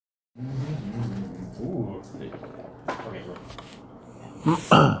Ooh. Okay,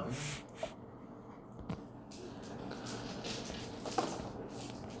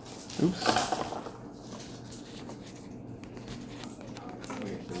 Oops.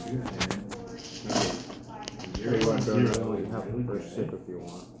 You want to have the first sip if you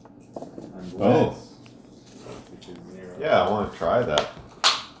want. Oh. Yeah, I want to try that.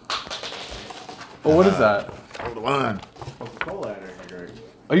 Oh, what is that? Hold on. Coca-Cola energy drink.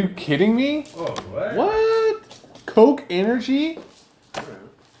 Are you kidding me? Oh, what? What? Coke Energy?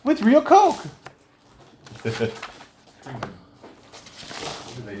 With real Coke. Did they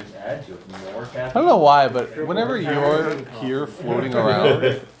just add to it more caffeine? I don't know why, but whenever you're here floating around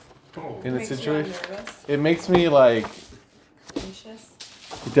in a Makes you situation, nervous, it makes me like, anxious.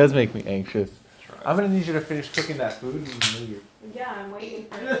 it does make me anxious. I'm gonna need you to finish cooking that food and leave. Yeah, I'm waiting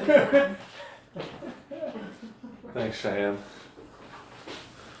for it to be done. Thanks, Cheyenne.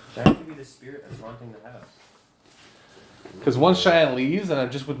 That could be the spirit that's haunting the house. Because once Cheyenne leaves and I'm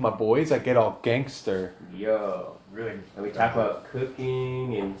just with my boys, I get all gangster. Yo. Really? And we talk about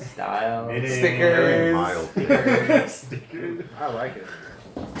cooking and style. Knitting. Very Stickers. mild. Stickers. I like it.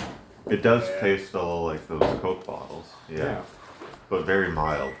 It does taste a little like those Coke bottles. Yeah. But very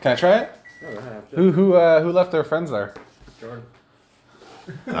mild. Can I try it? Oh, I have to. Who left their friends there? Jordan.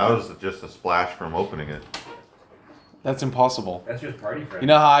 That was just a splash from opening it. That's impossible. That's just party friends. You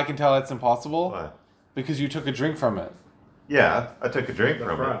know how I can tell that's impossible? What? Because you took a drink from it. Yeah, I took a drink The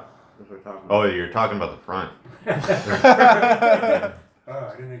from front. it. That's what we're talking about. Oh, you're talking about the front. Oh,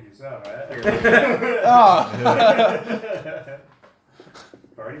 I didn't think you saw that. Oh.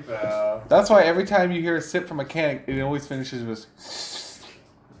 Party foul. That's why every time you hear a sip from a can, it always finishes with,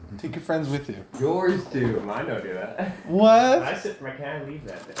 take your friends with you. Yours do. Mine don't do that. When What? I sit for my can, I leave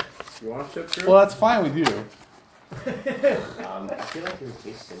that there. You want to sip through? Well, that's fine with you. I feel like it would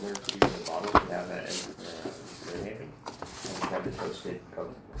taste similar to the bottles we have at Haven. And we have the toasted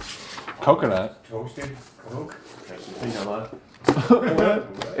Coke. Coconut. Toasted Coke? Toasted vanilla, What?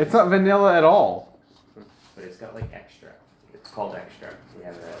 It's not vanilla at all. but it's got like extra. It's called extra. We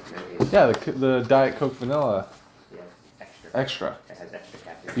have a Yeah, the Diet Coke vanilla yeah, extra. extra. It has extra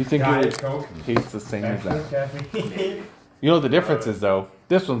caffeine. You think Diet it Coke. would taste the same as Extra that? caffeine. You know what the difference is though?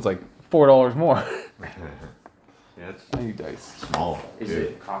 This one's like $4 more. Yeah, it's I need dice. small. Is Dude.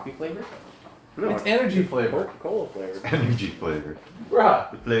 it coffee flavored? No, It's energy flavor. Coca-Cola flavored. Energy flavor. Bruh.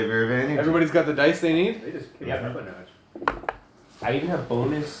 The flavor of energy. Everybody's got the dice they need? They just kicked Yeah. it up a notch. I even have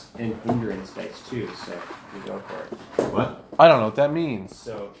bonus and hindrance dice too, so you go for it. What? I don't know what that means.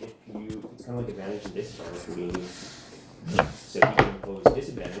 So if you, it's kind of like advantage and disadvantage for being. So you can impose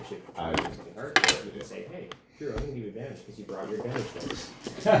disadvantage if you do something hard. Or you can say, hey, sure, I'm gonna give you advantage because you brought your advantage dice.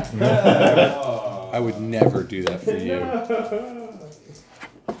 I would never do that for you.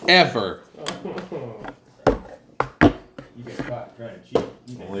 Ever. You get caught trying to cheat.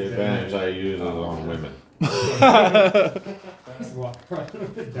 You get Only advantage I use is on women. Just walk around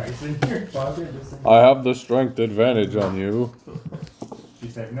with the dice in your pocket. Just like, I have the strength advantage on you. she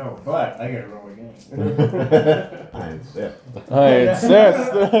said no, but I gotta roll again. I insist. I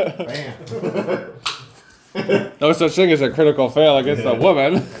insist. Bam. No such thing as a critical fail against a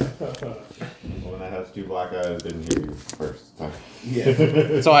woman. When that has two black eyes, didn't hear you first time.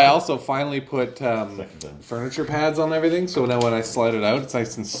 Yeah. So I also finally put Second time. furniture pads on everything, so now when I slide it out, it's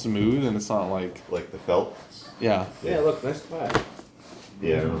nice and smooth, and it's not like, Like the felt. yeah. Yeah, look, nice class.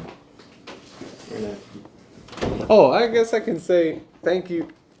 Yeah. Very nice. Oh, I guess I can say thank you.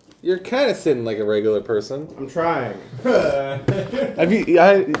 You're kind of sitting like a regular person. I'm trying.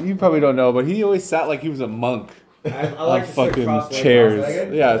 You probably don't know, but he always sat like he was a monk I on like to sit fucking cross-legged. chairs.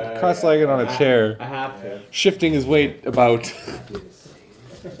 cross-legged? Yeah, cross-legged on a chair, I have to. shifting his weight about.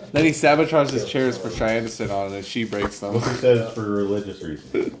 Then he sabotages his chairs for Cheyenne to sit on, and then she breaks them. He says it's for religious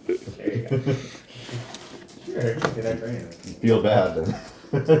reasons. There you go. Sure, you can get that for anything. You feel bad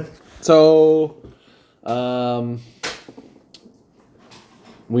then. So,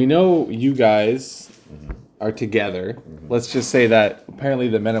 we know you guys are together. Let's just say that apparently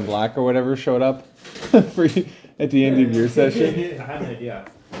the Men in Black or whatever showed up for you at the end of your session. I had an idea.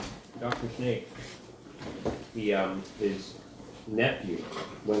 Dr. Snake. His nephew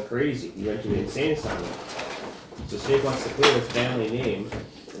went crazy. He went to the insane asylum. So Snake wants to clear his family name,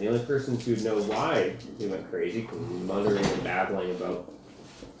 and the only person who would know why he went crazy, because he's muttering and babbling about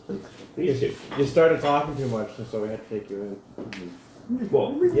leadership. You started talking too much, and so we had to take you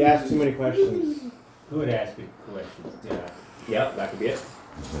Well, in. You asked too many questions. Who would ask you questions? Yeah. yeah, that could be it.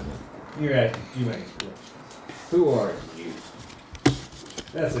 You're asking too many questions. Who are you?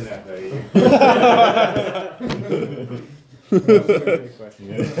 That's enough out of you. Good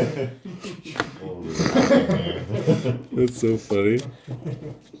question. That's so funny.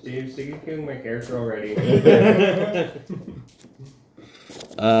 Steve, Stiggy killing my character already.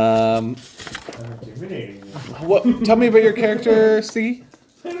 Intimidating. What? Tell me about your character, Stiggy.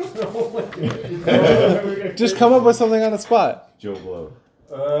 I don't know what to do. Just come up with something on the spot. Joe Blow.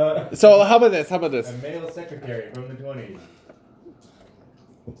 So how about this? How about A this? male secretary from the 20s.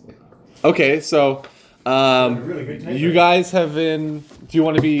 Okay, so A really good typer. you guys have been. Do you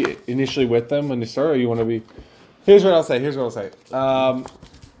want to be initially with them when they start, or you want to be? Here's what I'll say.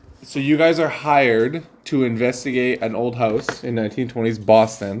 So you guys are hired to investigate an old house in 1920s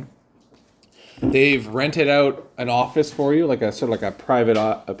Boston. They've rented out an office for you, like a sort of like a private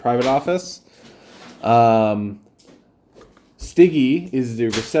office. Stiggy is the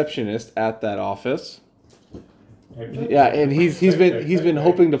receptionist at that office. Yeah, and he's been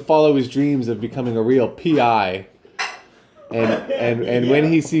hoping to follow his dreams of becoming a real PI. And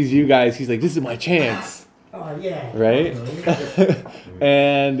when he sees you guys, he's like, "This is my chance." Oh, yeah. Right?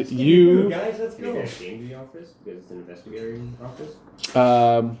 And Dude, you, guys, let's Can you go. guys change the office because it's an investigating office?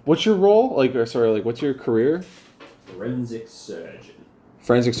 what's your role? What's your career? Forensic surgeon.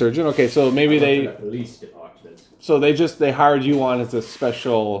 Forensic surgeon. Okay, so maybe I work they, for the police department. so they hired you on as a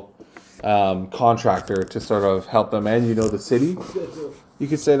special contractor to sort of help them, and you know the city. You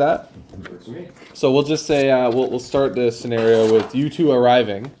could say that. Works for me. So we'll just say we'll start the scenario with you two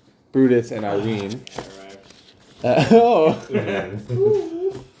arriving, Brutus and Irene.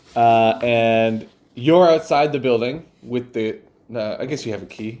 And you're outside the building with the. I guess you have a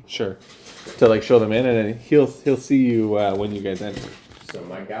key, sure, to like show them in, and then he'll see you when you guys enter. So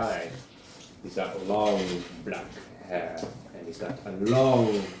my guy, he's got long black hair and he's got a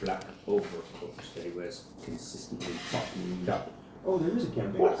long black overcoat that he wears consistently buttoned up. Oh, there is a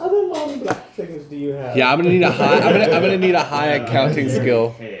campaign. What other long black things do you have? Yeah, I'm gonna need a high. I'm gonna need a high accounting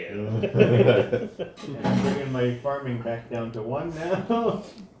skill. And I'm bringing my farming back down to 1 now.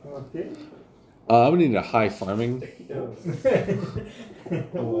 Okay. I'm gonna need a high farming. Oh,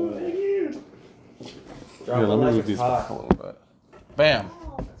 thank you. Here, let me move these back a little bit. Bam.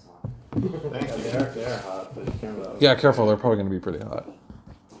 They're hot, but careful. Yeah, careful. They're probably gonna be pretty hot.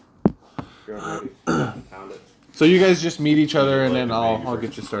 Found it. So you guys just meet each other, and then I'll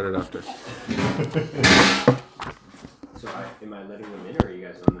get you started after. So am I letting them in or are you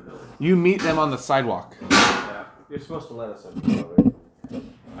guys on the building? You meet them on the sidewalk. Yeah. You're supposed to let us in. Right?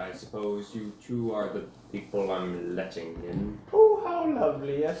 I suppose you two are the people I'm letting in. Oh, how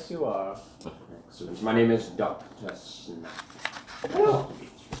lovely. Yes, you are. Excellent. My name is Dr. Snap. Well,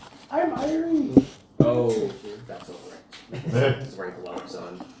 I'm Irene. Oh, that's all right. Just wearing gloves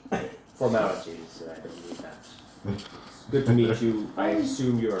on. Formalities, I don't need that. Good to meet you. I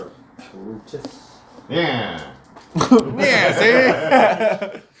assume you're Brutus. Yeah.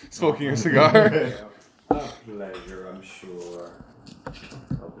 Yeah, see? Smoking your cigar. A pleasure, I'm sure. A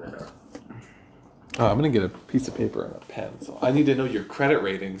pleasure. Oh, I'm gonna get a piece of paper and a pen. So I need to know your credit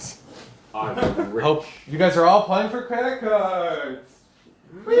ratings. I'm rich. Oh, you guys are all playing for credit cards.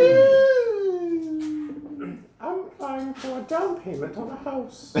 I'm applying for a down payment on a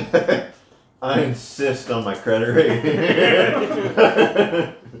house. I insist on my credit rating.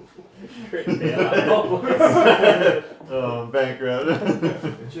 Oh, I'm bankrupt.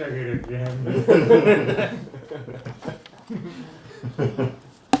 Check it again.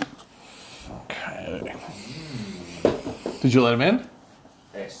 Okay. Did you let him in?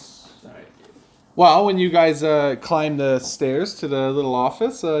 Yes, I did. Well, when you guys climb the stairs to the little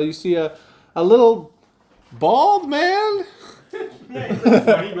office, you see a little bald man.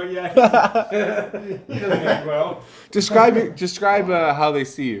 Funny, but yeah. He doesn't act well. Describe how they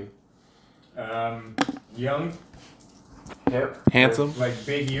see you. Young, Yep. Handsome. like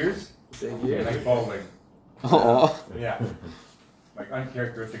big ears, and like balding. Aw. Yeah. Like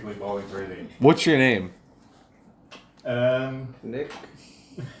uncharacteristically balding for his age. What's your name? Nick.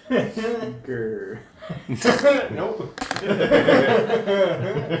 Grr. Nope.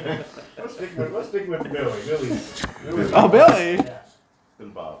 Let's stick with Billy. Billy's Oh, Billy. Yeah.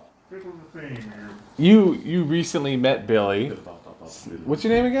 Good Bob. Stick with the theme here. You recently met Billy. Good Bob. What's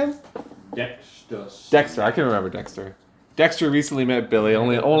your name again? Dexter. Dexter. I can remember Dexter. Dexter recently met Billy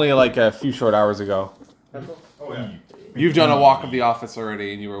only like a few short hours ago. Oh yeah. You've done a walk of the office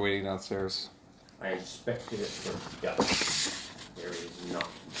already, and you were waiting downstairs. I inspected it for dust. There is not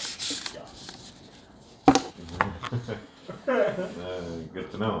dust.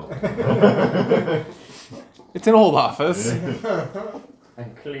 Good to know. It's an old office. I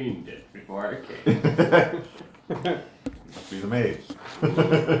cleaned it before I came. Must be the maid.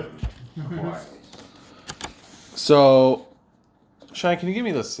 Quiet. So Shai, can you give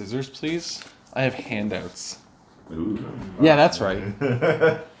me those scissors, please? I have handouts. Ooh. Yeah, that's right.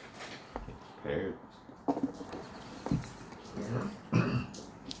 There.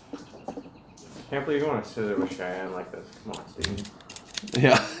 Can't believe you want to scissor with Cheyenne like this. Come on, Steve.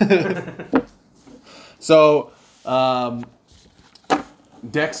 Yeah. So,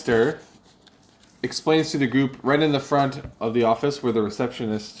 Dexter explains to the group right in the front of the office where the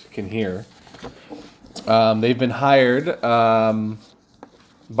receptionist can hear. They've been hired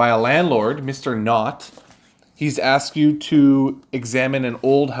by a landlord, Mr. Knott. He's asked you to examine an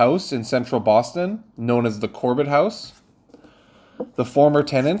old house in central Boston known as the Corbett House. The former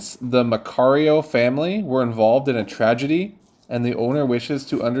tenants, the Macario family, were involved in a tragedy, and the owner wishes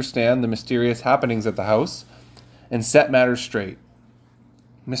to understand the mysterious happenings at the house and set matters straight.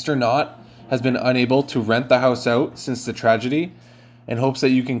 Mr. Knott has been unable to rent the house out since the tragedy and hopes that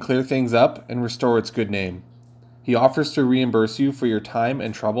you can clear things up and restore its good name. He offers to reimburse you for your time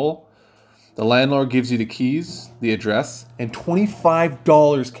and trouble. The landlord gives you the keys, the address, and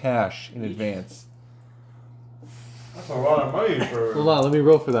 $25 cash in advance. That's a lot of money for. Hold on, let me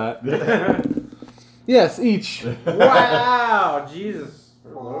roll for that. Yes, each. Wow, Jesus.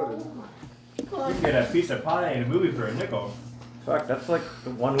 We're loaded. You can get a piece of pie in a movie for a nickel. Fuck, that's like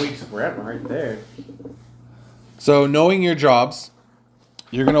 1 week's rent right there. So, knowing your jobs,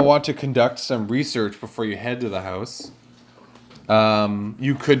 you're going to want to conduct some research before you head to the house.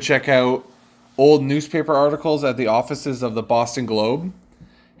 You could check out old newspaper articles at the offices of the Boston Globe,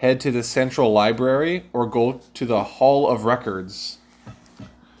 head to the Central Library, or go to the Hall of Records. And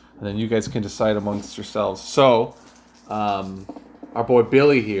then you guys can decide amongst yourselves. So, our boy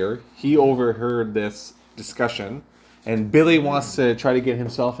Billy here, he overheard this discussion, and Billy wants to try to get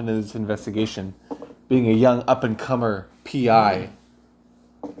himself into this investigation, being a young up-and-comer PI.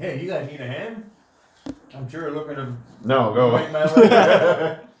 Hey, you guys need a hand? I'm sure looking to No, go break away. my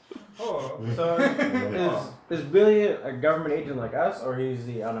leg. Oh. So, is Billy a government agent like us, or is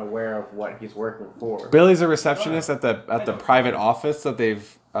he unaware of what he's working for? Billy's a receptionist at the private office that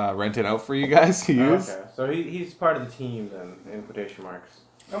they've rented out for you guys to use. Okay, so he's part of the team then, in quotation marks.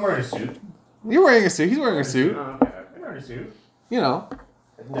 I'm wearing a suit. You're wearing a suit. He's wearing a suit. Oh, okay. I'm wearing a suit. You know.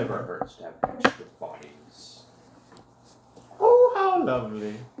 It never hurts to have extra bodies. Oh, how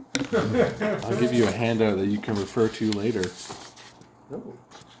lovely. I'll give you a handout that you can refer to later. Ooh.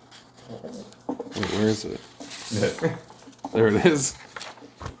 Wait, where is it? There it is.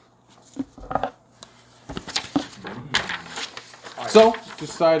 So,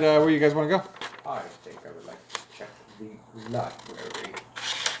 decide where you guys want to go. I think I would like to check the library.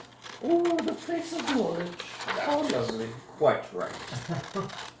 Oh, the face of knowledge. How lovely. Quite right.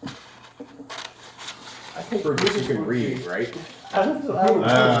 I think we're just you can read, right?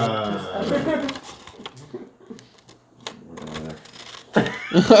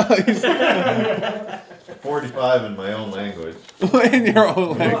 He's 45 in my own language. in your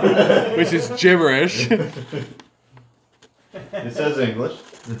own language, which is gibberish. It says English.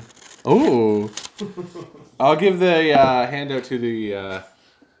 Ooh. I'll give the handout to the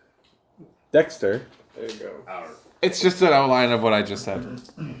Dexter. There you go. It's just an outline of what I just said.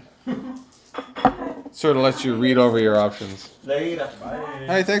 Sort of lets you read over your options. Later. Bye.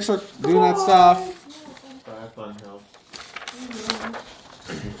 Hey, thanks for doing that stuff. Bye, fun help.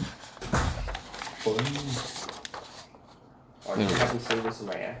 Or do you have to say this in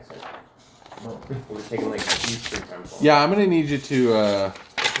my accent? No. We're taking like Eastern time. Yeah, I'm gonna need you to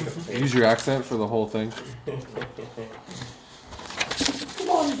use your accent for the whole thing. Come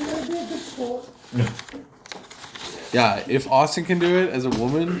on, you're gonna be a good sport. Yeah, if Austin can do it as a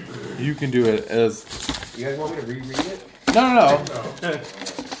woman, you can do it as. You guys want me to reread it? No.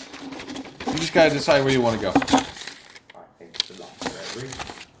 You just gotta decide where you want to go. I think it's a lot for every.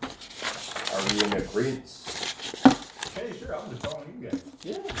 Are we in agreement? Hey, sure, I'm just following you guys.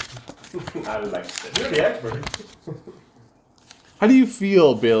 Yeah. I like this. You're the expert. How do you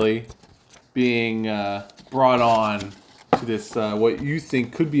feel, Billy, being brought on to this what you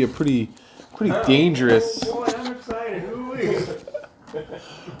think could be a pretty dangerous? Oh, boy, I'm excited. Ooh-wee.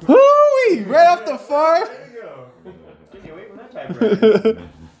 Hooey! Right off the farm. There you go. Can you wait for that typewriter?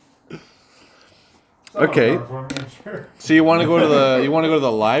 Okay. For me, I'm sure. So you want to go to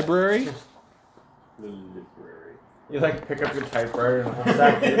the library? The library. You like pick up your typewriter and hold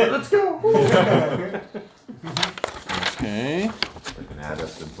back. Let's go. Okay. Like an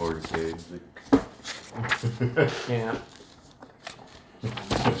Addison 40 Yeah.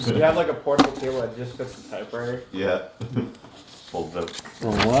 You have like a portable table that just fits the typewriter. Yeah. Hold up. The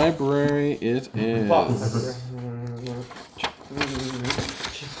library it is.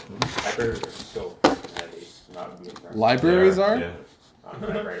 Typewriters are so fucking heavy. That would be impressive. Libraries are? Yeah.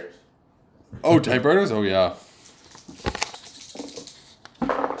 Typewriters. Oh, typewriters? Oh, yeah.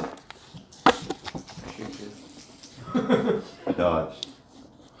 Dodge.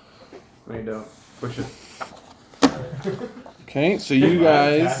 No, you don't. Push it. Okay, so you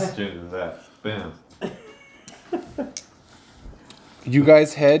guys... Changes that. Bam. You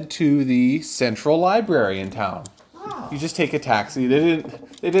guys head to the central library in town. You just take a taxi. They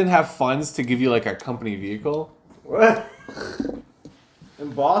didn't have funds to give you like a company vehicle. What?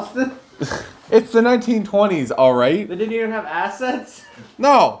 In Boston? It's the 1920s, all right? They didn't even have assets?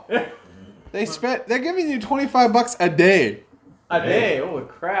 No. They're giving you $25 a day. A day? Holy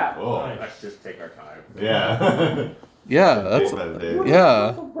crap. Whoa. Let's just take our time. Yeah. Yeah, that's About a day.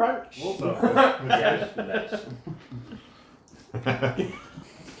 yeah. Yeah, just do that.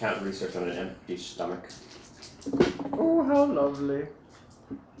 Can't research on an empty stomach. Oh, how lovely.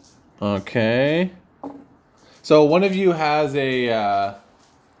 Okay. So one of you has a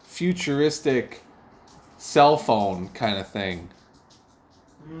futuristic cell phone kind of thing.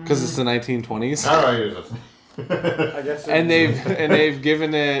 Because it's the 1920s. How do I use this? I guess. And they've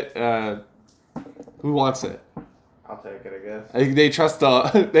given it who wants it? I'll take it, I guess. They trust the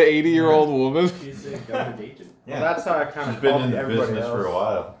 80-year-old woman. She's a government agent. Well, that's how I kind She's of been called in the everybody business else. for a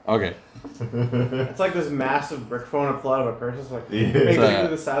while. Okay. It's like this massive brick phone that flew out of my purse. It's like Yeah. basically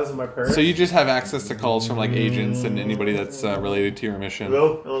the size of my purse. So you just have access to calls from like agents and anybody that's related to your mission.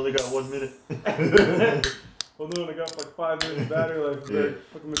 Well, I only got 1 minute. Well, no, I got like 5 minutes battery life. Yeah.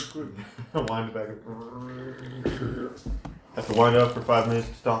 Fucking make it quick. Wind it back. Have to wind up for 5 minutes,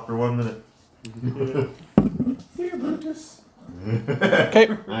 stop for 1 minute. Here, Brutus. Okay.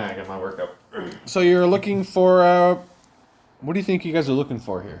 Alright, I got my workout. So you're looking for what do you think you guys are looking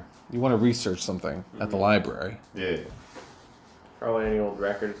for here? You want to research something at the library. Yeah. Probably any old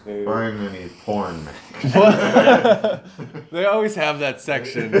records, maybe. Find any porn. They always have that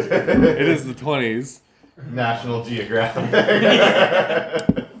section. It is the 20s. National Geographic.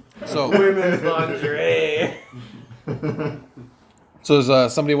 So Women's lingerie.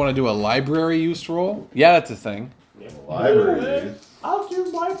 does somebody want to do a library use roll? Yeah, that's a thing. Library. I'll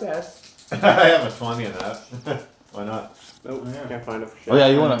do my best. I have a 20 in that. Why not? Nope, Yeah. can't find it for shit. Oh yeah,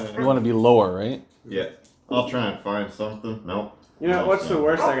 you want to be lower, right? Yeah. I'll try and find something. Nope. You know, what's the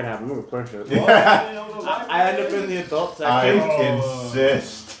worst that can happen? I'm gonna push it. Yeah. I end up in the adult I section.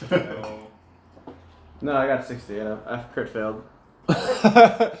 insist. No, I got 60. I crit failed.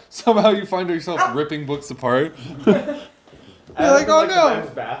 Somehow you find yourself ripping books apart. I like, ended up oh, in, no. the men's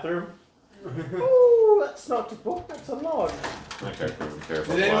bathroom. Ooh, that's not a book, that's a log. My character doesn't care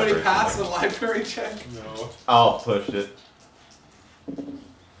about Did anybody library. pass the library check? No. I'll push it.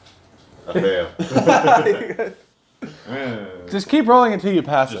 I fail. Just keep rolling until you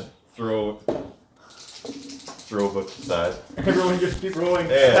pass Just it. throw books aside. Everyone just keep rolling.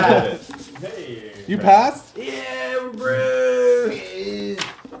 Yeah, I did it. Hey. You passed? Yeah, we're Bruce.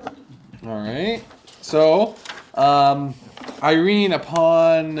 All right. So, Irene,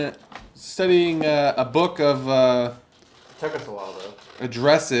 upon studying a book of Took us a while though.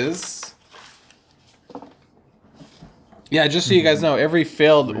 addresses. Yeah, just so you guys know, every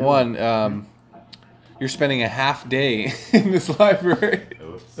failed one, you're spending a half day in this library.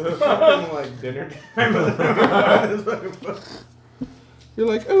 So it's fucking like dinner time. You're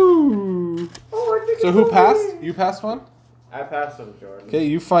like, ooh. Oh, I think So it's who over passed? here. You passed one? I passed it with Jordan. Okay,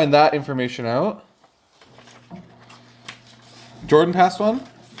 you find that information out. Jordan passed one?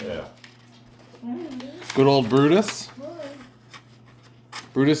 Yeah. Good old Brutus.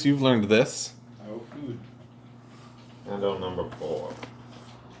 Brutus, you've learned this. Oh, food. And on number 4.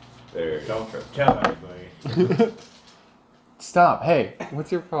 There you go. Don't tell everybody. Stop. Hey,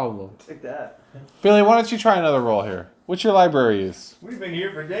 what's your problem? Take that. Billy, why don't you try another roll here? What's your library use? We've been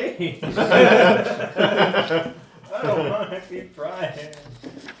here for days. I don't want to keep trying.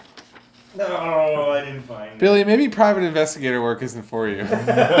 No, I didn't find it. Billy, maybe private investigator work isn't for you. It's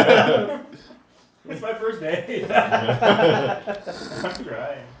my first day. I'm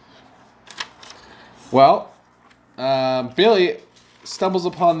trying. Well, Billy stumbles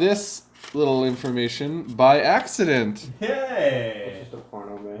upon this little information by accident. Yay! Just a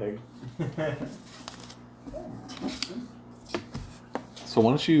porno mag. So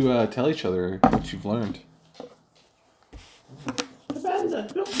why don't you tell each other what you've learned? The man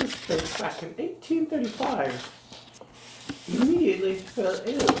that built this place back in 1835 immediately fell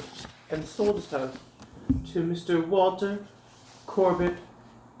ill and sold his house to Mr. Walter Corbett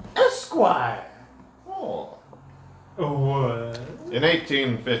Esquire. Oh. What? In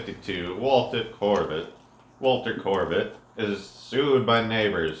 1852, Walter Corbett is sued by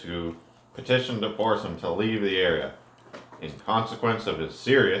neighbors who petitioned to force him to leave the area in consequence of his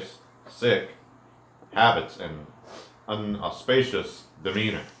serious, sick habits and unauspicious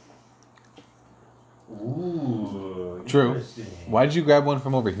demeanor. Ooh. True. Interesting. Why did you grab one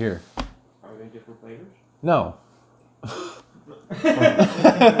from over here? Are they different flavors? No.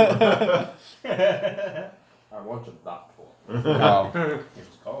 I wanted that one. Oh.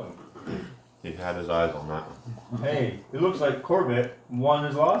 It's calling. He had his eyes on that one. Hey, it looks like Corbett won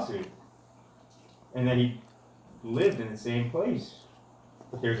his lawsuit. And then he lived in the same place.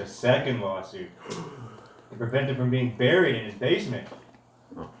 But there's a second lawsuit to prevent him from being buried in his basement.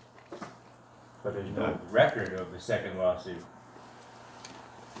 Oh. But there's no record of the second lawsuit.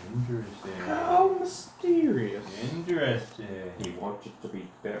 Interesting. How mysterious. Interesting. He wanted to be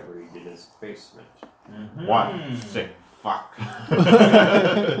buried in his basement. Mm-hmm. What sick fuck.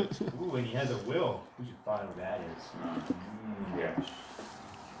 Ooh, and he has a will. We should find what that is. Yes.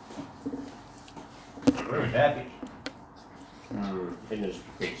 Where would that be? In his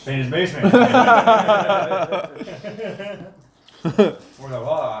basement. In his basement. Where the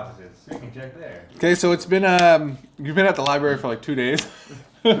law office is. We can check there. Okay, so it's been you've been at the library for like 2 days.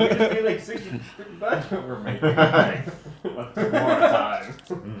 We just paid like $60 over me. More time.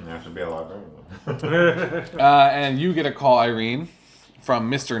 There should be a librarian. And you get a call, Irene,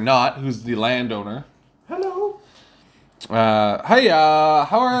 from Mr. Knott, who's the landowner. Hello. Hey,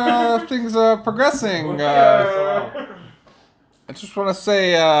 how are things progressing? I just want to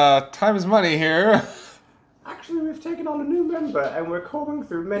say, time is money here. Actually, we've taken on a new member, and we're combing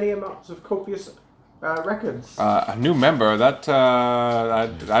through many amounts of copious records. A new member. That I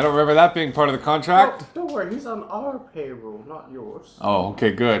don't remember that being part of the contract. Oh, don't worry, he's on our payroll, not yours. Oh,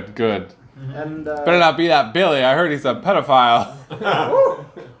 okay, good. And Better not be that Billy. I heard he's a pedophile.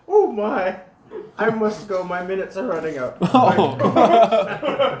 oh my! I must go. My minutes are running out. Oh.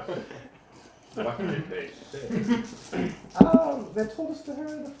 What did they say? They told us to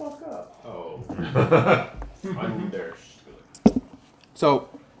hurry the fuck up. Oh. Understood. So,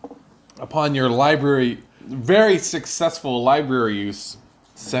 upon your very successful library use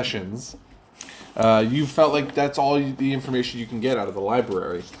sessions, you felt like that's all the information you can get out of the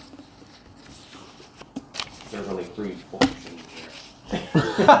library. There's only 3 books in there.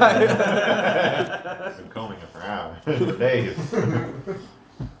 I've been combing it for hours, for days.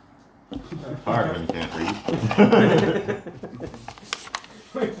 Hard when you can't read.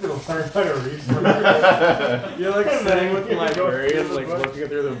 You're like sitting with the librarian, like looking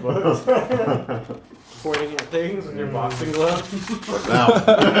through the books, pointing at things with your boxing gloves. Now.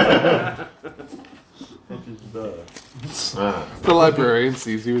 The librarian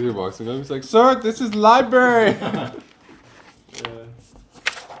sees you with your boxing glove. He's like, "Sir, this is library."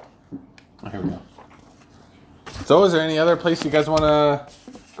 Here we go. So, is there any other place you guys want to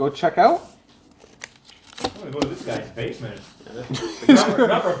go check out? I'm gonna go to this guy's basement.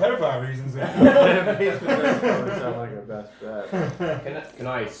 Not for pedophile reasons. Sound like a best bet. Can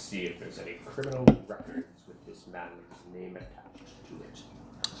I see if there's any criminal records with this man's name attached to it?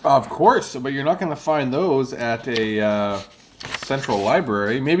 Of course, but you're not going to find those at a central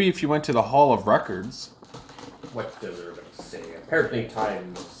library. Maybe if you went to the Hall of Records. What does everybody say? Apparently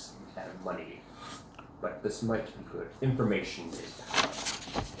time and money. But this might be good. Information is power.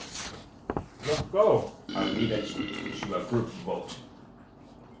 Let's go. I need to issue a group vote.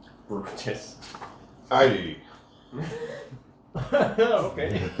 Brutus. Aye.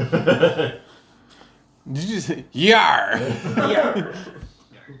 Okay. Did you say yar? Yeah.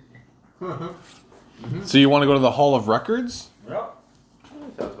 So you want to go to the Hall of Records? Yep.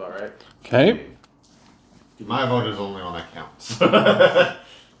 Sounds about right. Okay. My vote is the only one that counts.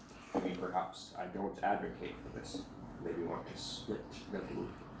 Maybe perhaps I don't advocate for this. Maybe want to split the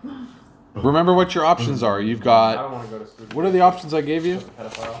group. Remember what your options are. You've I got. don't want to go to school. What are the options I gave you?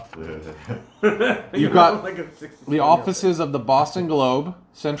 Pedophile. You've got like a 60 the offices of the Boston Globe,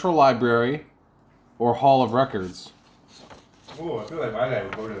 Central Library, or Hall of Records. Oh, I feel like my guy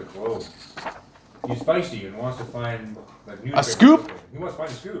would go to the Globe. He's spicy and wants to find like newspaper. scoop? He wants to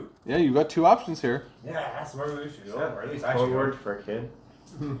find a scoop. Yeah, you've got 2 options here. Yeah, that's where we should go. Is Or at least that I code should word for a kid?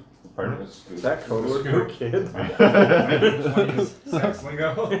 Pardon? Is that code word for a kid? go. Sex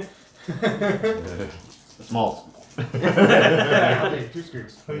lingo. Small. I'll take 2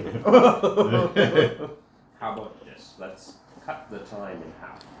 scoops. How about this? Let's cut the time in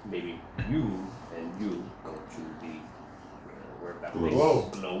half. Maybe you and you go to the where that place Whoa,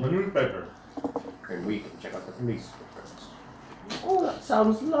 is, a Globe, newspaper. and we can check out the police records. Oh, that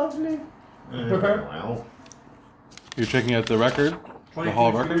sounds lovely. Well, You're checking out the record? The Hall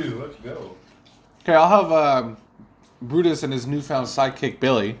of Records? 22, let's go. Okay, I'll have Brutus and his newfound sidekick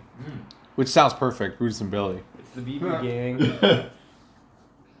Billy which sounds perfect. Brutus and Billy. It's the BB gang.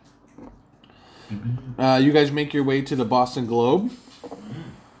 You guys make your way to the Boston Globe.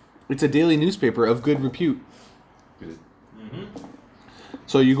 It's a daily newspaper of good repute.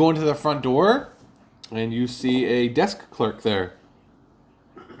 So you go into the front door, and you see a desk clerk there.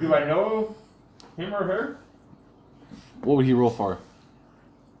 Do I know him or her? What would he roll for?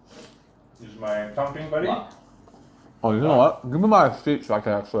 This is my accounting buddy. Oh, you know what? Give me my feet so I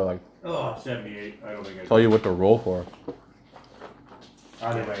can actually Oh, 78. I don't think I tell you what to roll for.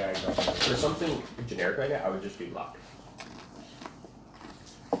 Either way, I don't. For something generic like that, I would just do luck.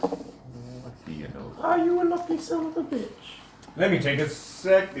 What do you know? Are you a lucky son of a bitch? Let me take a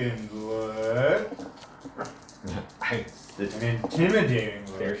second look. An intimidating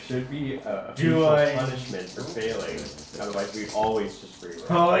look. There should be a Do future I- punishment for failing. Otherwise, we'd always just reroll.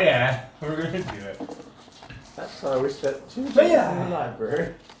 Oh yeah, we're gonna do it. That's why we spent 2 days Yeah. in the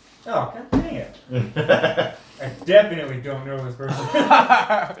library. Oh, god dang it. I definitely don't know this person. Do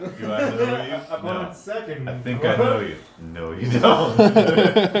I know you? I'm No. on second. I think I know you. No, you don't.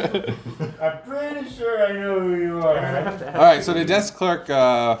 I'm pretty sure I know who you I are. have to ask All right, you. so the desk clerk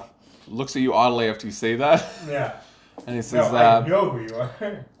looks at you oddly after you say that, Yeah. and he No, says, I know who you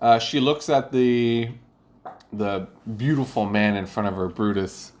are. she looks at the beautiful man in front of her,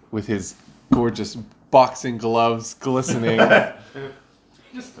 Brutus, with his gorgeous boxing gloves glistening. I'm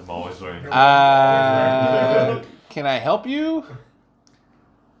always wearing. Can I help you?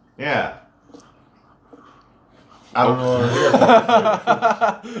 Yeah. I don't know what we're here for.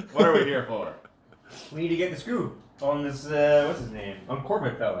 What are we here for? We need to get the scoop on this, what's his name? On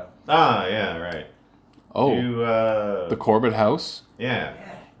Corbett fella. Ah, yeah, right. Oh, You, the Corbett house? yeah.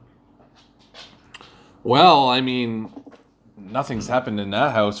 Well, I mean, nothing's happened in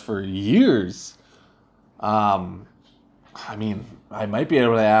that house for years. I mean, I might be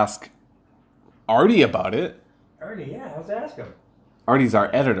able to ask Artie about it. Already, yeah, let's ask him. Artie's our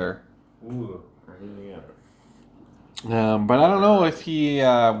editor. Ooh. But I don't know if he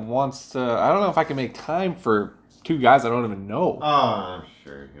wants to. I don't know if I can make time for two guys I don't even know. Oh, I'm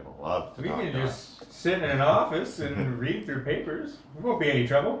sure he'll love to We talk can to us. just sit in an office and read through papers. There won't be any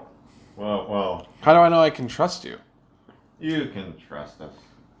trouble. Well, How do I know I can trust you? you can trust us.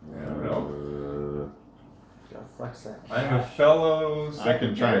 I don't know. Gotta flex that. I'm a fellow I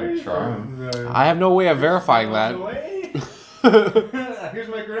can try and secretary charm. from the- I have no way of verifying that. Away. Here's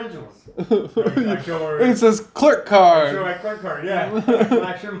my credentials. I show her. It says clerk I show card. my clerk card. Yeah,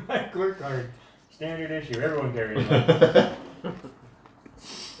 I show my clerk card. Standard issue. Everyone carries one.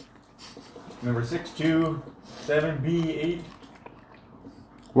 Number 627B8.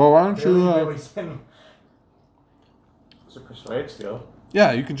 Well, why don't you? Billy Send. It's a persuade skill.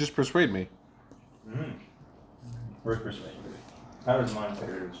 Yeah, you can just persuade me. Where's persuasion? How does mine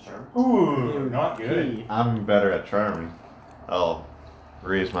fare? It was charm. Ooh, not good. I'm better at charming. I'll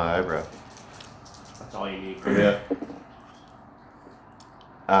raise my eyebrow. That's all you need. Yeah.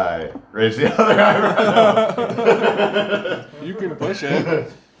 I raise the other eyebrow. You can push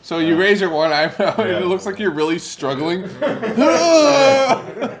it. So you raise your one eyebrow, and it looks like you're really struggling.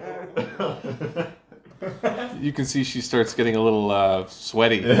 You can see she starts getting a little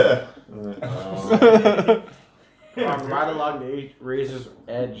sweaty. Right along the razor's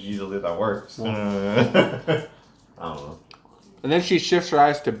edge. Usually that works. I don't know. And then she shifts her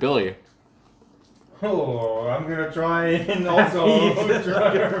eyes to Billy. Oh, I'm gonna try and also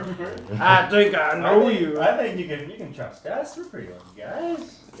charm. I think I know you. I think you can trust us. We're pretty good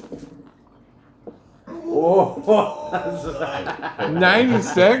guys. Oh,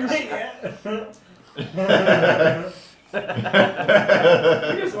 96? We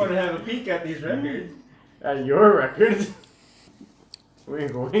just want to have a peek at these records. at your record.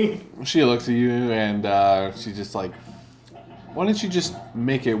 Wink, wink. She looks at you and she's just like, why don't you just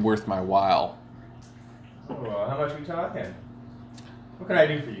make it worth my while? Well, how much are we talking? What can I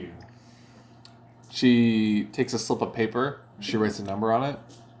do for you? She takes a slip of paper. She writes a number on it.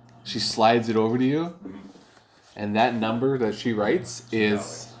 She slides it over to you. And that number that she writes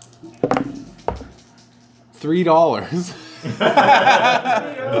is $3.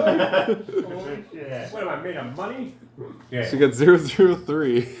 Holy shit. What am I made of money? Okay. She got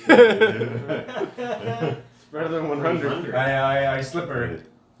 003. Better than 100. I slip her.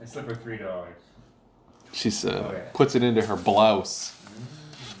 I slip her $3. She Okay. puts it into her blouse.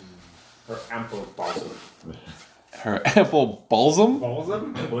 Her ample bosom. Her ample balsam?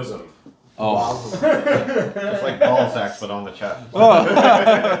 Balsam? Bosom. Oh. It's like ball sacks, but on the chest.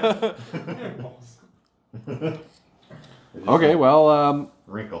 Okay, well,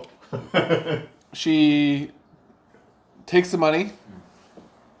 Wrinkle. she takes the money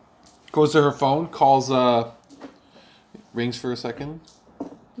Goes to her phone, calls, rings for a second.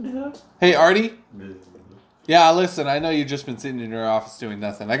 Hey, Artie? Yeah, listen, I know you've just been sitting in your office doing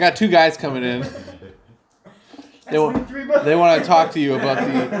nothing. I got 2 guys coming in. They want to talk to you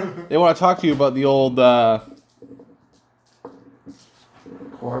about the old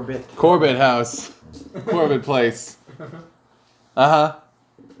Corbett house. Corbett place. Uh-huh.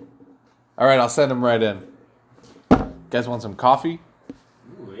 All right, I'll send them right in. Guys want some coffee?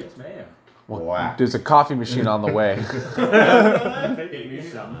 Ooh, yes, ma'am. Well, Wow. there's a coffee machine on the way. Get me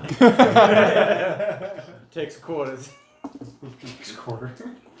some. Takes quarters.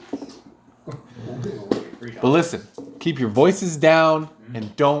 But listen, keep your voices down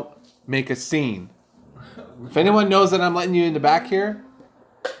and don't make a scene. If anyone knows that I'm letting you in the back here,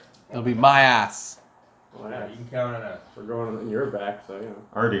 it'll be my ass. Well, Yeah, you can count on us. we're going in your back, so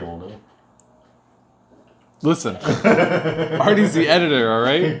Artie will know. Listen, Artie's the editor, all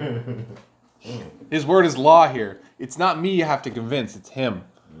right? His word is law here. It's not me you have to convince, it's him.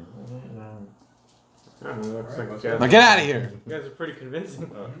 I don't know. Looks like you Now guys, get out of here. you guys are pretty convincing.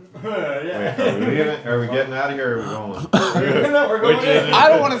 Wait, are we getting out of here or are we going? No, we're going in. I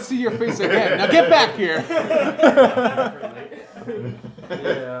don't want to see your face again. Now get back here.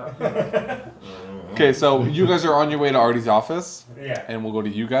 Yeah. Okay, so you guys are on your way to Artie's office, Yeah. and we'll go to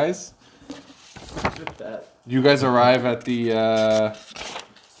you guys. Just that. You guys arrive at the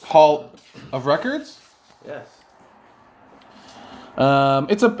Hall of Records. Yes.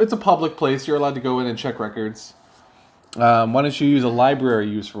 It's a public place. You're allowed to go in and check records. Why don't you use a library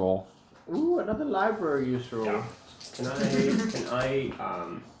use roll? Ooh, another library use roll. Yeah.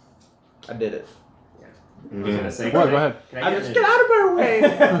 I did it. was gonna say, What? Go ahead. Can I I get just an, get out of my way.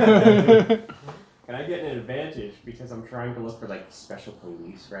 can I get an advantage because I'm trying to look for like special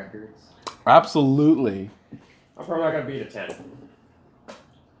police records? Absolutely. I'm probably not gonna beat a 10.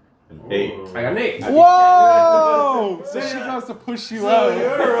 An 8. I got an 8. Whoa! So she wants to push you out.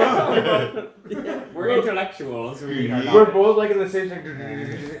 We're intellectuals. We're both like in the same thing.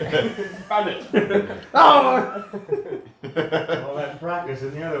 Found it. Oh! All that practice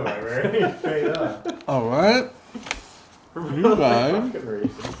in the other way, right? Straight up. All right. You guys.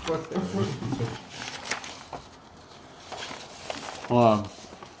 Hold on.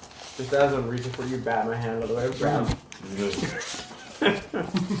 Just as I'm reaching for you, bat my hand out of the way. Grab.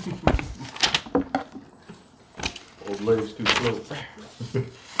 Old lady's too slow.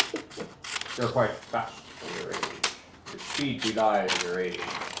 You're quite fast when you're age. Your speed belies your age.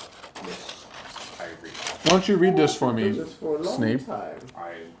 Yes, I agree. Why don't you read this for me, This for a long Snape? time.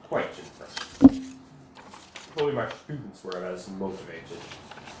 I'm quite impressed. If only my students were as motivated.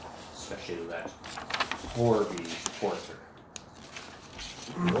 Especially that Corby Porter.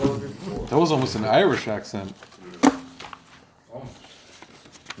 That was almost an Irish accent.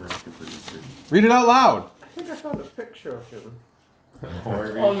 Read it out loud. I think I found a picture of him.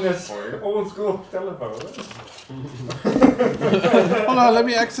 On this old school telephone. Hold on, let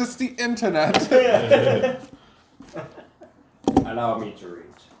me access the internet. Allow me to read.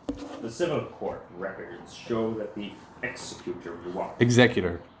 The civil court records show that the executor was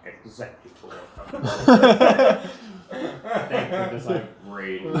Executor. executor. Thank goodness I'm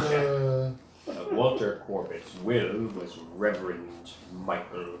brain dead. Walter Corbett's will was Reverend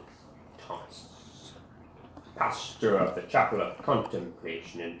Michael Thomas, pastor of the Chapel of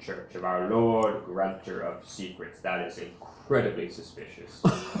Contemplation in Church of Our Lord, granter of secrets. That is incredibly suspicious.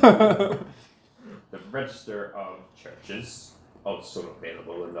 The Register of Churches, also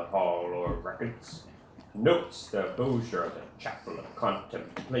available in the Hall or Records, notes the closure of the Chapel of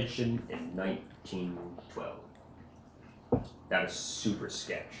Contemplation in 1912. That is super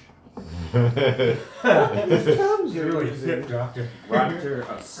sketch. You're really hip, doctor. Granter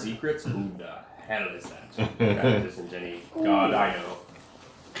of secrets? Who the hell is that? That isn't any god I know.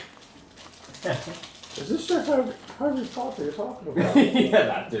 Is this your Harry Potter you're talking about? Yeah,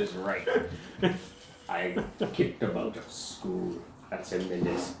 that is right. I kicked him out of school. That's him and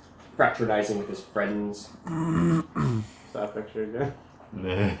his fraternizing with his friends. That picture again.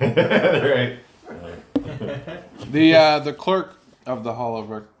 Right. The clerk of the Hall of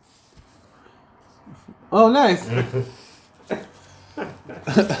Records. Oh, nice.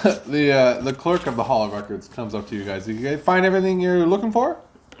 The clerk of the Hall of Records comes up to you guys. Did you guys find everything you're looking for?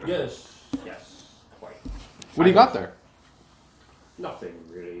 Yes, quite. What do you got there? Nothing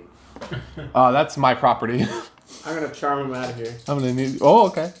really. That's my property. I'm gonna charm him out of here. I'm gonna need. Oh,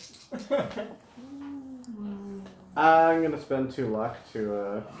 okay. I'm gonna spend 2 luck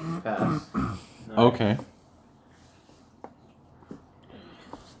to pass. Okay.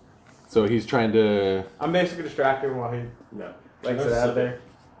 So he's trying to. I'm basically distracting him while he No. legs it out of there.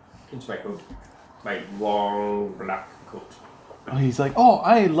 into my coat. My long black coat. Oh, he's like, oh,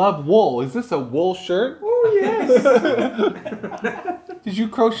 I love wool. Is this a wool shirt? Oh, yes. Did you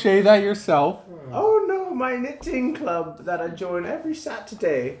crochet that yourself? Oh, no, my knitting club that I join every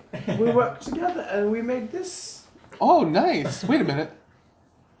Saturday. We work together and we made this. Oh, nice. Wait a minute.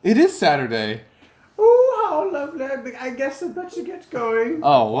 It is Saturday. Oh, how lovely. I guess I better get going.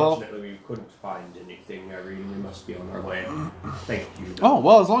 Oh, well. Fortunately, we couldn't find anything, Irene. We must be on our way. Thank you. Oh,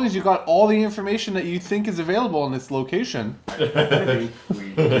 well, as long as you got all the information that you think is available in this location. I think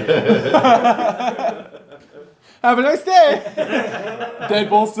we did. Have a nice day. Dead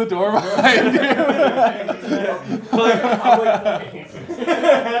bolts the door behind you.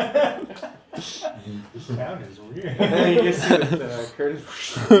 This town is weird. And then you just see the curtains.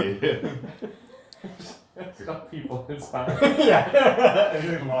 It's got people inside. Yeah.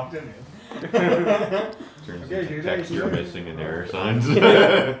 Everything locked in here. Turns Okay, into dude, text hey, you're sure. missing and error signs.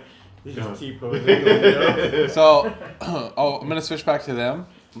 You just T-posing the window. So, I'm going to switch back to them.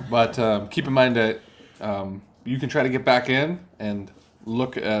 But keep in mind that you can try to get back in and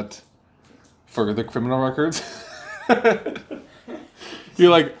look at further criminal records.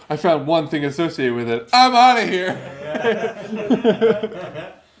 You're like, I found one thing associated with it. I'm out of here.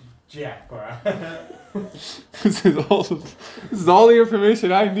 Jack. This is all the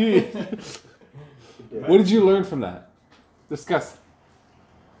information I need. What did you learn from that? Discuss.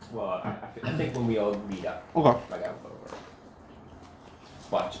 Well, I think when we all meet up, Okay. I got over.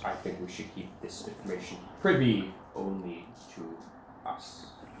 But I think we should keep this information privy only to us.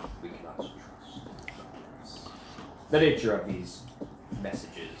 We cannot trust others. The nature of these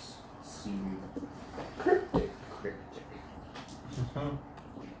messages seem cryptic.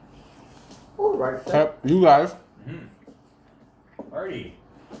 All right, then. You guys, Artie.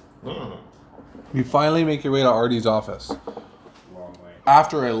 you finally make your way to Artie's office Long way.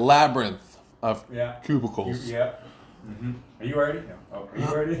 after a labyrinth of Yeah. cubicles. Yeah. Mm-hmm. Are you ready? No. Oh, are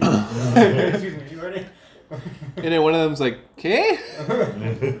you ready? Excuse me. Are you ready? And then one of them's like, "Okay,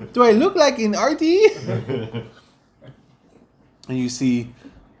 do I look like an Artie?" And you see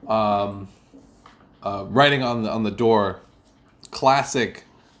writing on the door, classic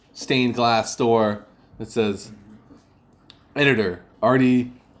stained glass door that says, "Editor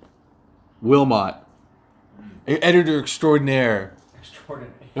Artie Wilmot, editor extraordinaire."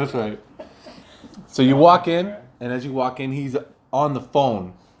 Extraordinary. That's right. So you walk in, and as you walk in, he's on the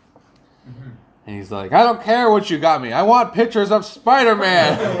phone. And he's like, "I don't care what you got me. I want pictures of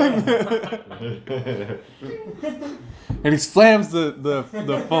Spider-Man." And he slams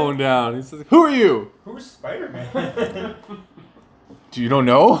the phone down. He says, "Who are you? Who's Spider-Man? Do you don't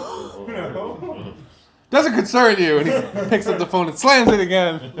know? No. Doesn't concern you." And he picks up the phone and slams it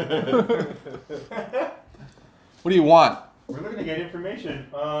again. What do you want? We're looking to get information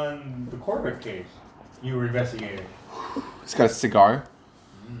on the Corbett case you were investigating. He's got a cigar.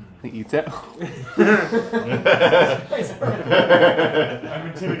 He eats it. I'm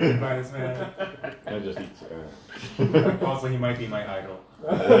intimidated by this man. I just eat Also, he might be my idol.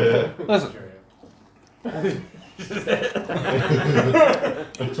 Listen,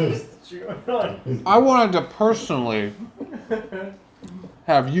 I wanted to personally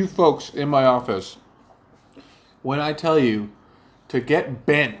have you folks in my office when I tell you to get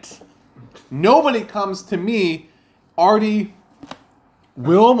bent. Nobody comes to me, Artie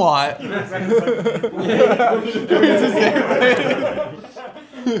Wilmot.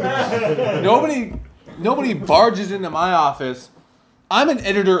 Nobody barges into my office. I'm an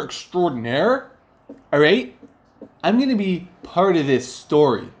editor extraordinaire. All right? I'm going to be part of this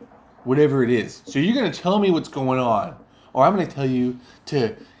story, whatever it is. So you're going to tell me what's going on, or I'm going to tell you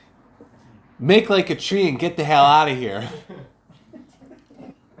to make like a tree and get the hell out of here.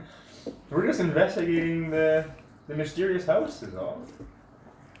 We're just investigating the mysterious house is all.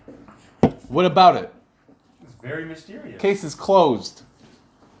 What about it? It's very mysterious. Case is closed.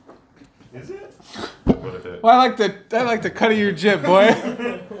 Is it? Well, I like the cut of your jib, boy.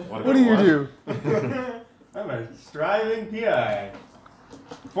 What do you do? I'm a striving PI.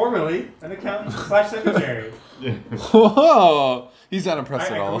 Formerly an accountant / secretary. Whoa! He's not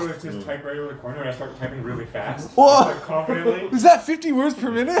impressed I at all. go to his typewriter in the corner and I start typing really fast. Whoa! Like confidently. Is that 50 words per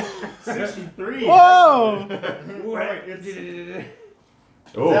minute? 63. Whoa! Wait, it's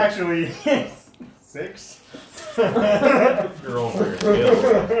Oh, actually 6. you're over your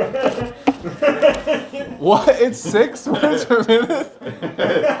skills. What? It's 6 words per minute?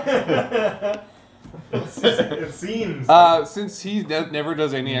 It seems. Since he never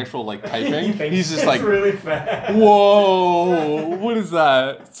does any actual like He typing, thinks he's just it's like, really fast. whoa! What is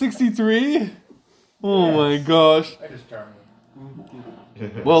that? 63? Oh my gosh! I just charmed him.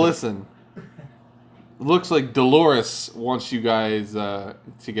 Well, listen. Looks like Dolores wants you guys to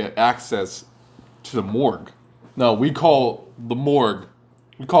get access to the morgue. No, we call it the morgue,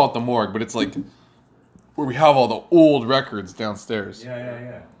 but it's like where we have all the old records downstairs.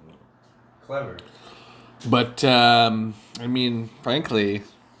 Yeah. Clever. But, I mean, frankly,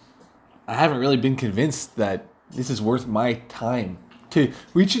 I haven't really been convinced that this is worth my time. To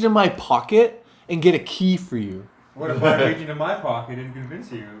reach into my pocket and get a key for you. What if I reach into my pocket and convince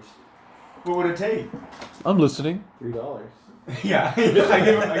you? What would it take? I'm listening. $3. Yeah, I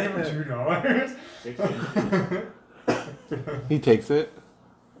give him $2. He takes it.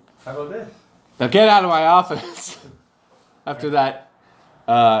 How about this? Now get out of my office. After that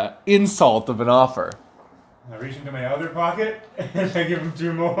insult of an offer. I reach into my other pocket and I give him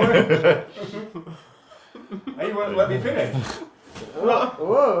 2 more. Hey, wouldn't let me finish.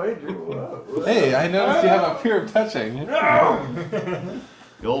 Whoa, Andrew, whoa. Hey, I noticed you have a fear of touching.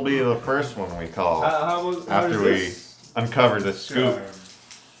 You'll be the first one we call How after is we this? uncover the scoop.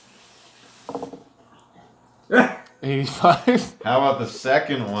 85. How about the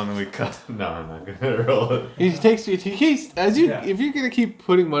second one we cut? No, I'm not gonna roll it. He takes you. If you're gonna keep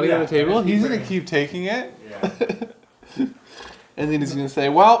putting money on the table, just keep he's gonna bringing. keep taking it, Yeah. and then he's gonna say,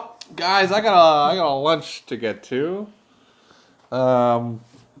 "Well, guys, I got a lunch to get to." We're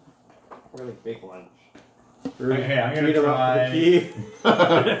gonna big lunch. Okay, I'm gonna Beat him up for try. the key.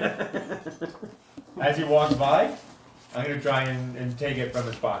 As he walks by, I'm gonna try and take it from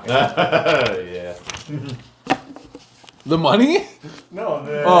his pocket. Yeah. The money? No,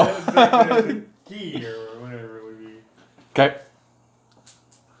 the, Oh. the key or whatever it would be. Okay.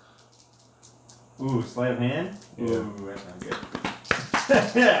 Ooh, sleight of hand? Yeah. Ooh, that's not good.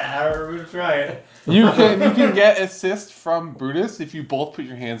 Yeah, we're gonna try it. You can get assist from Brutus if you both put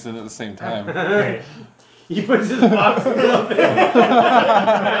your hands in at the same time. Okay. He puts his boxing glove in.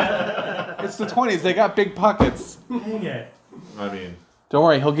 It's the 20s. They got big pockets. Dang it. I mean, Don't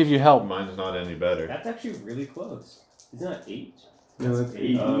worry, he'll give you help. mine's not any better. That's actually really close. Isn't that 8? No, that's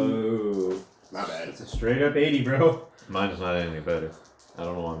 80. Oh, my bad. It's a straight up 80, bro. Mine's not any better. I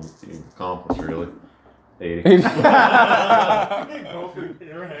don't know what I'm being accomplished really. 80. Both put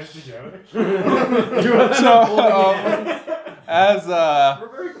your hands together. As We're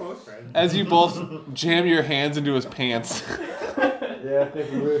very close friends. as you both jam your hands into his pants, Yeah, I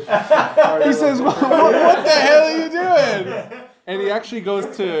think we wish. he says, "What the hell are you doing?" And he actually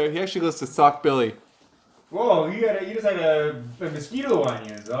goes to sock Billy. Whoa, you just had a mosquito on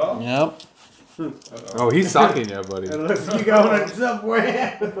you, so. Yep. Oh, he's socking you, buddy. Unless you going on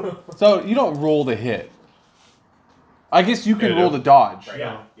Subway. So you don't roll the hit. I guess you can Yeah, roll yeah. the dodge.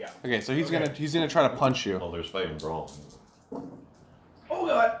 Yeah. Okay, so he's gonna try to punch you. Well, there's fighting brawl. Oh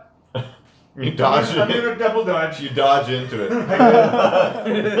god. You dodge I'm it. gonna double dodge. You dodge into it.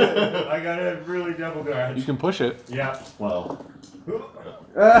 I gotta really double You dodge. can push it. Yeah. Well.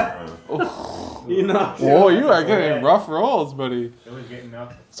 You know. Oh, you are getting rough rolls, buddy. It was getting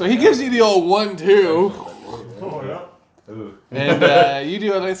up. So he gives you the old 1-2, Oh, yeah. Ooh. and you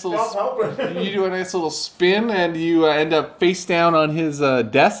do a nice little spin, and you end up face down on his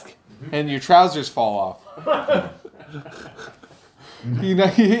desk, and your trousers fall off. You know,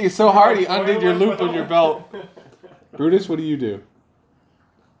 he hit you so hard he undid your loop on your belt. Brutus, what do you do?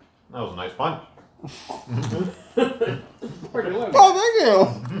 That was a nice punch. Oh, thank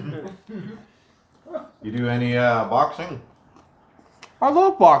you. You do any boxing? I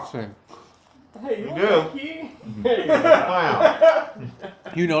love boxing. Hey, You want do. that key? Wow.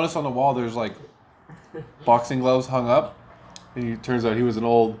 You notice on the wall there's like boxing gloves hung up. And it turns out he was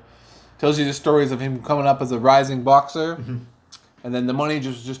tells you the stories of him coming up as a rising boxer. And then the money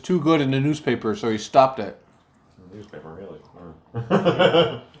just too good in the newspaper, so he stopped it. Newspaper, really.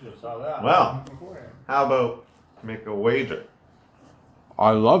 Just saw that. Well. Beforehand. How about make a wager?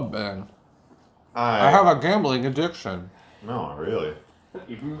 I love Ben. I have a gambling addiction. No, really.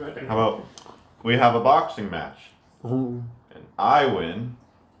 Even better. How about we have a boxing match and I win?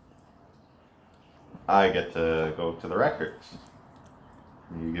 I get to go to the records.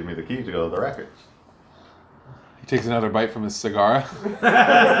 You give me the key to go to the records. He takes another bite from his cigar.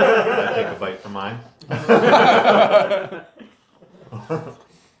 I take a bite from mine. I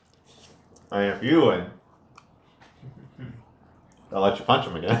mean, if you win, I'll let you punch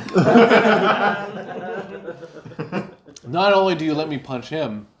him again. Not only do you let me punch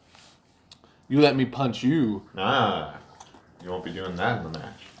him, you let me punch you. Ah, you won't be doing that in the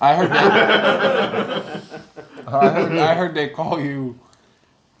match. I heard I heard they call you.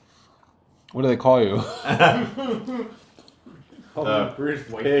 What do they call you? Brutus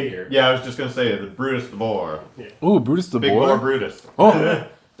White Pig. Beer. Yeah, I was just gonna say the Brutus the Boar. Ooh, Brutus the Big Boar. Boar Brutus. Oh,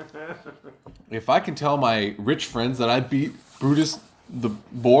 if I can tell my rich friends that I beat Brutus the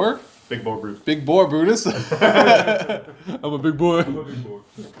Boar, Big Boar Brutus. Big Boar Brutus. I'm a big boy.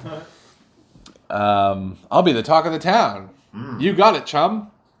 I'll be the talk of the town. You got it,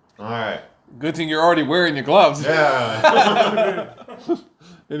 chum. All right. Good thing you're already wearing your gloves. Yeah.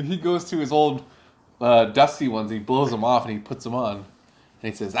 And he goes to his old dusty ones. He blows them off and he puts them on.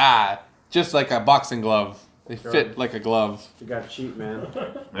 And he says, just like a boxing glove. They fit like a glove. You got cheap, man.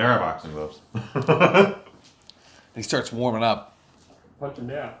 They're boxing gloves. He starts warming up. Punch him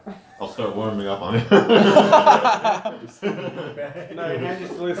down. I'll start warming up on it. No, your hand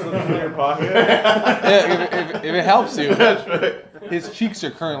just slips in your pocket. Yeah, if it helps you, That's right. his cheeks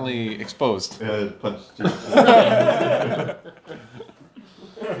are currently exposed. Yeah, punch. Slip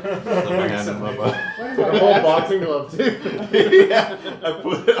my hand in my butt. The whole boxing glove, too. Yeah, I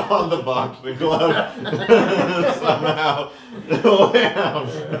put it on the boxing glove somehow.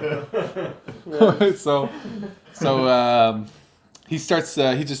 so he starts.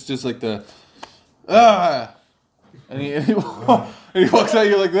 He just does like the and he walks out.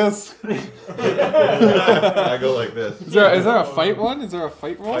 You like this. I go like this. Is there a fight one? Is there a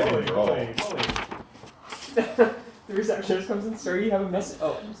fight roll? The receptionist comes in, sir, you have a message.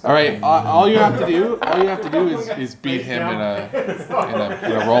 Oh, I'm sorry. All right. All you have to do is beat him in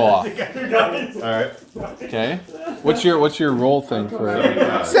a roll off. All right. Okay. What's your roll thing for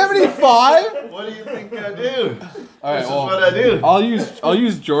it? 75? What do you think I do? All right. This is Well, what I do. I'll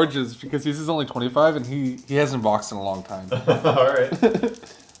use George's because his is only 25 and he hasn't boxed in a long time. All right.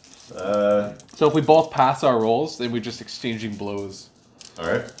 So if we both pass our rolls, then we're just exchanging blows. All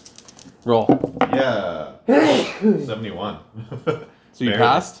right. Roll. Yeah. 71. So you Barely.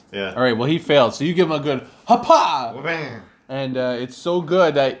 passed? Yeah. All right. Well, he failed. So you give him a good hapa, Bam. and it's so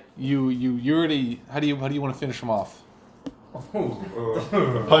good that you already. How do you want to finish him off?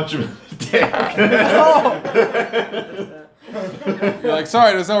 Punch him in the dick. You're like,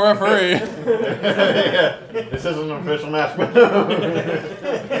 sorry, there's no referee. Yeah. This isn't an official match.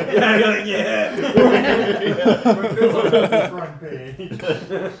 Yeah, you're like, yeah. Put this on the front page.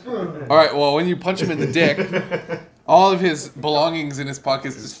 All right. Well, when you punch him in the dick, all of his belongings in his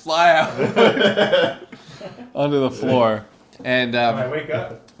pockets just fly out onto the floor, and When I wake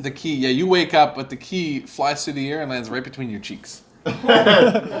up. the key. Yeah, you wake up, but the key flies through the air and lands right between your cheeks.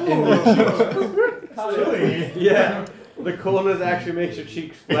 Chili. Yeah. The coolness actually makes your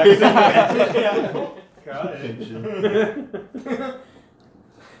cheeks flex. Got it.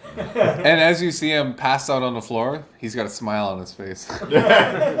 And as you see him pass out on the floor, he's got a smile on his face.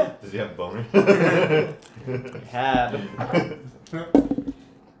 Does he have a boner? Had.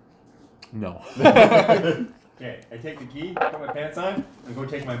 No. Okay, I take the key, put my pants on, and go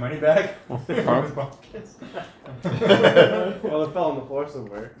take my money back. From his pockets. Well, it fell on the floor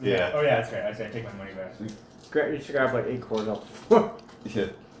somewhere. Yeah. Oh yeah, that's right. I said I take my money back. You should grab like 8 quarters off the floor. Yeah.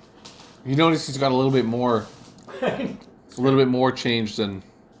 You notice he's got a little bit more change than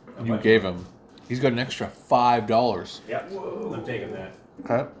you gave him. He's got an extra $5. Yep. I'm taking that.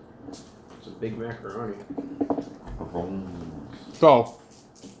 Okay. It's a big macaroni. So,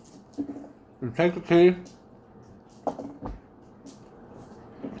 you take the key. Do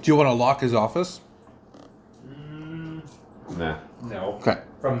you want to lock his office? Nah. No. Okay.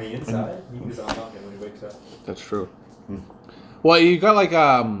 From the inside, you can just unlock it when he wakes up. That's true. Well, you got like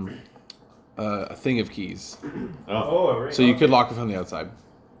a thing of keys, Oh. Right. so you could lock it from the outside.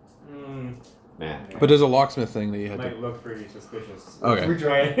 Nah. But there's a locksmith thing that you had to. Might look pretty suspicious. Okay. If we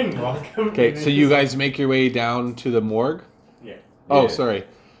try and lock him. Okay, so you guys make your way down to the morgue. Yeah. Oh, Yeah. sorry.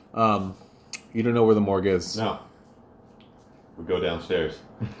 You don't know where the morgue is. No. We go downstairs.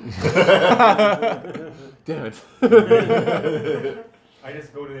 Damn it. I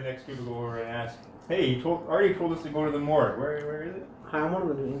just go to the next cubicle over and ask, hey, you already told us to go to the morgue. Where is it? Hi, I'm one of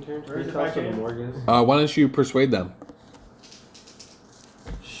the new interns. Where is it Tell us back where the in? morgue is. Why don't you persuade them?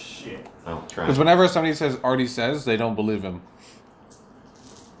 Shit. I'll try. Because whenever somebody says Artie says, they don't believe him.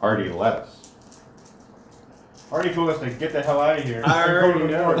 Artie let us. Already told us to get the hell out of here. I Go to already the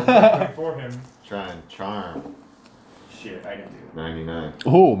know. morgue before him. Try and charm. Shit, I didn't do it. 99.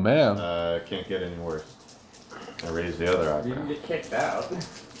 Oh man. Can't get any worse. I raised the other You didn't eyebrow. get kicked out.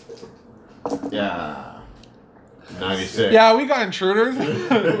 Yeah. 96. Yeah, we got intruders.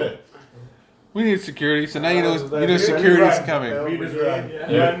 We need security, so now you know security's coming. We just run.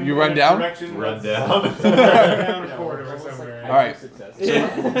 You run down? Direction, Run down. down a corridor somewhere. All right. Success.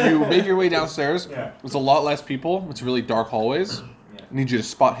 So you make your way downstairs. Yeah. There's a lot less people. It's really dark hallways. Yeah. I need you to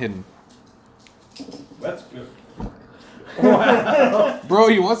spot hidden. That's good. Wow. Bro,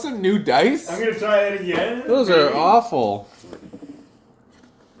 you want some new dice? I'm gonna try that again. Those are awful.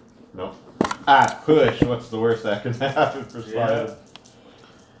 Nope. Push. What's the worst that can happen for sliding?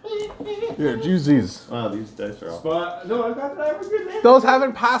 Here, use these. Wow, these dice are awful. But no, I got that. We're good, man. Those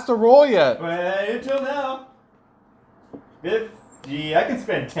haven't passed a roll yet. Well, until now. 50. I can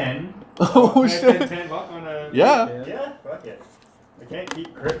spend 10. Oh, Can I spend shit. 10 bucks on a. Yeah. Yeah, fuck it. I can't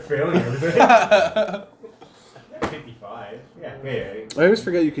keep failing everything. 55. Yeah. I always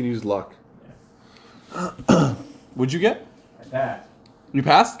forget you can use luck. What'd you get? I passed. You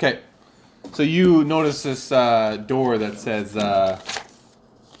passed? Okay. So you notice this door that says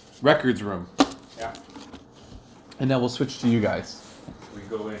records room. Yeah. And then we'll switch to you guys. We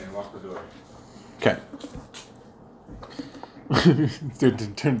go in and lock the door. Okay.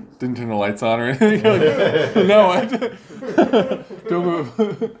 didn't turn the lights on or anything? You're like, no, what? Don't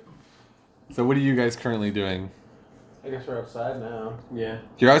move. So what are you guys currently doing? I guess we're outside now. Yeah.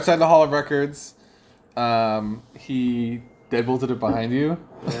 You're outside the Hall of Records. He deadbolted it behind you.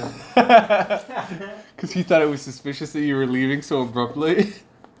 Yeah. Because he thought it was suspicious that you were leaving so abruptly.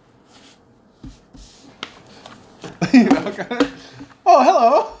 You know, kind of, oh,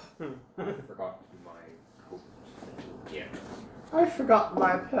 hello. I forgot my coat. Yeah. I forgot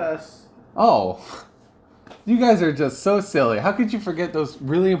my purse. Oh. You guys are just so silly. How could you forget those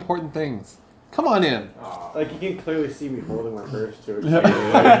really important things? Come on in. Aw. Like, you can clearly see me holding my purse too.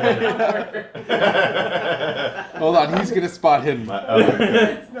 Hold on, he's gonna spot hidden.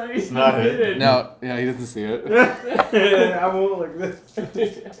 It's not even not it. hidden. No, yeah, he doesn't see it. I won't like this.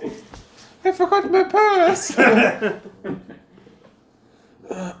 I forgot my purse.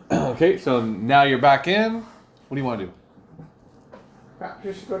 Okay, so now you're back in. What do you want to do? Perhaps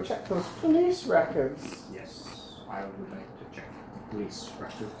you should go check those police records. Yes, I would like to check the police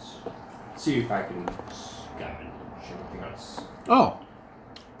records. See if I can scavenge anything else. Oh,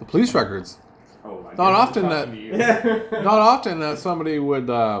 the police records. Oh, I Not guess often I'm that- talking to you. Not often that somebody would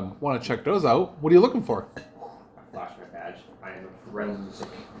want to check those out. What are you looking for? I flash my badge. I am a forensic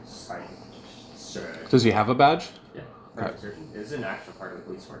scientist, sir. Does he have a badge? Yeah, forensic surgeon. It's an actual part of the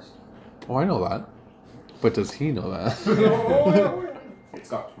police force. Oh, I know that. But does he know that? It's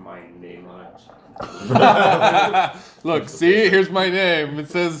got my name on it. Look, see, here's my name. It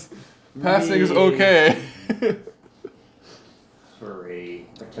says passing is okay. For a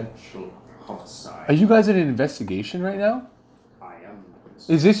potential homicide. Are you guys in an investigation right now? I am.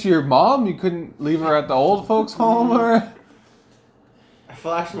 Is this your mom? You couldn't leave her at the old folks' home, or? I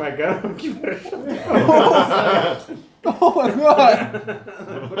flashed my gun. Keep it shut. Oh my god!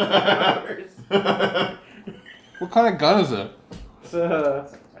 What kind of gun is it? It's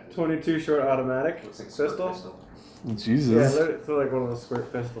a 22 short automatic Looks like a pistol. Yeah, Jesus. it's like one of those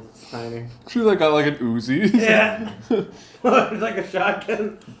squirt pistols. It's tiny. She's like got like an Uzi. Yeah. It's like a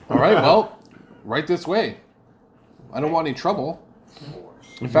shotgun. All right, well, right this way. I don't want any trouble. Of course.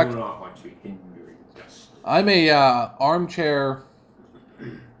 In fact- you do not want to hinder justice. I'm a armchair.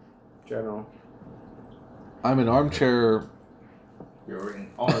 General. I'm an armchair. You're in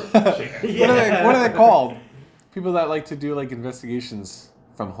armchair. What are they called? People that like to do like investigations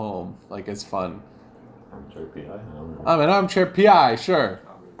from home, like it's fun. Armchair PI? I don't know. I'm an armchair PI, sure.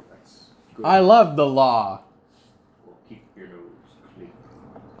 That's good. I love the law. Will keep your nose clean.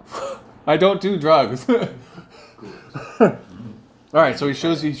 I don't do drugs. Good. All right, so he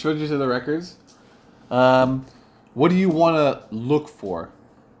showed you to the records. What do you want to look for?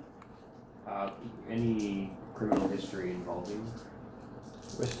 Any criminal history involving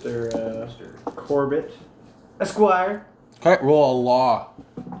Mr. Mr. Corbett. Esquire. Okay, roll a law.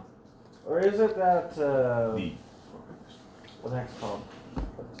 Or is it that, The what the heck's it called?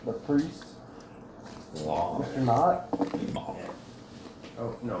 The priest? law. Mr. Knott?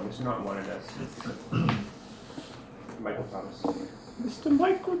 Oh no, Mr. Not wanted us. Michael Thomas. Mr.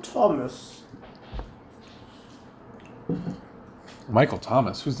 Michael Thomas. Michael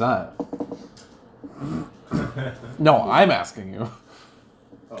Thomas, who's that? No, I'm asking you.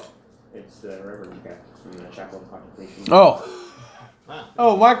 Oh, it's the Reverend guy from the Chapel of Contemplation. Oh.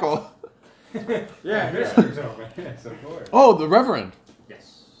 Oh, Michael. Yeah, Mr. Zoma. Yes, of course. Oh, the Reverend.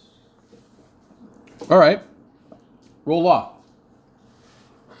 Yes. All right. Roll law.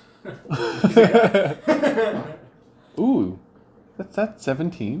 Ooh. That's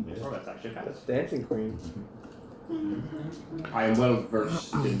 17. Oh, that's actually fast. That's Dancing Queen. I am well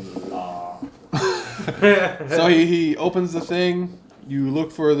versed in law. So he opens the thing. You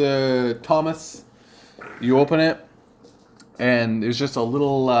look for the Thomas. You open it. And there's just a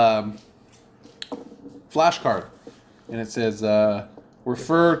little flash card. And it says,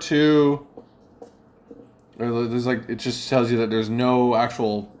 refer to There's like it just tells you that there's no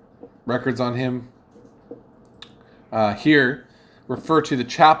actual records on him. Here, refer to the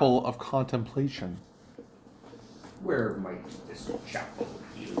Chapel of Contemplation. Where might this chapel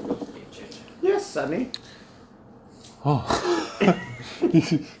be located? Yes, Sonny. Oh,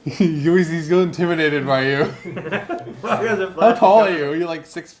 he's so intimidated by you. How tall are you? Are you like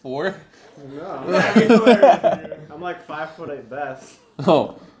 6'4"? No. I'm like 5'8" at best.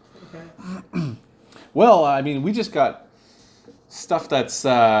 Oh. Well, I mean, we just got stuff that's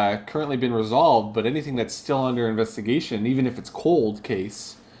currently been resolved, but anything that's still under investigation, even if it's cold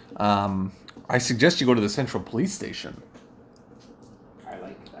case, I suggest you go to the Central Police Station. I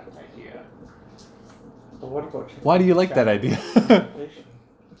like that idea. But what about Why do you like that idea?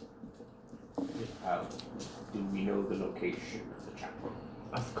 Do we know the location of the chapel?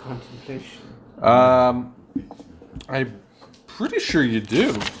 of contemplation? I'm pretty sure you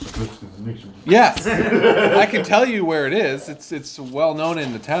do. Yes, I can tell you where it is. It's well known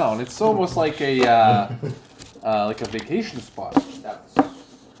in the town. It's almost like a vacation spot.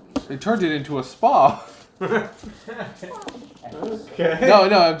 They turned it into a spa. Okay.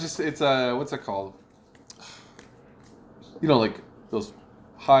 No, it's what's it called? You know, like those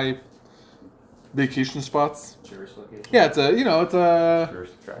high vacation spots. Tourist location? Yeah, it's a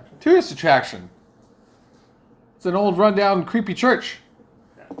Tourist attraction. tourist attraction. It's an old rundown creepy church.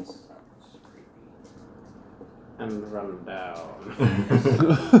 That sounds creepy. And run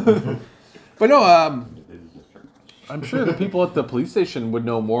down. But no, I'm sure the people at the police station would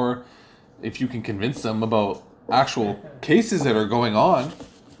know more if you can convince them about actual cases that are going on.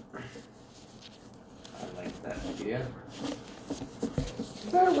 I like that idea.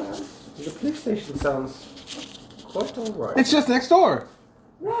 Very well. The police station sounds quite alright. It's just next door.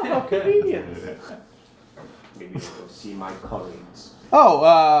 Wow, how convenient. Maybe I'll go see my colleagues. Oh,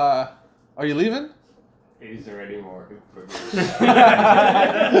 are you leaving? Is there any more information?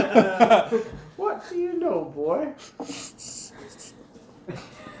 What do you know, boy?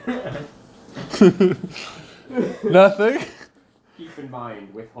 Nothing. Keep in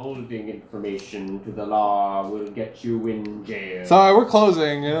mind, withholding information to the law will get you in jail. Sorry, we're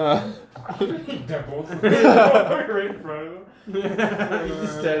closing. Devils. Right in front of him. He's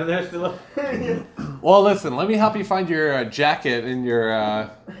just standing there still. Well, listen. Let me help you find your jacket and your your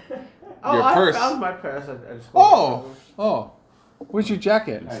purse. I found my purse. I just Oh. Where's your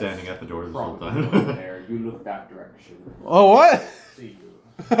jacket? Been standing at the door this whole From time. there, you look that direction. Oh, what? See you.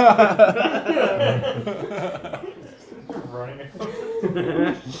 Running.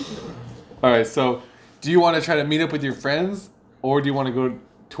 All right. So, do you want to try to meet up with your friends, or do you want to go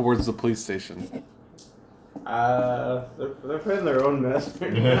towards the police station? They're in their own mess.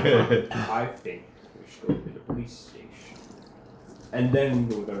 I think we should go to the police station. And then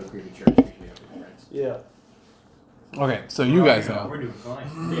we'll go to the creepy church to meet up with friends. Yeah. Okay. So you guys know. We're doing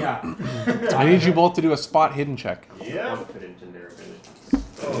fine. Yeah. I need you both to do a spot hidden check. Yeah. Confident in their abilities.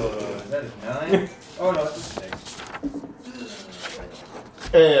 Oh, that is 9. Oh no, that's a 6.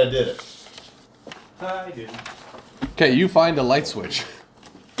 Hey, I did it. I didn't. Okay. You find a light switch.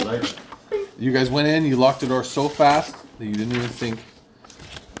 Right. You guys went in. You locked the door so fast that you didn't even think.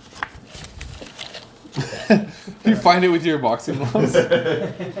 You find it with your boxing gloves.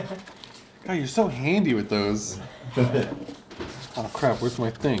 God, you're so handy with those. Oh crap, where's my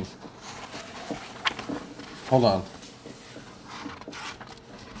thing? Hold on.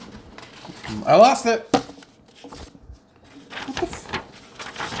 I lost it.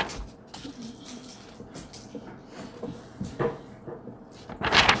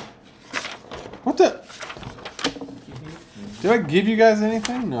 What the What the? Did I give you guys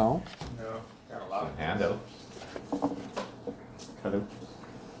anything? No. No. Got a lot of Handout. Did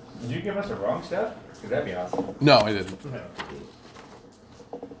you give us the wrong stuff? Because that'd be awesome. No, I didn't. No.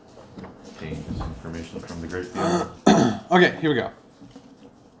 Gain this information from the great deal. Okay, here we go.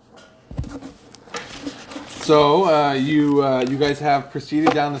 So you guys have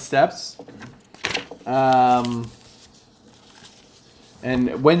proceeded down the steps, and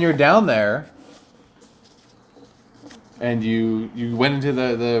when you're down there, and you went into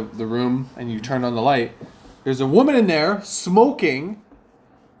the room and you turned on the light, there's a woman in there smoking.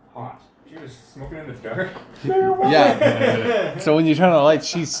 hot. She was smoking in the dark. Yeah. So when you turn on the light,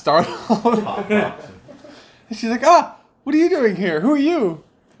 she's startled. Hot box. And she's like, "Ah, what are you doing here? Who are you?"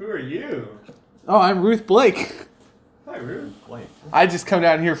 Who are you? "Oh, I'm Ruth Blake. Hi, Ruth. I just come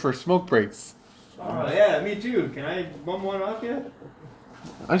down here for smoke breaks." Oh yeah, me too. Can I bum one off you?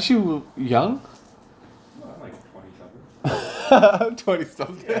 Aren't you young? Oh, I'm like 20 something. I'm 20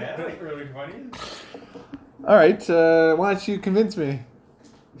 something. Yeah, like early 20s. All right, why don't you convince me?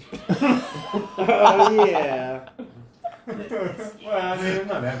 Oh yeah. Well, I mean, it's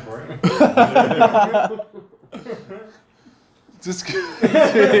not that boring. Just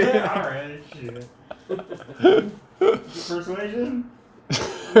Alright, shit. Persuasion?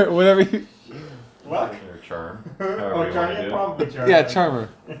 whatever you. Luck? Or charm. Oh, However you charm, want to yeah, do it. probably charm. Yeah, charmer.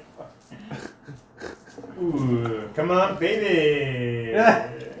 Ooh, come on, baby.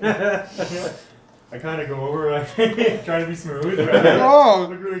 I kind of go over, like, trying to be smooth. Oh.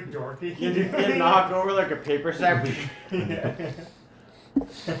 Look really dorky. You knock over like a paper sack.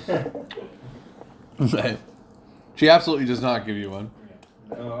 She absolutely does not give you one.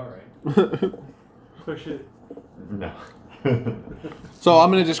 Oh, alright. Push it. No. So I'm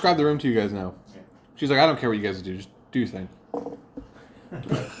gonna describe the room to you guys now. Yeah. She's like, I don't care what you guys do, just do your thing.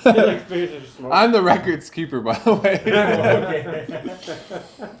 Like fingers are small. I'm the records keeper, by the way.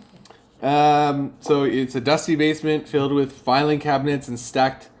 Okay. So it's a dusty basement filled with filing cabinets and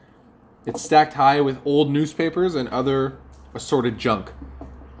stacked. It's stacked high with old newspapers and other assorted junk.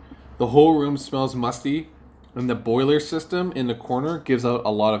 The whole room smells musty, and the boiler system in the corner gives out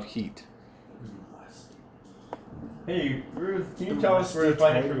a lot of heat. Hey, Ruth, can you tell us where to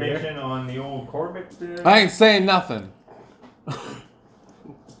find information on the old Corbett? I ain't saying nothing. So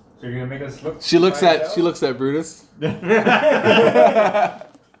you're gonna make us look. She looks find at Brutus. There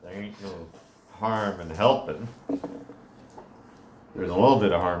ain't no harm in helping. There's a little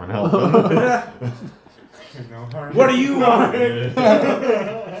bit of harm in helping. There's no harm. What do you want?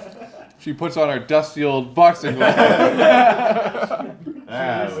 She puts on her dusty old boxing glove.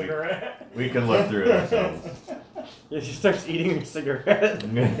 We can look through it ourselves. Yeah, she starts eating a cigarette.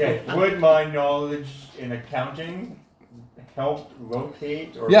 Okay, would my knowledge in accounting help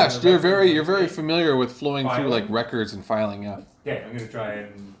locate or? Yes, you're very familiar with flowing through Filing? like records and filing. Yeah. Okay, I'm gonna try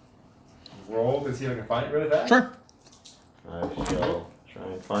and roll to see if I can find it really fast. Sure. I shall try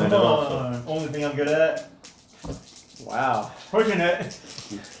and find Come it also. on, only thing I'm good at. Wow. Pushing it.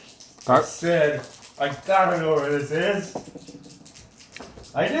 I Alright. said, I gotta know where this is.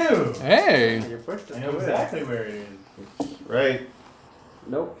 I do. Hey. You pushed it. I know exactly where it is. Right.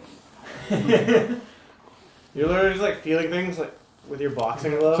 Nope. You're literally just like feeling things like with your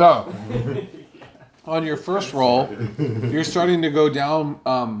boxing glove. So, on your first roll, you're starting to go down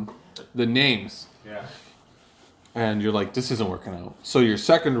the names, Yeah. and you're like, this isn't working out. So your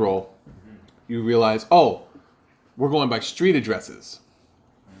second roll, you realize, oh, we're going by street addresses.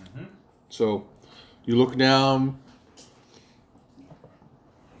 So you look down,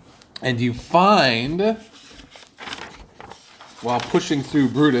 and you find, while pushing through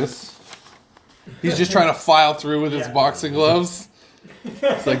Brutus, he's just trying to file through with his Yeah. boxing gloves.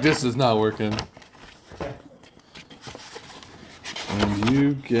 It's like, this is not working. And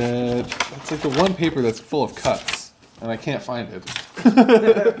you get, it's like the one paper that's full of cuts, and I can't find it.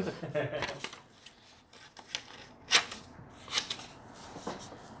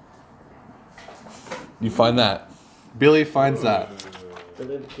 You find that. Billy finds that.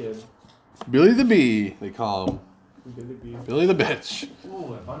 Billy the kid. Billy the Bee, they call him. Billy B. Billy the Bitch.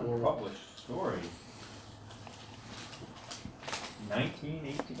 Ooh, an unpublished story.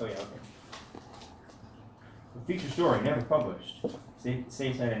 1918. Oh yeah, okay. A feature story never published. States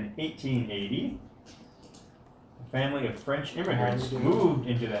that in 1880, a family of French immigrants moved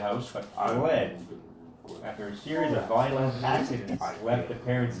into the house but fled. After a series of violent accidents left the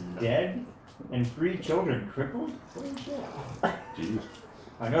parents dead and 3 children crippled. Holy shit. Jeez.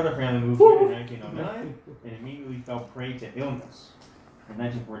 Another family moved here in 1909 and immediately fell prey to illness. In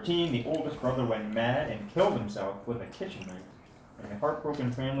 1914, the oldest brother went mad and killed himself with a kitchen knife, and the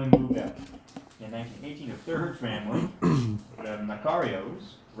heartbroken family moved out. In 1918, a third family, the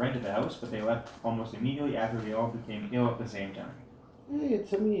Macarios, rented the house, but they left almost immediately after they all became ill at the same time. Hey,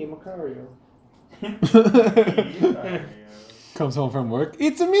 it's me, Macario. Comes home from work.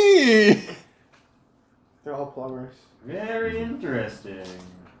 It's me! They're all plumbers. Very interesting.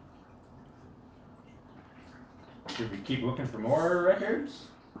 Should we keep looking for more records?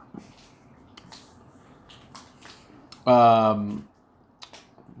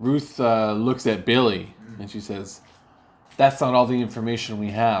 Ruth looks at Billy and she says, that's not all the information we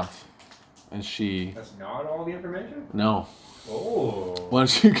have. And she, That's not all the information? no. Oh. Why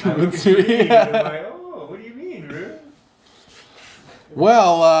don't you I'm convince looking me? at you, I'm like, oh, what do you mean, Ruth?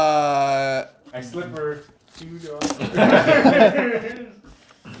 Well, I slip her $2.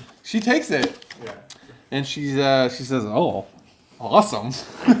 she takes it Yeah. and she says, oh, awesome.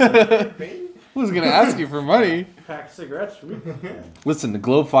 Who's going to ask you for money? Pack of cigarettes for me. Listen, the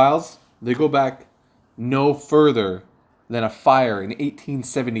Globe files, they go back no further than a fire in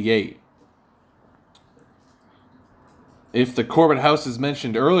 1878. if the Corbett house is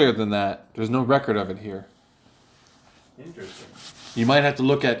mentioned earlier than that, there's no record of it here. Interesting. You might have to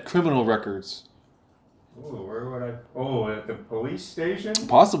look at criminal records. Ooh, where would I? Oh, at the police station?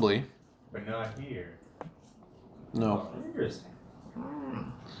 Possibly. But not here. No. Oh, interesting.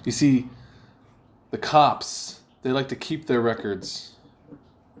 You see, the cops, they like to keep their records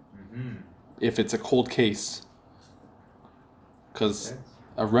Mm-hmm. if it's a cold case. Because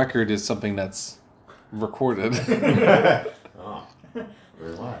a record is something that's recorded Oh,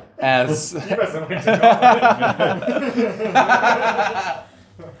 very wise. as... You must have went to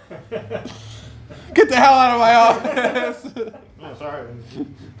college. Get the hell out of my office! Oh, sorry.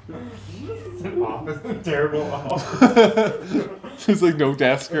 Office, terrible office. There's like no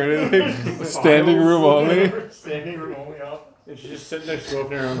desk or anything. Standing room only. Standing room only office. And she's just sitting there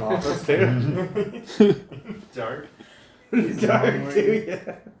smoking her own office too. Dark. Dark too,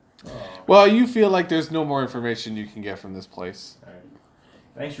 yeah. Oh. Well, you feel like there's no more information you can get from this place. Alright.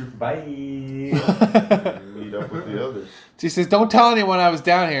 Thanks, Ruth. Bye. Meet up with the others. She says, don't tell anyone I was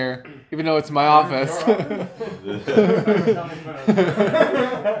down here, even though it's my office. Want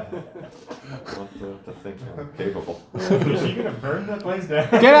to think I'm capable. Is she gonna burn that place down?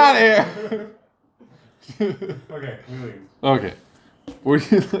 Get out of here! Okay, we leave. Okay. Where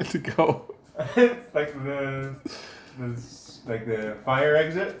do you like to go? It's like the fire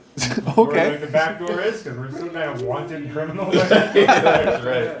exit. Where Okay. like, the back door is, because we're some kind of wanted criminals. Yeah, that's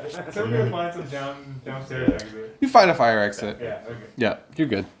right. So we're gonna find some downstairs exit. You find a fire exit. Yeah. Okay. Yeah, you're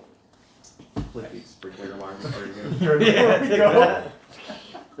good. Flick these sprinkler alarms before you go. Sure, before we go.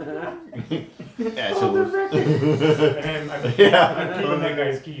 Yeah, so And then I'm keeping that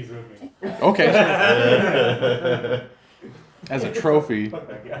guy's keys with me. Okay. As a trophy. Fuck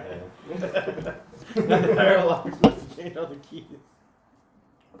that guy. Fire alarms must change all the keys.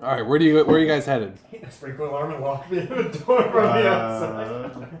 All right, where are you guys headed? Sprinkler alarm and lock the door from the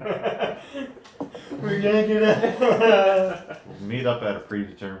outside. We're gonna do that. We'll meet up at a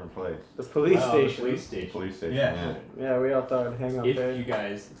predetermined place. The police station. Police station. Police station. Yeah. Yeah, we all thought I'd hang out If there. you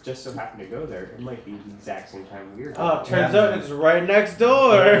guys just so happen to go there, it might be the exact same time we're Oh, turns out it's right next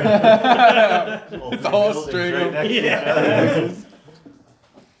door. It's all straight up. next to each Yeah. other.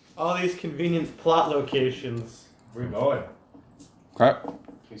 All these convenient plot locations. We're going. Crap.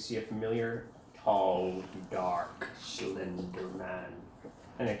 You see a familiar, tall, dark, slender man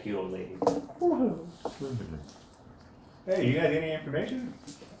and a cute old lady. Hey, you guys any information?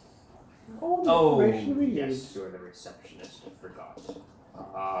 Oh, information we yes, you're the receptionist. I forgot.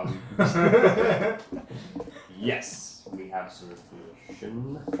 Yes, we have some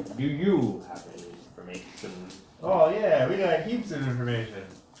information. Do you have any information? Oh yeah, we got heaps of information.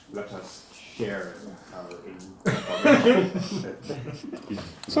 Let us share our information.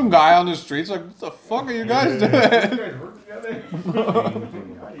 Some guy on the street's like, what the fuck are you guys You doing? guys work together?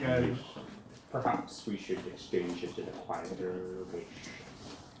 You guys- Perhaps we should exchange it in a quieter location.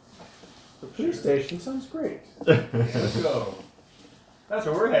 The police station sounds great. Let's go. That's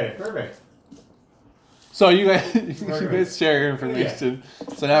where we're headed. Perfect. So you guys share your information.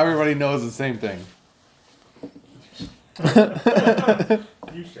 So now everybody knows the same thing.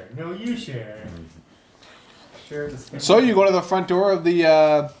 You share. No, you share. Share the same. So you go to the front door of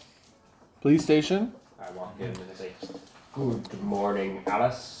the police station. I walk in and I say, "Good morning,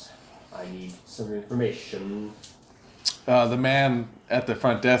 Alice. I need some information." The man at the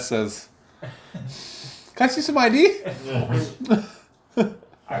front desk says, "Can I see some ID?"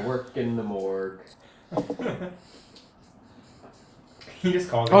 I work in the morgue. He just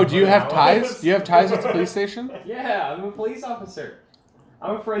called. Oh, do you have ties? Do you have ties with the police station? Yeah, I'm a police officer.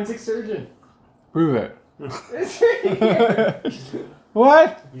 I'm a forensic surgeon. Prove it. It's right here.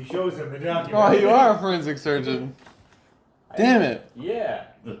 What? He shows him the document. Oh, you are a forensic surgeon. Damn it. Yeah.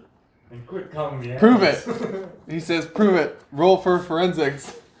 And quit calling me. Prove Alice. He says, prove it. Roll for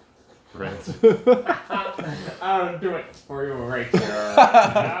forensics. Friends. I'll do it for you right here.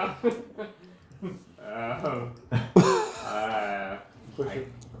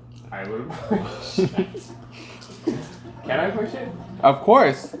 I will push it. Can I push it? Of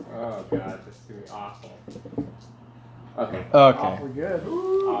course. Oh god, this is gonna be awful. Okay. Okay. Awfully good.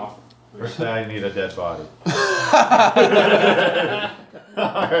 Off. First I need a dead body.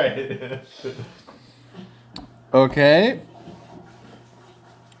 Alright. Okay.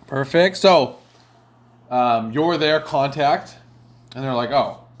 Perfect. So, you're their contact, and they're like,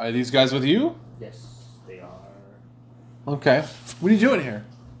 "Oh, are these guys with you?" Yes, they are. Okay. What are you doing here?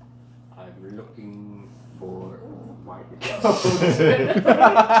 I'm looking for my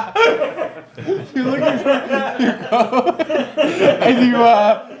You're looking for your coat,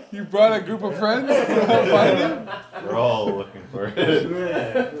 and you brought a group of friends to help find him. We're all looking for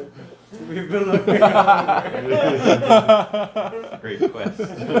it. We've been looking. Great quest.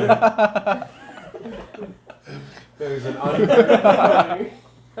 There's an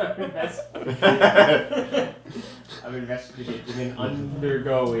I'm investigating an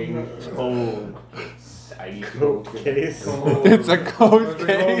undergoing cold case. I need to go to Case. It's a cold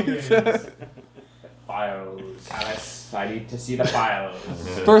case. files. Alice, I need to see the files.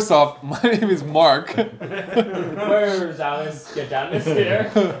 First off, my name is Mark. Where's Alice? Get down the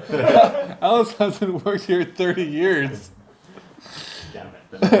stairs. Alice hasn't worked here 30 years. Damn it.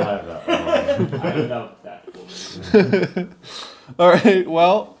 I have that one. I love that woman. All right,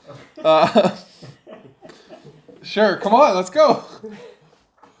 well, sure, come on, let's go.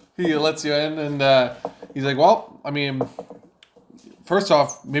 He lets you in, and he's like, well, I mean, first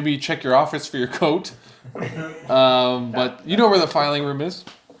off, maybe check your office for your coat. But you know where the filing room is.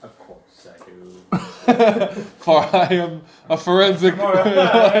 Of course I do. For I am a forensic.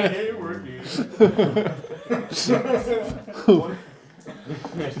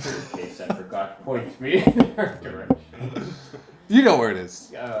 Mr. Case, I forgot to point me in her direction. You know where it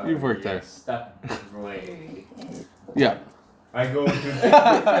is. Oh, You've worked yes, that way. Yeah. I go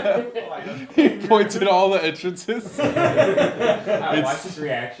to. He points at all the entrances. I watch his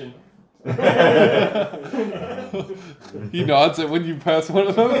reaction. He nods at when you pass one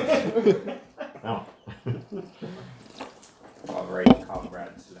of them. No. Alright,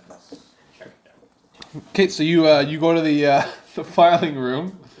 comrades, let us check it out. Okay, so you go to the filing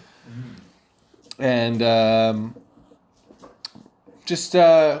room, and just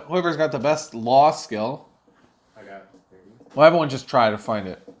whoever's got the best law skill. I got 30. Well, everyone just try to find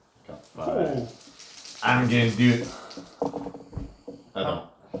it. Got 5. I'm gonna do it. I don't.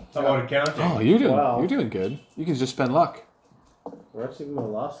 How about accounting? Oh, you're doing good. You can just spend luck. Where's even my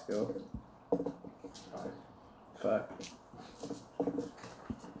law skill? 5.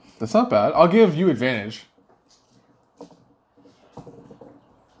 That's not bad. I'll give you advantage.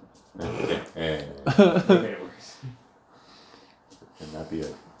 Okay. Okay, it works. Can that be a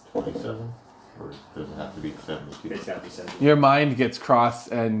 27? Or does it have to be 72? It's gotta be 70. Your mind gets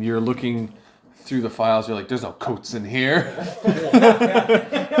crossed, and you're looking through the files. You're like, "There's no coats in here."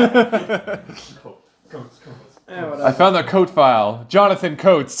 I found the coat file. Jonathan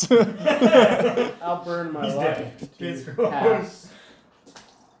Coates. I'll burn my luck to pass.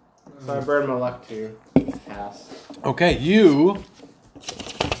 So I burn my luck to pass. Okay, you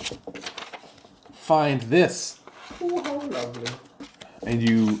find this, Oh, how lovely. and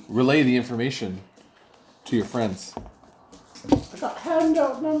you relay the information to your friends. I got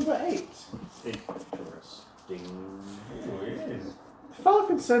handout number 8. Interesting. Ooh, it is.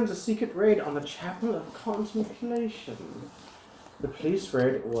 Falcon sends a secret raid on the Chapel of Contemplation. The police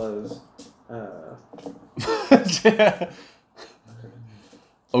raid was,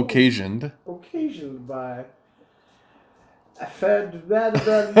 Occasioned. occasioned by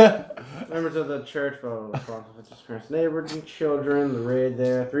members of the church were responsible for dispersed neighbors and children. The raid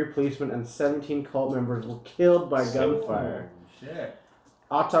there, 3 policemen and 17 cult members were killed by gunfire. Shit.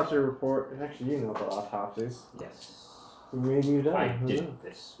 Autopsy report. Actually, you know about autopsies. Yes. Maybe you don't. I Who did knows?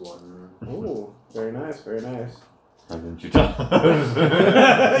 this one. Oh, very nice, very nice. Why didn't you tell us?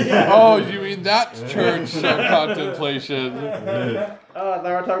 Oh, you mean that church of contemplation? Oh, now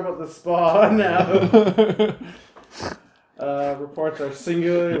we're talking about the spa now. Reports are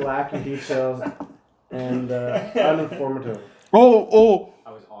singularly lacking details and uninformative. Oh,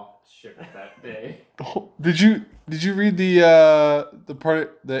 I was off shift that day. did you read the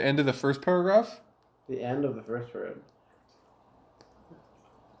end of the first paragraph? The end of the first word.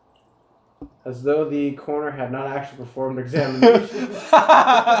 As though the coroner had not actually performed examination.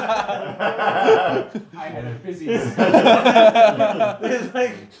 I had a busy There's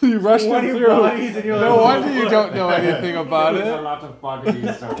like You rushed them 20 through. bodies and you're No like, wonder you don't know anything about There's a it. lot of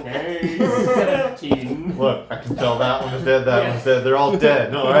bodies, okay? 17. Look, I can tell that one's dead, that one's dead. They're all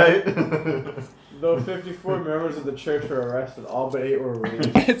dead, alright? though 54 members of the church were arrested, all but 8 were released.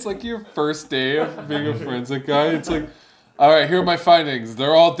 It's like your first day of being a forensic guy. It's like, all right, here are my findings.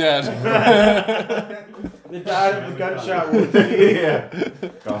 They're all dead. They died of the gunshot wound. Yeah.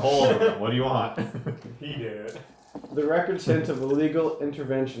 Got a hold of them. What do you want? He did. The records hint of illegal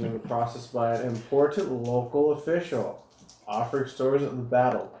intervention in the process by an important local official, offering stories of the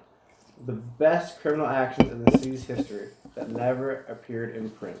battle, the best criminal actions in the city's history that never appeared in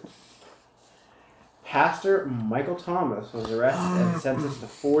print. Pastor Michael Thomas was arrested and sentenced to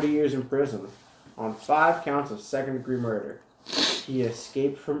 40 years in prison on 5 counts of second-degree murder. He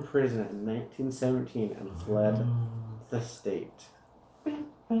escaped from prison in 1917 and fled the state.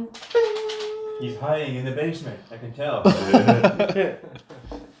 He's hiding in the basement. I can tell.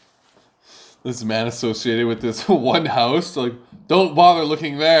 This man associated with this one house, like, don't bother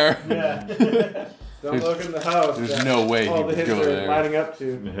looking there. Yeah. Don't look in the house. There's no way he all the would hits go are there. lining up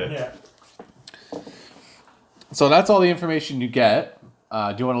to. Yeah. So that's all the information you get.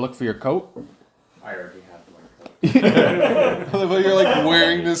 Do you want to look for your coat? I already have my coat. Well, you're like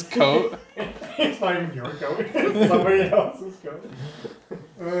wearing this coat. It's not even your coat. It's somebody else's coat.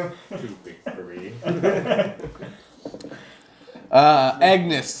 Too big for me.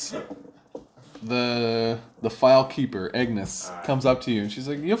 Agnes, the file keeper, Agnes, comes up to you and she's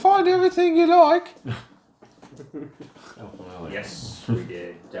like, "You find everything you like?" Yes, we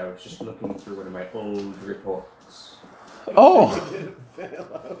did. I was just looking through one of my old reports. Oh,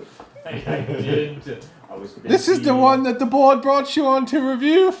 I did. I was this is the one that the board brought you on to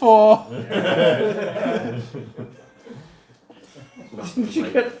review for. Didn't you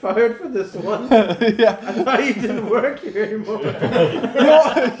get fired for this one? Yeah. I thought you didn't work here anymore.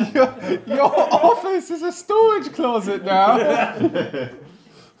 Your office is a storage closet now.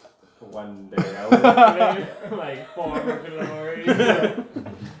 One day I was playing like former glory.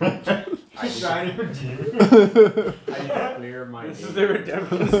 He's trying to redeem it. I need to clear my This is name. the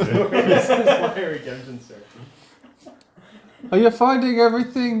redemption story. This is my redemption story. Are you finding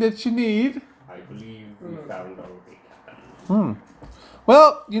everything that you need? I believe we found our way, Captain.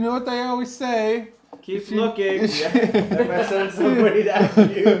 Well, you know what they always say. Keep looking. If I send somebody to ask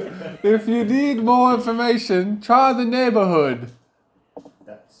you. If you need more information, try the neighborhood.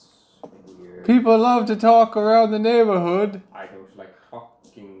 That's weird. People love to talk around the neighborhood. I don't like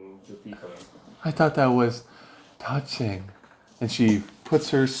talking to people. I thought that was touching. And she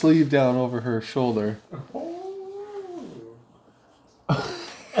puts her sleeve down over her shoulder.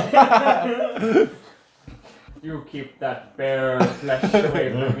 You keep that bare flesh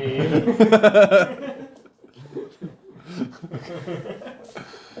away from me.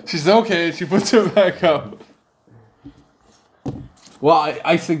 She's okay. She puts her back up. Well,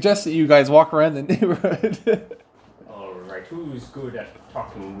 I suggest that you guys walk around the neighborhood. Alright, who's good at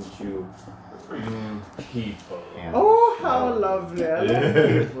talking to people? Oh, how lovely. I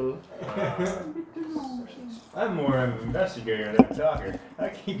love people. I'm more of an investigator than a talker. I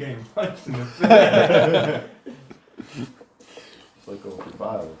keep getting punched in the face. It's like over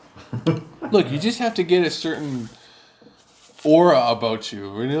files. Look, you just have to get a certain aura about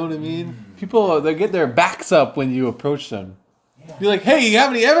you. You know what I mean? People, they get their backs up when you approach them. Be like, "Hey, you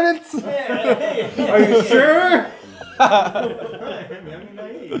have any evidence?" Are you sure? I'm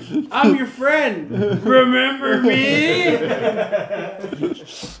I'm your friend. Remember me?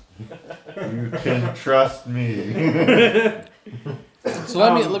 You can trust me. So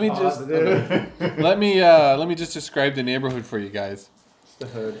let me just describe the neighborhood for you guys. The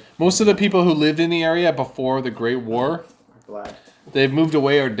hood. Most of the people who lived in the area before the Great War, Black. they've moved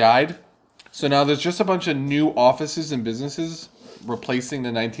away or died. So now there's just a bunch of new offices and businesses replacing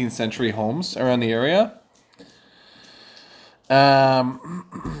the 19th century homes around the area.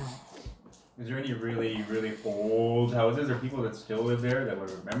 Is there any really, really old houses or people that still live there that would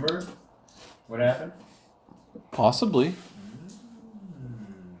remember what happened? Possibly.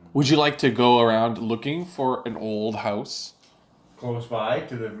 Would you like to go around looking for an old house? Close by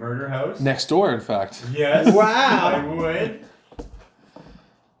to the murder house? Next door, in fact. Yes. Wow. I would.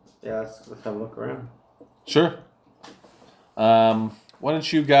 Yeah, let's have a look around. Sure. Why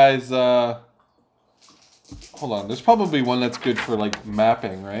don't you guys, hold on. There's probably one that's good for, like,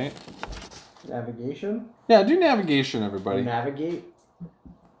 mapping, right? Navigation? Yeah, do navigation, everybody. Navigate.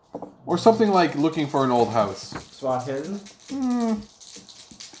 Or something like looking for an old house. Spot hidden.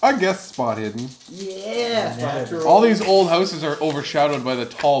 I guess spot hidden. Yeah. Spot hidden. All these old houses are overshadowed by the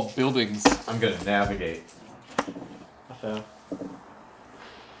tall buildings. I'm gonna navigate. Okay.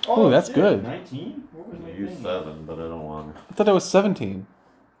 Oh, that's good. 19? What was I my can use thing? 7, but I don't want. I thought it was 17.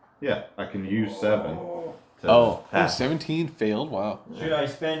 Yeah, I can use 7. To Oh, pass. 17 failed? Wow. Should I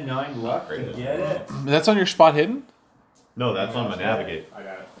spend 9 luck to get it? That's on your spot hidden? No, that's on my navigate. I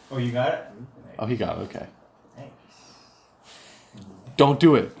got it. Oh, you got it? Oh, he got it. Okay. Thanks. Don't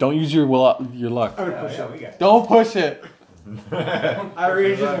do it. Don't use your luck. I would Yeah, push yeah, it. we got it. Don't push it. I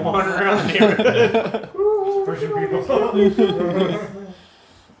really just wander around the neighborhood. Pushing people.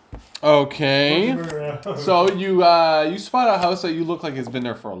 Okay. Around. So you spot a house that you look like has been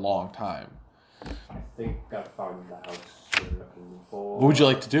there for a long time. I think I found the house we're looking for. What would you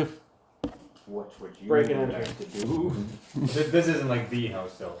like to do? What would you Break and like enter. to do? This isn't like the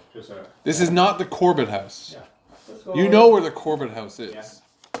house though. Just a. This is not the Corbett house. Yeah. Let's go, You know where the Corbett house is. Yeah. Let's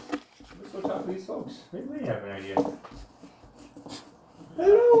go talk to these folks. Maybe they have an idea.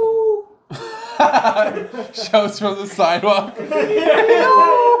 Hello. Shouts from the sidewalk.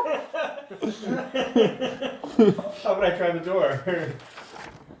 How about I try the door?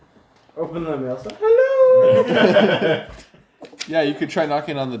 Open the mail. Stuff. Hello. Yeah, you could try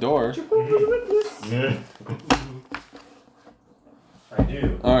knocking on the door. I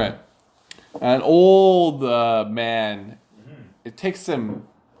do. All right. An old man. It takes them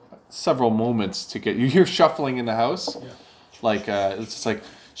several moments to get. You hear shuffling in the house, like it's just like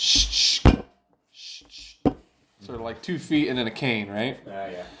shh, shh, shh, shh. Sort of like 2 feet and then a cane, right?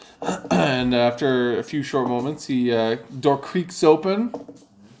 Yeah. And after a few short moments, door creaks open.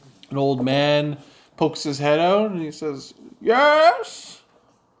 An old man pokes his head out and he says, "Yes?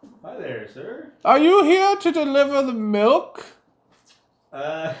 Hi there, sir. Are you here to deliver the milk?"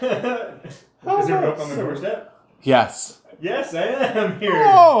 Is there milk on the doorstep? Yes. Yes, I am here.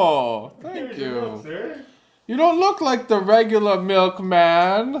 Oh, thank Here's your milk, you. sir. You don't look like the regular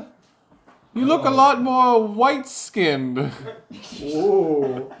milkman. You look a lot more white-skinned.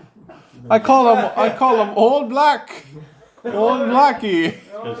 Whoa. I call him Old Black. Old Blackie.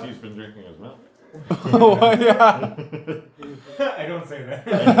 Because he's been drinking his milk. Oh, yeah. I don't say that.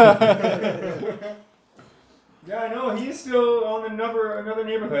 Yeah, I know. He's still on another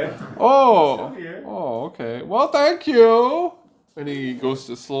neighborhood. Oh. Still here. Oh, okay. Well, thank you. And he goes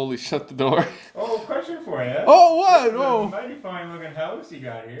to slowly shut the door. Oh, question for you. Oh, what? It's a Oh. mighty fine looking house you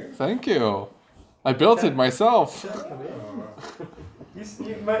got here. Thank you. I built it myself.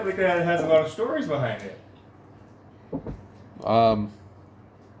 You might look at it has a lot of stories behind it.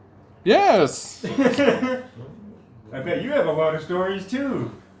 Yes. I bet you have a lot of stories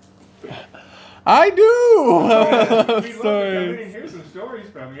too. I do. We'd love to come in Stories. and hear some stories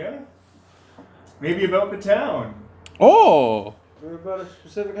from you. Maybe about the town. Oh. What about a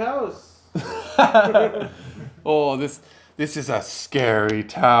specific house? Oh, this is a scary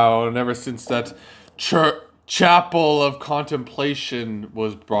town. Ever since that chapel of contemplation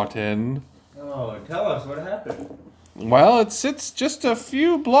was brought in. Oh, tell us what happened. Well, it sits just a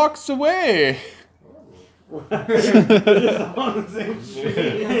few blocks away. On the same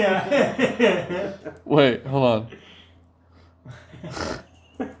street. Yeah. Wait, hold on.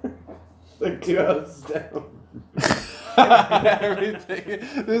 Like 2 houses down. Everything.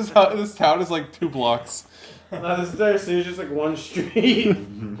 This town is like 2 blocks. Not this there, so it's just like one street.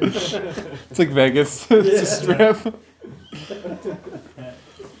 It's like Vegas. It's a strip.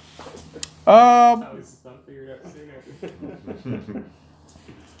 How is this not figured out sooner?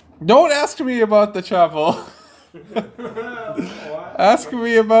 Don't ask me about the chapel. What? Ask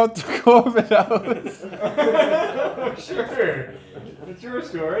me about the Corbett house. Oh, sure. It's your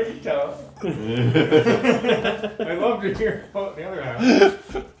story. You tell. I'd love to hear about the other house.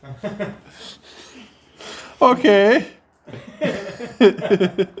 Okay.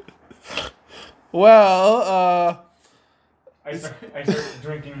 Well, I start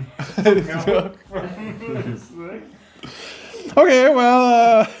drinking milk from this thing. okay,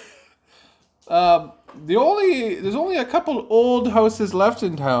 well, there's only a couple old houses left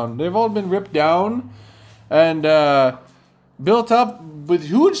in town. They've all been ripped down and built up with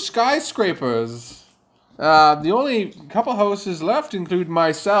huge skyscrapers. The only couple houses left include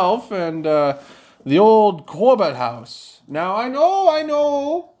myself and the old Corbett house. Now, I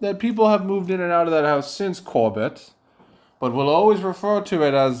know that people have moved in and out of that house since Corbett, but we'll always refer to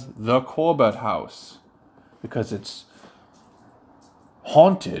it as the Corbett house because it's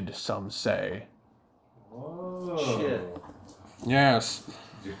haunted, some say. Oh. Shit. Yes.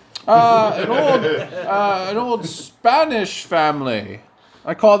 An old Spanish family.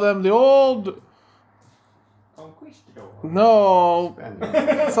 I call them the old... Conquistador. No,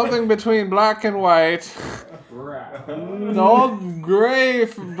 something between black and white. The old gray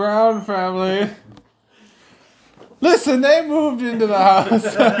brown family. Listen, they moved into the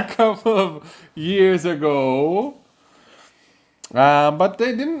house a couple of years ago. But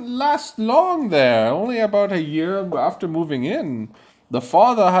they didn't last long there. Only about a year after moving in. The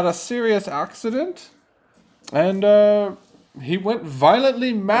father had a serious accident. And he went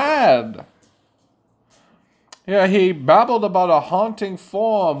violently mad. Yeah, he babbled about a haunting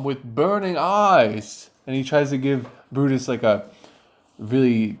form with burning eyes. And he tries to give Brutus like a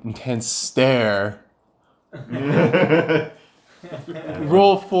really intense stare.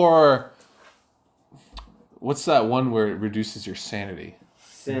 Roll for... What's that one where it reduces your sanity?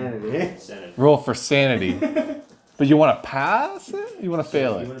 Sanity. Senate. Roll for sanity. But you want to pass it? You want to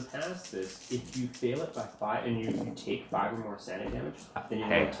fail You it? want to pass this. If you fail it by 5 and you take 5 or more sanity damage, then you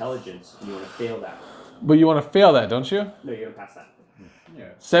have intelligence and you want to fail that. But you want to fail that, don't you? No, you don't pass that. Yeah.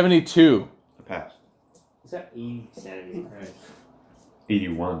 72. I passed. Is that 80 sanity? Right.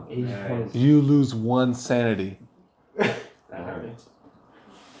 81. 81 is You lose 1 sanity. that happening.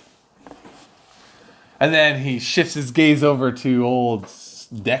 And then he shifts his gaze over to old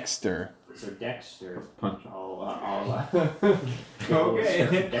Dexter. So Dexter, Punch.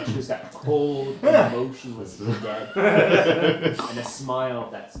 Okay. Dexter's got cold, emotionless dead, and a smile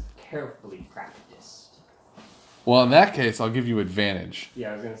that's carefully practiced. Well, in that case, I'll give you advantage.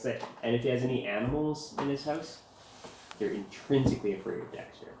 Yeah, I was gonna say. And if he has any animals in his house, they're intrinsically afraid of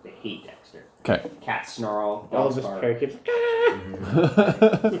Dexter. They hate Dexter. Okay. Cats snarl, All dogs of his bark. parakeets.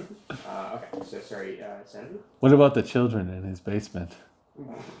 Okay, so sorry, Sandy? What about the children in his basement?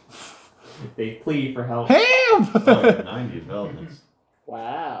 They plead for help. Ham! Oh, 90 intelligence.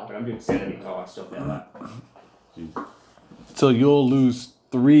 Wow. But I'm doing sanity. Oh, I still fail that. Jeez. So you'll lose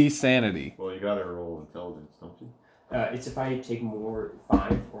 3 sanity. Well, you gotta roll intelligence, don't you? It's if I take more,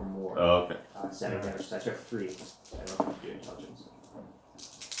 5 or more. Oh, okay. Sanity damage. So I took 3. I don't have to do intelligence.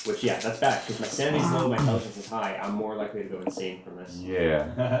 Which, yeah, that's bad, because my sanity's low, my intelligence is high. I'm more likely to go insane from this.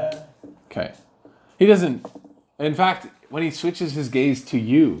 Yeah. Okay. He doesn't. In fact, when he switches his gaze to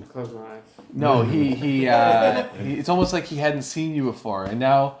you, Close my eyes. no, he it's almost like he hadn't seen you before, and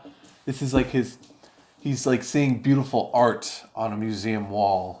now this is like he's like seeing beautiful art on a museum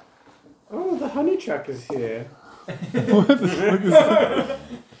wall. Oh, the honey truck is here. What the fuck is that?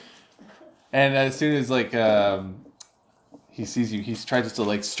 And as soon as like he sees you, he tries to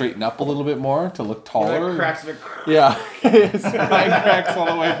like straighten up a little bit more to look taller. Like cracks the Yeah, his spine cracks all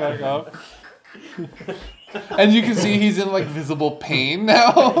the way back up. And you can see he's in like visible pain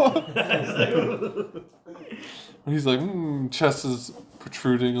now. He's like, chest is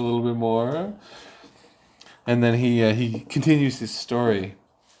protruding a little bit more. And then he continues his story.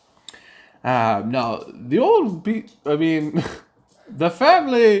 Now the the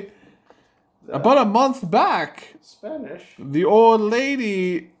family about a month back, Spanish. the old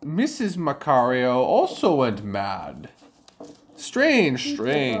lady, Mrs. Macario, also went mad. Strange.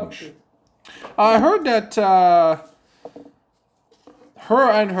 I heard that her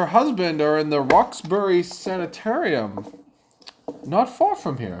and her husband are in the Roxbury Sanitarium, not far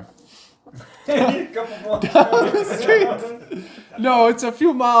from here. A couple more. Down the street. No, it's a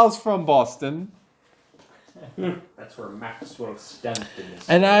few miles from Boston. That's where Maxwell Stanton is.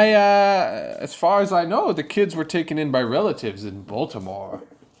 And as far as I know, the kids were taken in by relatives in Baltimore.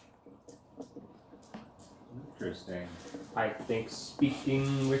 Interesting. I think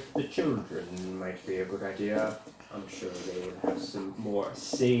speaking with the children might be a good idea. I'm sure they would have some more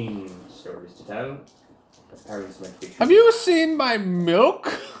sane stories to tell. The parents might be. Have you seen my milk?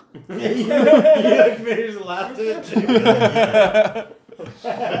 Finished laughing at you.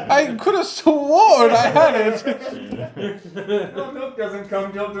 I could have sworn I had it. Well, milk doesn't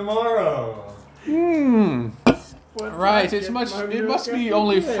come till tomorrow. Right, it must be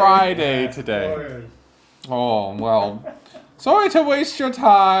only Friday today. Oh, well. Sorry to waste your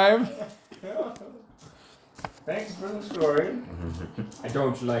time. Thanks for the story. I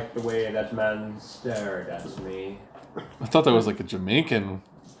don't like the way that man stared at me. I thought that was like a Jamaican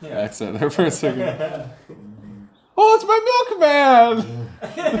Yeah. accent there for a second. Oh, it's my milkman!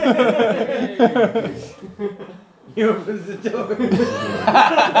 He opens the door.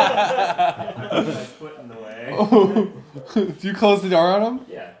 My foot in the way. Oh. Do you close the door on him?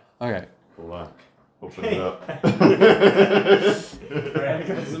 Yeah. Okay. Hold on. Open it up.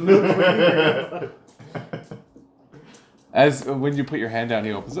 As when you put your hand down,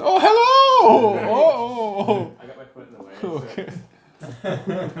 he opens it. Oh, hello! Oh. I got my foot in the way. Okay.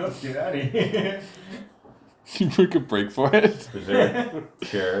 Let's get out of here. You make a break for it. Is there a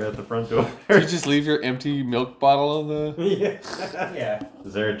chair at the front door? Did you just leave your empty milk bottle on the... Yeah.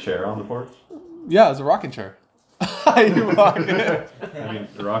 Is there a chair on the porch? Yeah, it's a rocking chair. You rock it. I mean,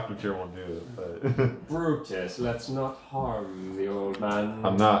 the rocking chair won't do it, but Brutus, let's not harm the old man.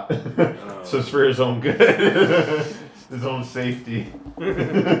 I'm not. Oh. So it's for his own good. His own safety.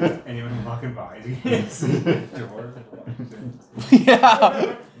 Anyone walking by these doors.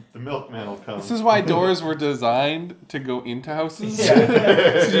 Yeah. The milkman will come. This is why doors were designed to go into houses.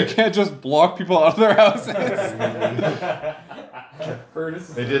 Yeah. So you can't just block people out of their houses.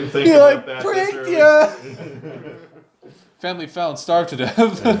 They didn't think He about like that. pranked this ya. early. Family found starved to death.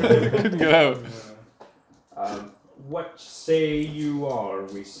 Couldn't get out. What say you all?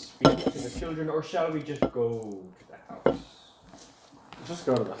 We speak to the children, or shall we just go to the house? Just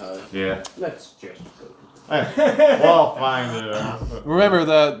go to the house. Yeah. Let's just go. We'll find it out. Remember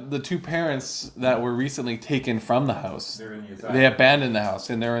the two parents that were recently taken from the house. They're in the asylum. They abandoned the house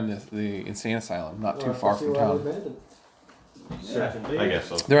and they're in the insane asylum, not too far from town. Certainly. I guess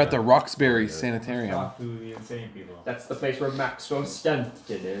so. They're at the Roxbury Sanitarium. Talk to the insane people. That's the place where Maxwell Stanton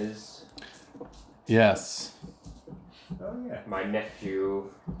is. Yes. Oh yeah. My nephew.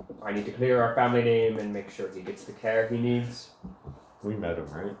 I need to clear our family name and make sure he gets the care he needs. We met him,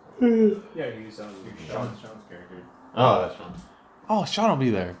 right? Yeah, he's on Sean's character. Oh, that's fun. Oh, Sean will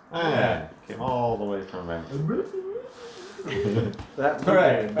be there. Ah, came all the way from Vancouver. That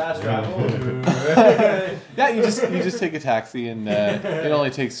Alright, fast travel. Yeah, you just take a taxi and it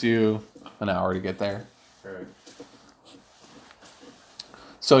only takes you an hour to get there. Alright.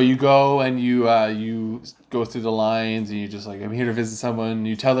 So you go and you go through the lines and you just like, I'm here to visit someone.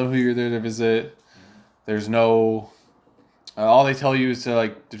 You tell them who you're there to visit. There's no, all they tell you is to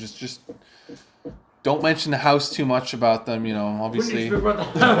like, to just don't mention the house too much about them. You know, obviously.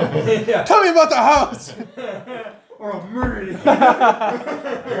 Yeah. Tell me about the house. Or I'll murder you.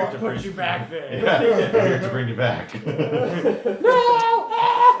 I'll put you back there. Yeah, we're here to bring you back.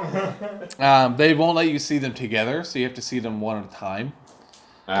 They won't let you see them together, so you have to see them one at a time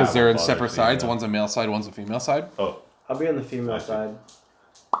because they're in separate sides. One's a male side, one's a female side. Oh, I'll be on the female side.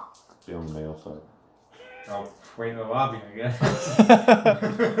 be on the male side. I'll wait in the lobby, I guess.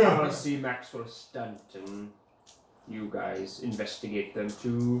 I want to see Maxwell Stanton. You guys investigate them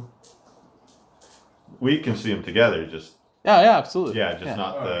too. We can see them together, just Yeah, absolutely. not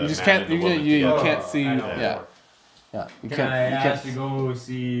the. You just man can't. and the You, woman you together. can't see. I know. Yeah. You Can can't. I You ask to can't. go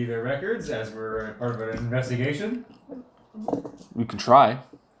see the records as we're part of an investigation? We can try.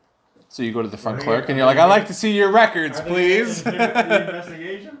 So you go to the front Are they- clerk and are you're like, they- "I'd like to see your records, Are they please." gonna give it the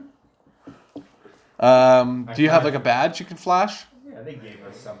investigation? Do you have like a badge you can flash? Yeah, they gave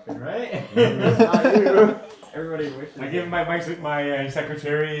us something, right? Everybody wishes. I give him my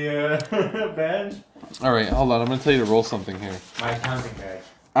secretary badge. All right, hold on. I'm gonna tell you to roll something here. My accounting badge.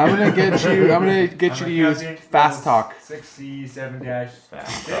 I'm gonna get you. I'm gonna get you to use fast talk.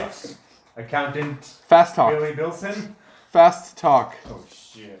 67-6. Accountant Fast talk. Billy Bilson. Fast talk. Oh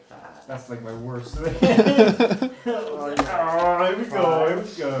shit. That's like my worst thing. Oh, here we go. Here we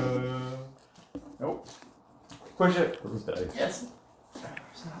go. Nope. Push it. Who's dice? Yes.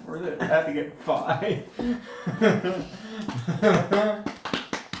 It's not worth it. I have to get 5.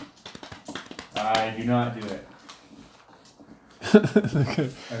 I do not do it. I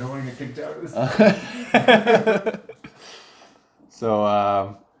don't want to get kicked out of this.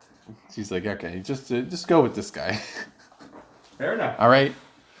 So she's like, okay, just go with this guy. Fair enough. All right.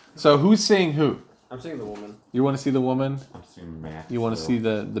 So who's seeing who? I'm seeing the woman. You want to see the woman? I'm seeing Max. You want to see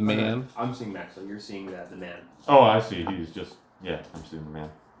the man? I'm seeing Maxwell. You're seeing the man. Oh, I see. He's just. Yeah, I'm seeing the man.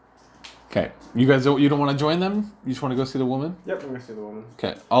 Okay. You guys don't. You don't want to join them? You just want to go see the woman? Yep, I'm gonna see the woman.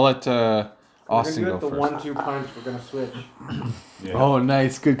 Okay. I'll let Austin we're go gonna do first. it the 1-2 punch. We're gonna switch. Yeah. Oh,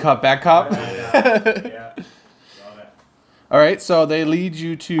 nice. Good cop, bad cop. Yeah. Love it. All right, so they lead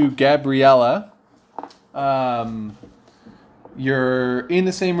you to Gabriella. You're in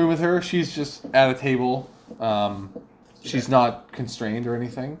the same room with her. She's just at a table. She's not constrained or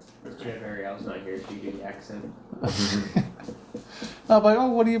anything. Marielle's not here. She do the accent. I'm like,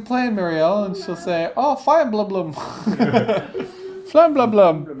 oh, what are you playing, Marielle? And she'll say, oh, Fire Blum Blum. Flam Blum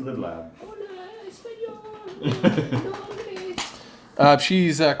Blum. Little lab.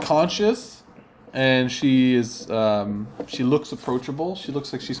 She's conscious, and she is. She looks approachable. She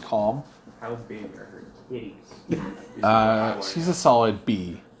looks like she's calm. How big are her titties? She's a solid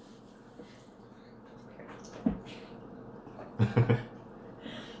B.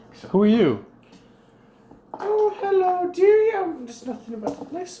 Who are you? Oh, hello, dearie. I'm just nothing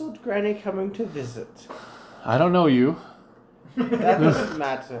but nice old granny coming to visit. I don't know you. That doesn't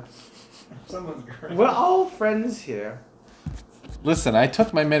matter. Someone's great. We're all friends here. Listen, I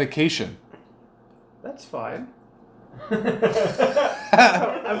took my medication. That's fine.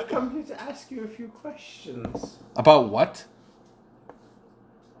 I've come here to ask you a few questions. About what?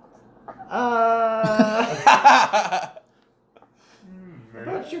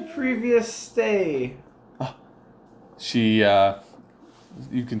 About your previous stay. She,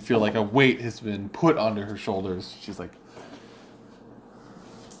 you can feel like a weight has been put onto her shoulders. She's like,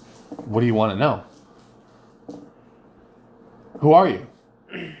 what do you want to know? Who are you?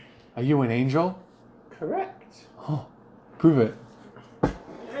 Are you an angel? Correct. Oh, prove it.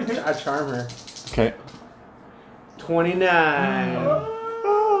 I charm her. Okay. 29.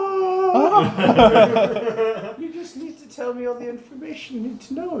 You just need to tell me all the information you need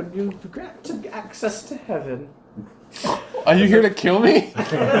to know, and you'll grant access to heaven. Are you here to kill me?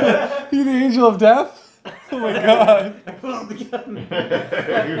 You the angel of death? Oh my god. I pull out the gun.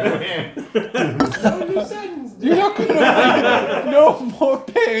 You're not gonna feel no more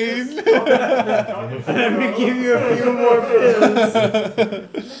pain. I'm gonna give you a few more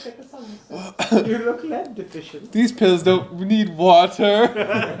pills. You look lead deficient. These pills don't need water.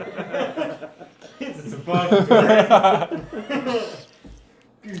 It's a suppository.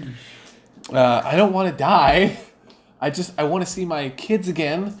 I don't want to die. I want to see my kids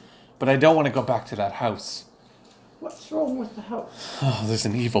again, but I don't want to go back to that house. What's wrong with the house? Oh, there's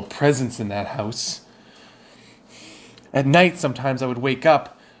an evil presence in that house. At night, sometimes I would wake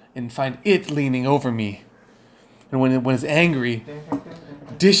up and find it leaning over me. And when it was angry,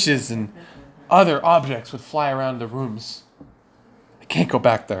 dishes and other objects would fly around the rooms. I can't go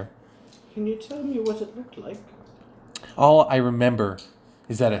back there. Can you tell me what it looked like? All I remember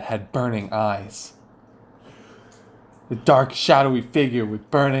is that it had burning eyes. The dark, shadowy figure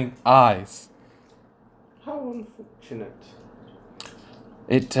with burning eyes. How unfortunate.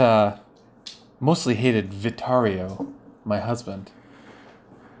 It mostly hated Vittorio, my husband.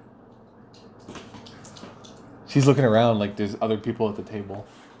 She's looking around like there's other people at the table.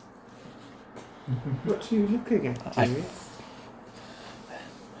 What are you looking at, Jimmy?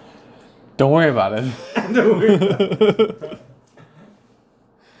 Don't worry about it. Don't worry about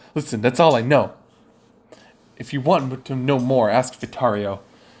Listen, that's all I know. If you want to know more, ask Vittorio.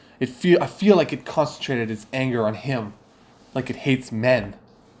 I feel like it concentrated its anger on him, like it hates men.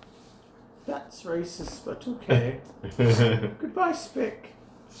 That's racist, but okay. Goodbye, Spick.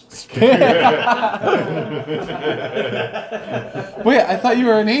 Wait, I thought you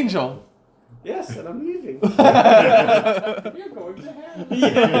were an angel. Yes, and I'm leaving. You're going to hell.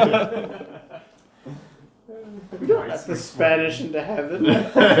 We don't let the Spanish into heaven.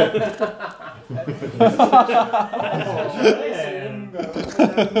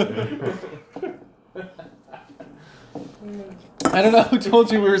 I don't know who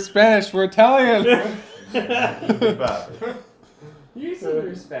told you we were Spanish. We're Italian. You said you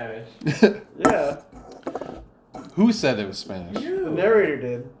were Spanish. Yeah, Who said it was Spanish? the narrator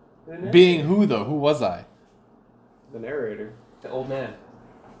did. Being who, though? Who was I? The narrator. The old man.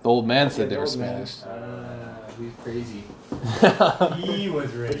 The old man said they the were old man. Spanish. He's crazy. He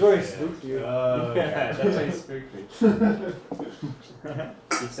was racist. It's already spooked you. Yeah, that's why he spooked me.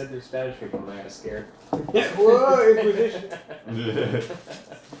 He said they're Spanish people and I got scared. Whoa, Inquisition.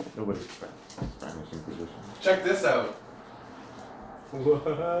 Nobody's Spanish Inquisition. Check this out.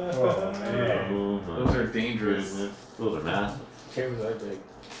 Oh, man. Those are dangerous. Those are massive. Cameras are big.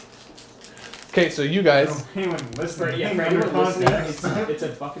 Okay, so you guys. Anyone listening? For anyone listening, it's a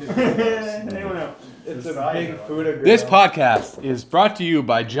bucket of noodles. Anyone else? It's a big food grill. This podcast is brought to you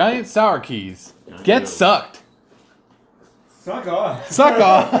by Giant Sour Keys. Get sucked. Suck off. Suck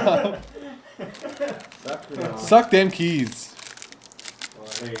off. Suck me off. Suck them keys.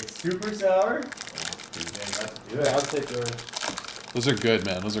 Hey, super sour? Then let's do Yeah, I'll it. take yours. Those are good,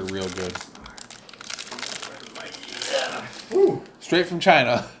 man. Those are real good. Ooh. Straight from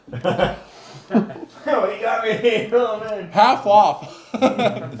China. Oh, you got me. Oh, man. Half off.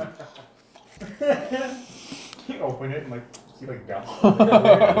 You open it and, like, see, like, gum.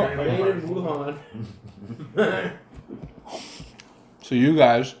 Made in Wuhan. So you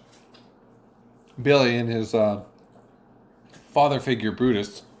guys, Billy and his father figure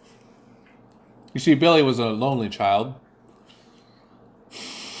Brutus. You see, Billy was a lonely child.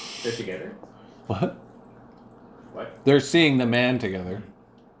 They're together? What? What? They're seeing the man together.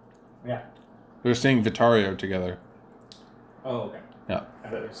 Yeah. They're seeing Vittorio together. Oh, okay. Yeah. I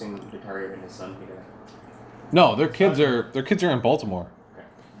thought they were seeing Vittorio and his son together. No, their kids are in Baltimore.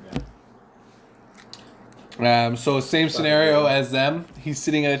 So same scenario as them. He's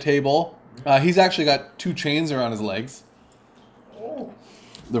sitting at a table. He's actually got 2 chains around his legs. Oh.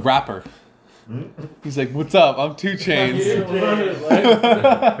 The rapper. He's like, "What's up? I'm 2 chains." It's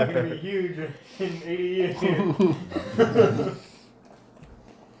gonna be huge in 80 years.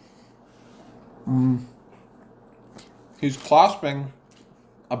 He's clasping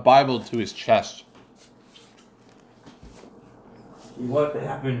a Bible to his chest. What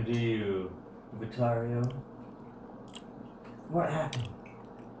happened to you, Vittorio? What happened?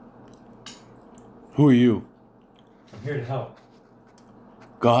 Who are you? I'm here to help.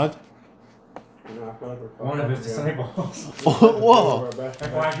 God? One of his disciples. Whoa. I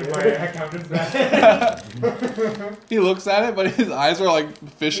flashed my accountant's back. He looks at it, but his eyes are like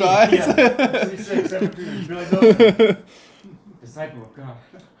fish eyes. Yeah. 3, 6, 7, 2, Billy Wilson. Disciple of God.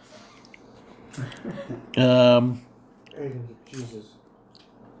 Jesus.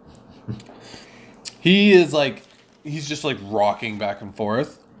 He is like he's just like rocking back and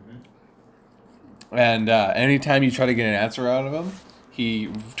forth. And anytime you try to get an answer out of him,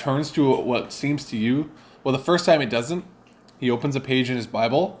 he turns to what seems to you. Well, the first time it doesn't. He opens a page in his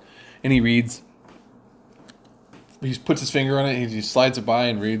Bible, and he reads. He puts his finger on it. He slides it by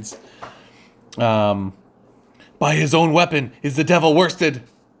and reads. By his own weapon is the devil worsted.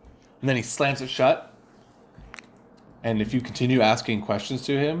 And then he slams it shut. And if you continue asking questions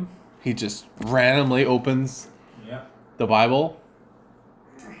to him, he just randomly opens the Bible,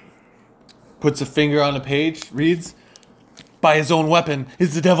 puts a finger on the page, reads, by his own weapon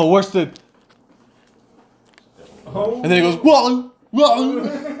is the devil worsted. Oh. And then he goes, whoa,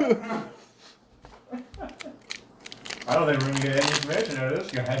 whoa. I don't think we're going to get any information out of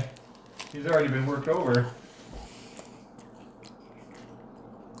this guy. He's already been worked over.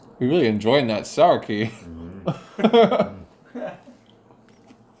 You're really enjoying that sour key.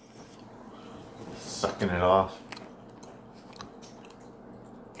 Sucking it off.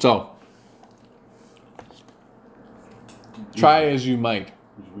 So, try as you might.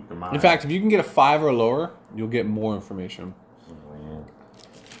 In fact, if you can get a 5 or lower, you'll get more information.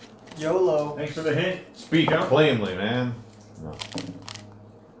 YOLO. Thanks for the hint. Speak plainly, man. No.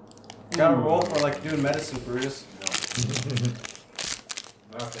 Gotta roll for like doing medicine, Brutus.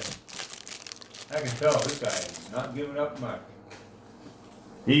 Nothing. I can tell this guy is not giving up much.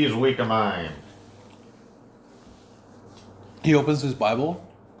 He is weak of mind. He opens his Bible,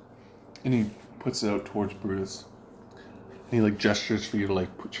 and he puts it out towards Brutus. And he like gestures for you to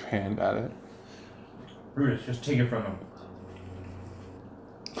like put your hand at it. Brutus, just take it from him.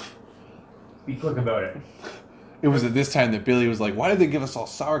 Be quick about it. It was at this time that Billy was like, why did they give us all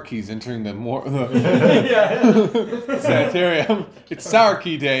sour keys entering the sanitarium? It's sour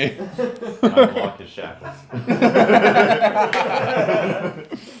key day. Unlock his shackles.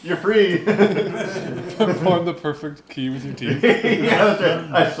 You're free. Perform the perfect key with your teeth. Yeah, that's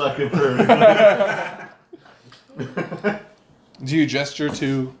right. I suck it through. Do you gesture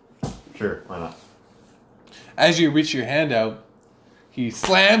to... Sure, why not? As you reach your hand out, he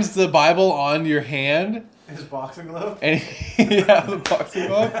slams the Bible on your hand. His boxing glove? And yeah, the boxing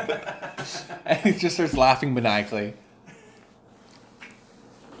glove. And he just starts laughing maniacally.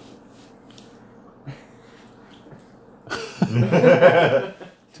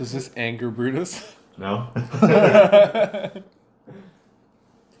 Does this anger Brutus? No.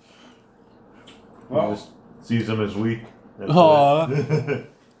 Well, Just sees him as weak. That's Aww. it.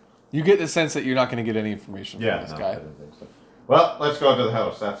 You get the sense that you're not going to get any information Yeah, from this no, I guy. didn't think so. Well, let's go to the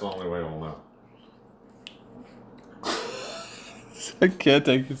house. That's the only way we'll know. I can't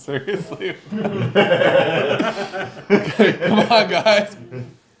take you seriously. Okay, come on, guys.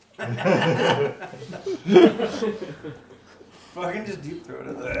 Fucking just deep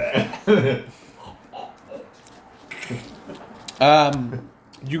throated that.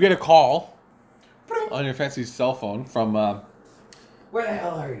 You get a call on your fancy cell phone from Where the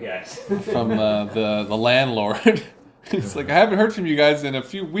hell are you guys? from the landlord. He's like, I haven't heard from you guys in a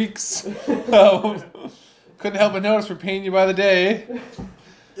few weeks. Couldn't help but notice we're paying you by the day.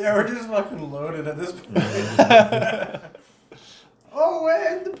 Yeah, we're just fucking loaded at this point. Oh,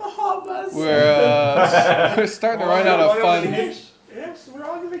 we're in the Bahamas. We're starting to run out of funds. Yes, we're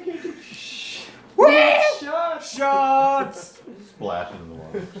on vacation. Woo! Shots! Shots! Splashing in the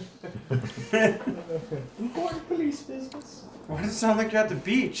water. Important police business. Why does it sound like you're at the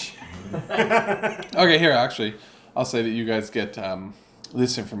beach? Okay, here, actually, I'll say that you guys get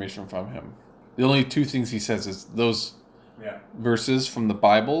this information from him. The only two things he says is those verses from the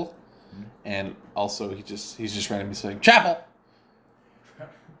Bible, and also he's just randomly saying, Chapel!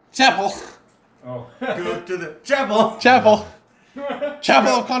 Chapel! oh. Go to the chapel. Chapel!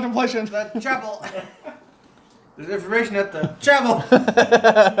 Chapel of Contemplation! The chapel. There's information at the chapel.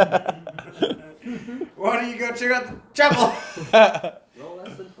 Why don't you go check out the chapel? No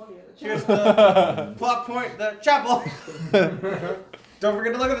less than 20 at the Here's the plot point, the chapel. Don't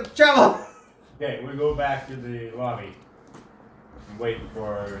forget to look at the chapel. Okay, we go back to the lobby and wait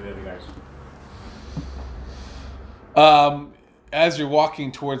for the other guys. As you're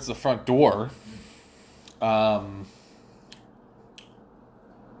walking towards the front door,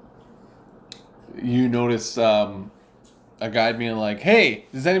 you notice a guy being like, hey,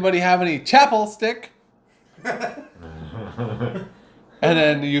 does anybody have any chapel stick? And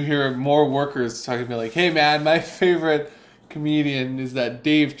then you hear more workers talking to me like, hey man, my favorite comedian is that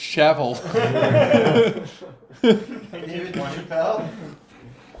Dave Chappell. David Chappelle.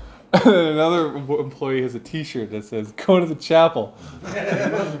 Another employee has a t-shirt that says, go to the chapel. This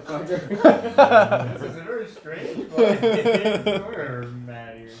is a very strange one. We're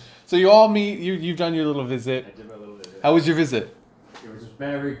mad here. So you all meet, you've done your little visit. I did my little How was your visit? It was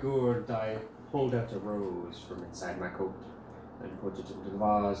very good. I pulled out a rose from inside my coat and put it into the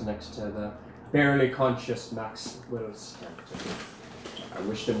vase next to the barely conscious Maxwell Stanton. I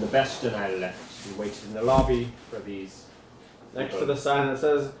wished him the best and I left and waited in the lobby for these. Next to the sign that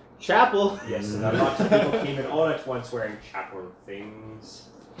says chapel. Yes, and a lot of people came in all at once wearing chapel things.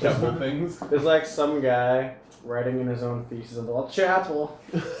 Chapel things. There's like some guy writing in his own thesis about chapel.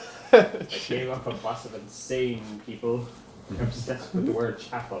 I came off a bus of insane people obsessed with the word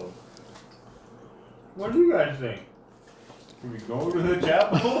chapel. What do you guys think? Should we go to the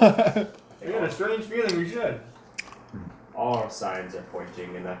chapel? I got a strange feeling we should. All signs are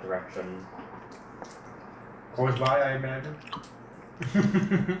pointing in that direction. Close by, I imagine.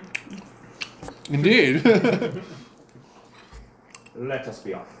 Indeed. Let us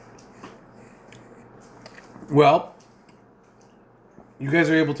be off. Well, you guys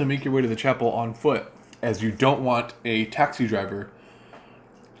are able to make your way to the chapel on foot, as you don't want a taxi driver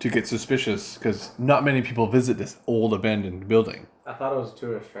to get suspicious, because not many people visit this old abandoned building. I thought it was a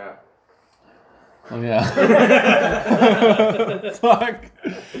tourist trap. Oh, yeah. Fuck.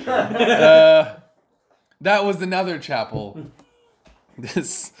 That was another chapel.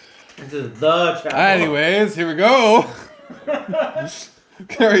 This. This is the chapel. Anyways, here we go.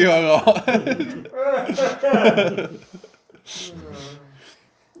 Carry on.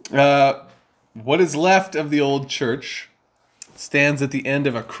 What is left of the old church stands at the end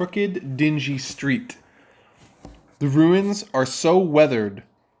of a crooked, dingy street. The ruins are so weathered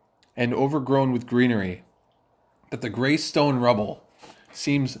and overgrown with greenery that the gray stone rubble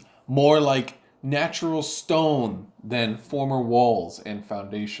seems more like natural stone than former walls and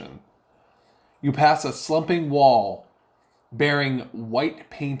foundation. You pass a slumping wall bearing white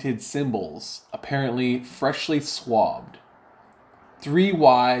painted symbols, apparently freshly swabbed. 3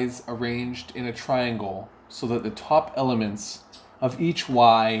 Ys arranged in a triangle so that the top elements of each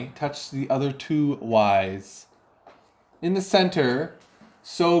Y touch the other 2 Ys. In the center,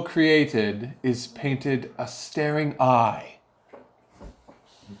 so created, is painted a staring eye.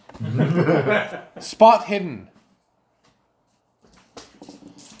 Spot hidden.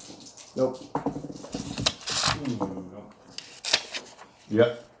 Nope.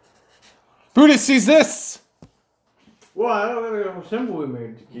 Yep. Brutus sees this. Well, I don't know what symbol we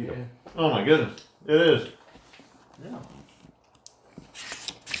made to keep it. Oh my goodness. It is. Yeah.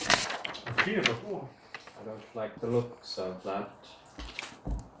 I've seen it before. I don't like the looks of that.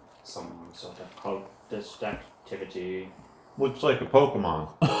 Some sort of cultist activity Looks like a Pokemon.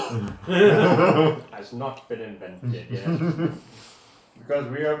 has not been invented yet. Because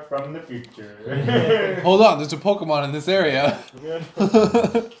we are from the future. Hold on, there's a Pokemon in this area. Throw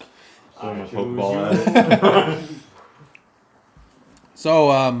my Pokeball at it.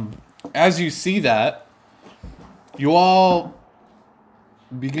 So, as you see that, you all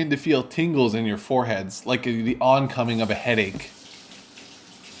begin to feel tingles in your foreheads, like the oncoming of a headache.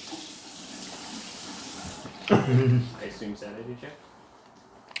 I assume sanity check?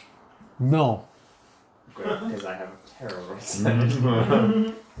 No. Good, because I have a terrible sanity.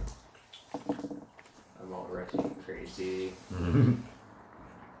 I'm already crazy.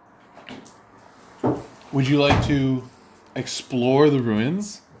 Would you like to explore the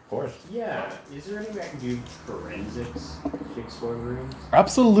ruins? Of course. Yeah, is there any way I can do forensics to explore the rooms?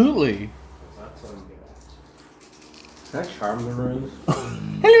 Absolutely. That's what I'm good at. Can I charm the ruins?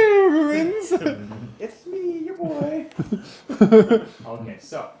 Hello, ruins. It's me, your boy. Okay,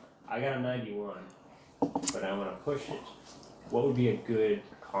 so I got a 91, but I want to push it. What would be a good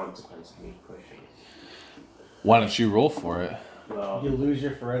consequence of me pushing? Why don't you roll for it? Well, You lose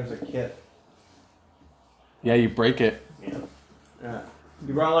your forensic kit. Yeah, you break it. yeah, Yeah.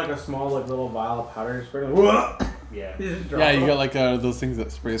 You brought like a small like little vial of powder you spray. Whoa! yeah, You just drop Yeah, it. you got like those things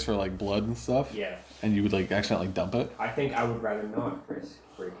that sprays for like blood and stuff, yeah. and you would like accidentally dump it. I think I would rather not risk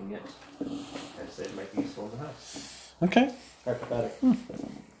breaking it, as it might be useful in the house. Okay. Hypothetic.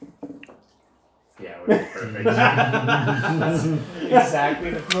 Yeah, it would be perfect. That's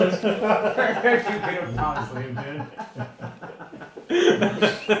exactly the most perfect you could have possibly been.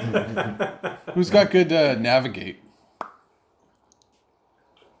 Who's got good navigate?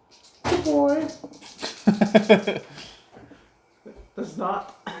 Good boy. That's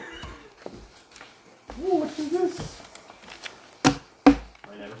not. Ooh, what is this?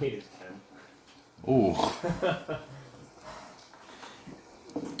 My navigate is 10. Ooh.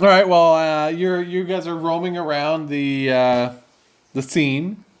 All right. Well, you guys are roaming around the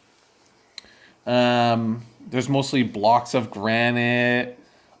scene. There's mostly blocks of granite,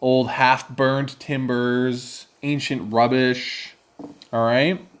 old half-burned timbers, ancient rubbish. All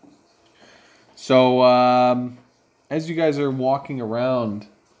right. So as you guys are walking around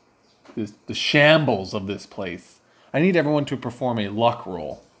the shambles of this place, I need everyone to perform a luck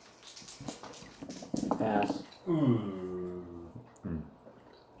roll. Pass. Ooh.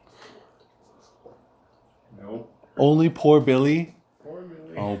 Nope. Only poor Billy? Poor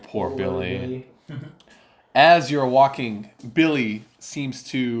Billy. Oh, poor Billy. As you're walking, Billy seems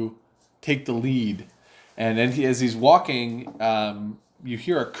to take the lead. And then as he's walking, you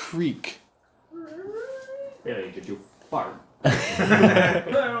hear a creak. Billy, did you fart? I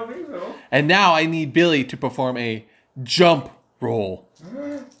don't think so. And now I need Billy to perform a jump roll.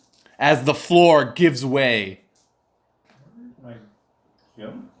 As the floor gives way. Like,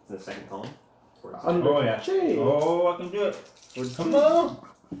 jump? The second column. Oh, yeah. Gee. Oh, I can do it. Come on.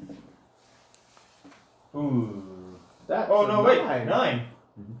 Ooh. That's Oh, no, wait. nine. 9.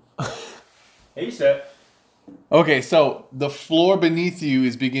 Ace-set. Okay, so the floor beneath you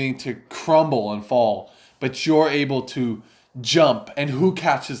is beginning to crumble and fall, but you're able to jump. And who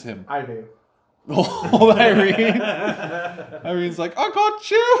catches him? I do. Oh, Irene. Irene's like, I got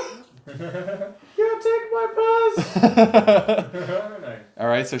you. You take my purse. Nice. All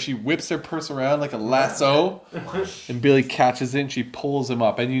right, so she whips her purse around like a lasso, and Billy catches it and she pulls him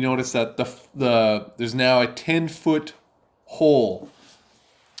up. And you notice that there's now a 10-foot hole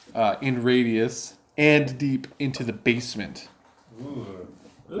in radius and deep into the basement. Ooh.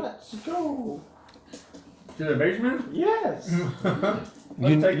 Let's go. To the basement? Yes. Let's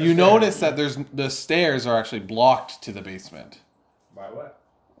take the You stairs. notice that the stairs are actually blocked to the basement. By what?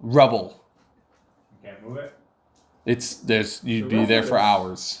 Rubble. You can't move it? You'd The be there for rubble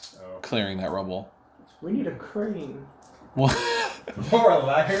hours Oh. clearing that rubble. We need a crane. What? Or a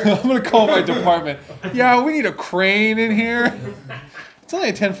ladder? I'm gonna call my department. Yeah, we need a crane in here. It's only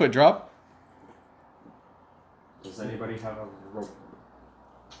a 10-foot drop. Does anybody have a rope?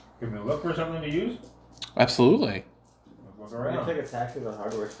 Can we look for something to use? Absolutely. Let's look We're gonna around. take a taxi to the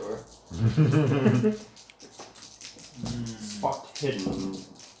hardware store. Spot hidden.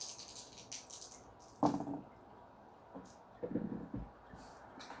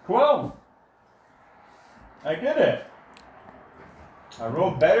 Whoa! I did it. I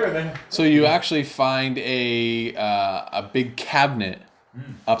rolled better than. So you actually find a big cabinet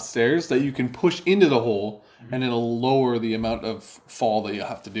upstairs that you can push into the hole, and it'll lower the amount of fall that you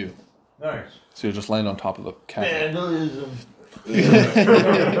have to do. Nice. So you'll just land on top of the cabinet. Vandalism.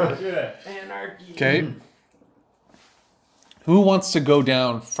 Good. Anarchy. Okay. Who wants to go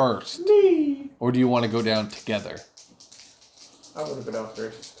down first? Me. Or do you want to go down together? I want to go down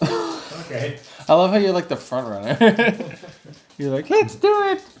first. Okay. I love how you're like the front runner. You're like, let's do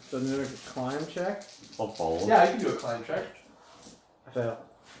it. So then there's a climb check. I'll follow. Yeah, I can do a climb check. I fail.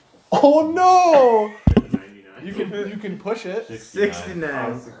 Oh no! 99. You can push it.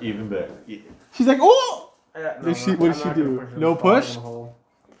 69. Even better. She's like, oh! Yeah, What did she do? No push?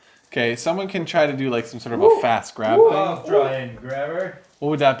 Okay, someone can try to do like some sort of a fast grab I'll thing. try and grab her. What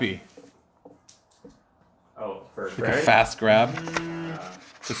would that be? Oh, first Like a right? fast grab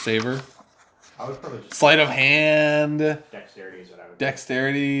to save her. I would probably just Sleight of hand, dexterity is what I would do.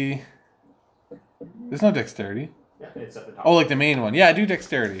 dexterity. There's no dexterity. Yeah, it's at the top. Oh, like the main one. Yeah, I do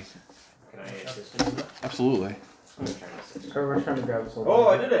dexterity. Can I assist him in that? Absolutely. I'm gonna try and assist him. We're trying to grab this whole Oh,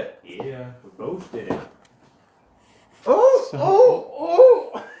 I thing. did it. Yeah, we both did it.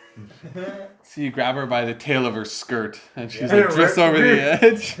 Oh! So you grab her by the tail of her skirt, and she's Yeah. like drifts over the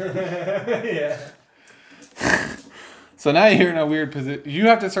edge. Yeah. So now you're in a weird position. You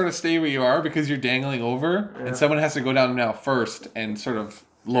have to sort of stay where you are because you're dangling over, Yeah. and someone has to go down now first and sort of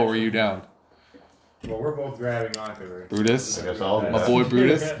lower you down. Well, we're both grabbing onto her. Brutus, I guess I'll do my that. boy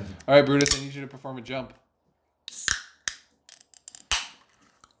Brutus. All right, Brutus, I need you to perform a jump.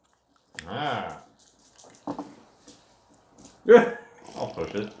 Ah. I'll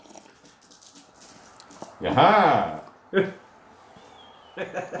push it. Yaha!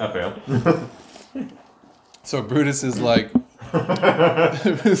 I failed. So Brutus is like,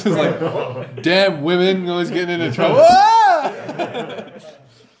 Brutus is like, damn women always getting into trouble. Ah!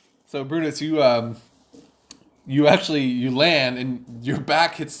 So Brutus, you land and your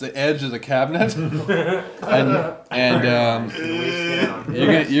back hits the edge of the cabinet, and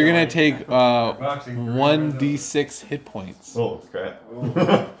you're gonna take Boxing. 1d6 hit points. Oh, crap.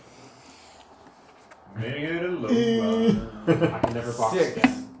 Make it a low. I can never box 6.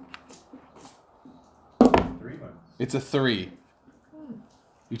 again. 3 months. It's a 3.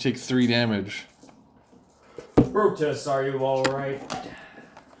 You take 3 damage. Brutus, are you alright?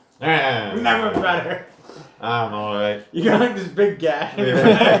 Ah, Never better. I'm alright. You got like this big gash.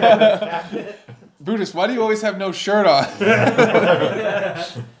 Brutus, why do you always have no shirt on?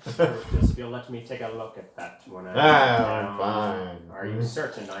 Brutus, if you'll let me take a look at that when I I'm fine. Are you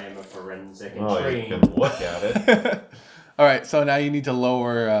certain I am a forensic and Well, you trained? can look at it. All right, so now you need to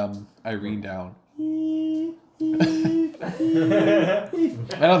lower Irene down.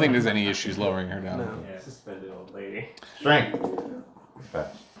 I don't think there's any issues lowering her down. No. Yeah, suspended old lady. Strength. Okay.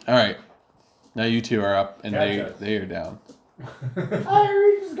 All right, now you two are up and Catch us. they are down.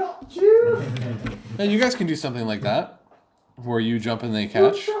 Irene's got you. Now you guys can do something like that, where you jump and they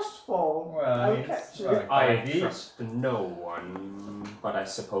You're catch. trustful. Well, I'll it's catch you. like I 5 feet. trust no one, but I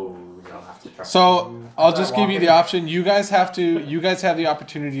suppose I'll have to trust So you. I'll just give you the option. You guys have the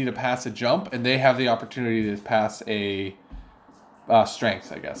opportunity to pass a jump, and they have the opportunity to pass a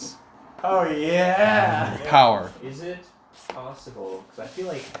strength, I guess. Oh yeah. Power. Is it possible? Because I feel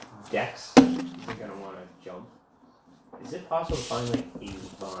like Dex is gonna want to jump. Is it possible to find like a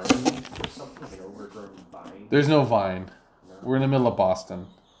vine or something, like an overgrown vine? There's no vine. No. We're in the middle of Boston.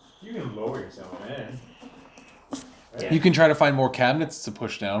 You can lower yourself, man. Yeah. You can try to find more cabinets to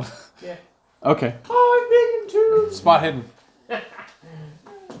push down. Yeah. Okay. Oh, I'm big too. Spot hidden.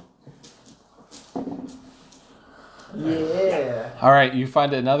 Yeah. All right, you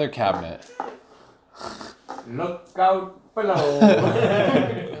find another cabinet. Look out below.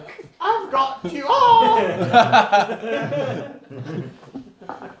 I've got you all.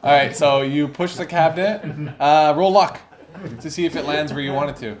 All right, so you push the cabinet. Roll luck to see if it lands where you want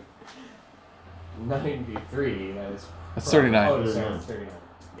it to. 93. That is. That's 39. Oh, sorry, it's 39.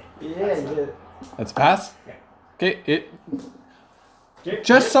 Yeah, you did. That's a pass. Yeah. Okay, it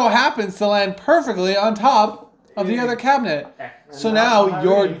just so happens to land perfectly on top of the other cabinet. So And now that's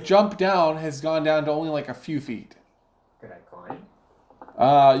your Irene. jump down has gone down to only like a few feet. Could I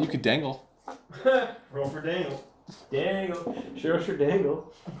climb? You could dangle. Roll for dangle. Dangle. Sure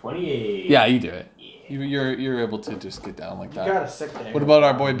dangle. 28. Yeah, you do it. You're able to just get down like You that. got a sick dangle. What about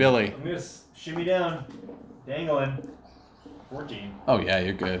our boy Billy? I'm gonna shimmy down. Dangling. 14. Oh yeah,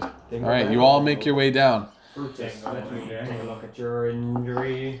 you're good. Dangle, All right, you dangle, all dangle. make your way down. Brutus, Dangle, let me dangle. take a look at your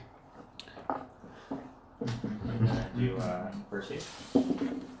injury. Do first aid.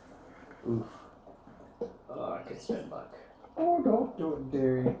 Oof. Oh, I could spend luck. Oh, don't do it,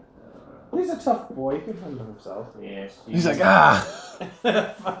 Derry. He's a tough boy. He can handle himself. Yes. He's you- like,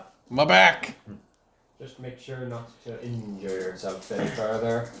 my back. Just make sure not to injure yourself any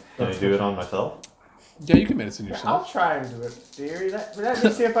further. Can I do it on myself? Yeah, you can medicine I'll yourself. try and do it, Derry. Let me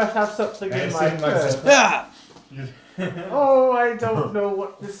see if I have something in my Medicine myself. purse. Yeah. Oh, I don't know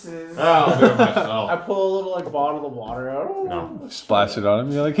what this is. I'll do it I myself. pull a little like bottle of water out. Oh, No. Splash it on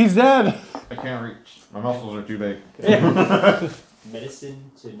him. You're like, he's dead. I can't reach. My muscles are too big.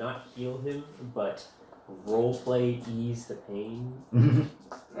 Medicine to not heal him, but roleplay ease the pain.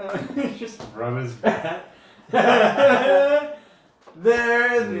 Just rub his back.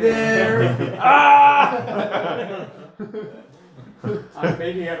 There. Ah! I'm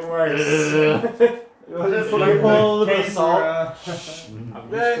making it worse. Just like pull a little bit of salt.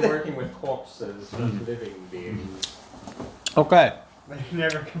 I'm used to working with corpses, not living beings. Okay. They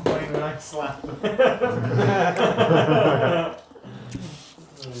never complain when I slap them.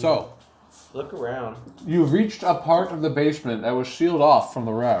 So, Look around. you've reached a part of the basement that was sealed off from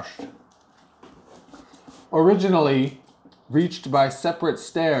the rest. Originally reached by separate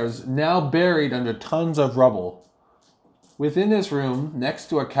stairs, now buried under tons of rubble. Within this room, next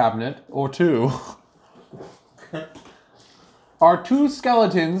to a cabinet or two, are two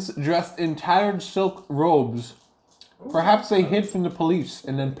skeletons dressed in tattered silk robes. Perhaps they hid from the police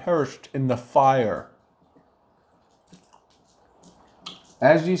and then perished in the fire.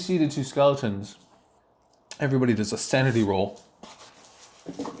 As you see the two skeletons, everybody does a sanity roll.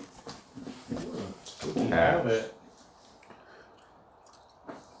 Nailed it.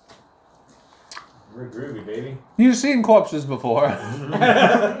 We're groovy, baby. You've seen corpses before.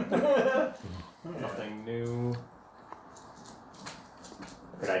 Nothing new.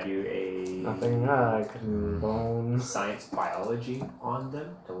 Could I do a Nothing I can bone. science biology on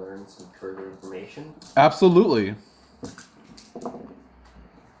them to learn some further information? Absolutely.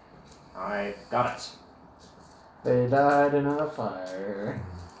 I got it. They died in a fire.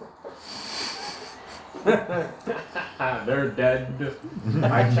 They're dead.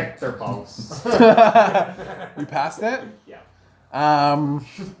 I checked their pulse. You passed it? Yeah.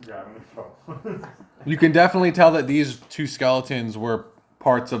 Got him. You can definitely tell that these two skeletons were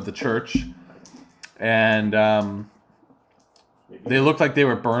parts of the church. And they looked like they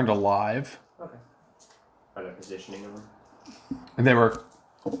were burned alive. Okay. Are they positioning them? And they were...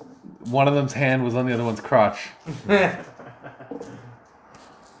 One of them's hand was on the other one's crotch. And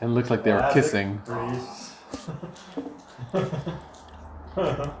it looked like they were kissing.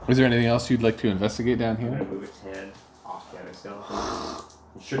 Is there anything else you'd like to investigate down I'm here? gonna move its hand off the other skeleton.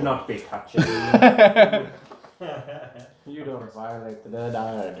 It should not be touching. You don't violate the dead,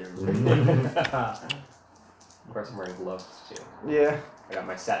 I do. Of course, I'm wearing gloves too. Yeah. I got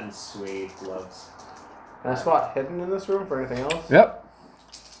my satin suede gloves. Can I spot hidden in this room for anything else? Yep.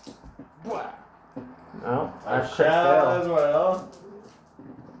 No. I I crit shall as fail. well.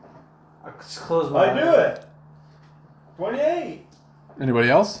 I just close my I do it. 28. Anybody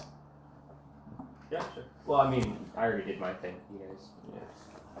else? Yeah, sure. Well, I mean, I already did my thing. You guys.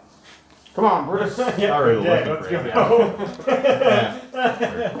 Come on, Brutus. Yeah, Already Jack, looking let's for go.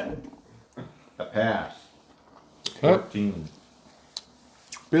 A pass. Yep. 14.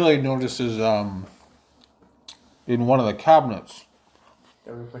 Billy notices in one of the cabinets.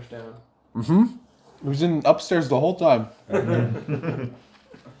 That we push down. Mm-hmm. It was in upstairs the whole time.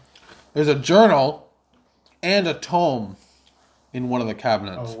 There's a journal and a tome in one of the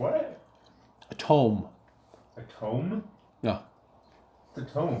cabinets. A what? A tome. A tome? Yeah. It's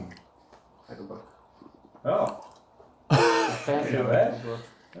a tome. Like a book. Oh. Fancy You know that? looking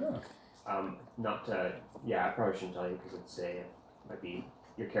book. Oh. Not to. Yeah, I probably shouldn't tell you because it's might be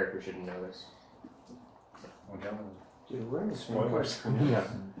your character shouldn't know this. Well, tell me. Dude, we're in the Spoilers. spoilers. Yeah.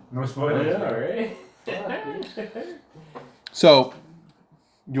 No spoilers. right. So,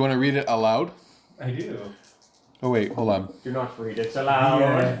 you want to read it aloud? I do. Oh wait, hold on. Do not read it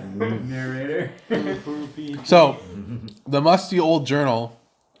aloud. Narrator. So, the musty old journal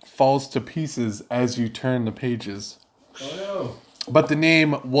falls to pieces as you turn the pages. Oh But the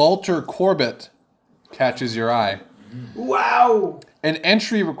name Walter Corbett catches your eye. Wow! An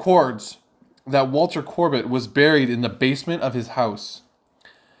entry records that Walter Corbett was buried in the basement of his house.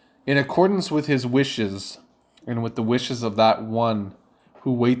 In accordance with his wishes, and with the wishes of that one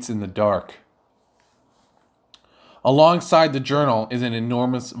who waits in the dark. Alongside the journal is an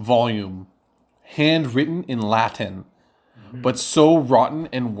enormous volume, handwritten in Latin, but so rotten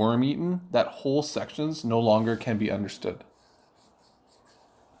and worm-eaten that whole sections no longer can be understood.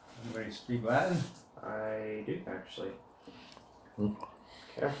 Anybody speak Latin? I do actually.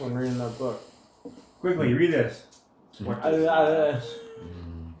 Careful when reading that book. Quickly, read this. What It's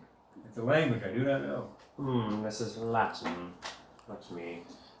a language I do not know. this is Latin. Let me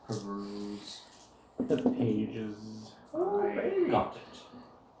peruse. The pages. I got it.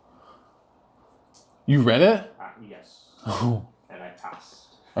 You read it? Yes. Oh. And I passed.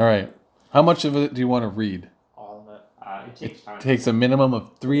 All right. How much of it do you want to read? All of it. It takes time. It takes a minimum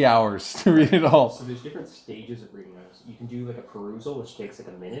of 3 hours to read it all. So there's different stages of reading those. You can do like a perusal, which takes like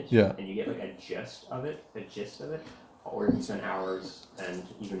a minute. Yeah. And you get like a gist of it. Or you can spend hours and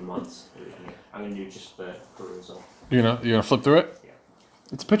even months reading it. I'm gonna do just the perusal. You're gonna flip through it? Yeah.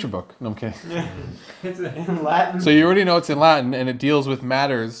 It's a picture book. No, I'm kidding. It's a, In Latin. So you already know it's in Latin, and it deals with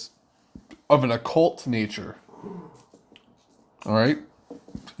matters of an occult nature. All right?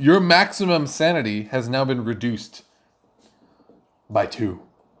 Your maximum sanity has now been reduced by 2.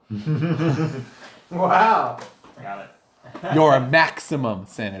 Wow. Got it. Your maximum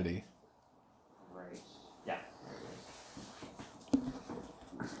sanity. Right. Yeah.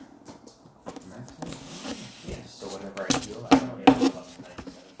 Yes. So whenever I heal, I don't get a plus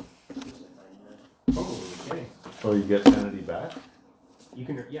 97. okay. So you get sanity back? You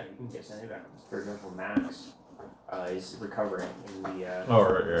can get sanity back. For example, Max is recovering in the. Oh,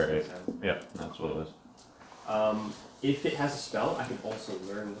 right. Yeah, that's what it was. If it has a spell, I can also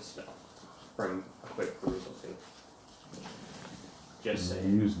learn the spell from a quick perusal too. Just Can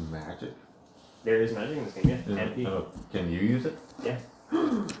saying. you use magic? There is magic in this game, yeah. MP. Can you use it? Yeah. My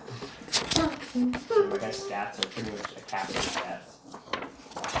guy's stats are pretty much a captain stats.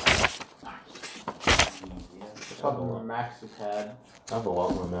 Probably where Max has had. I have a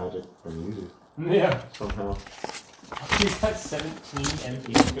lot more magic than you do, Yeah. somehow. You got 17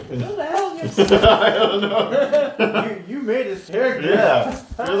 MP. What the hell? I don't know. You made his character. Yeah,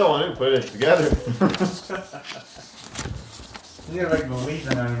 you're the one who put it together. You gotta like believe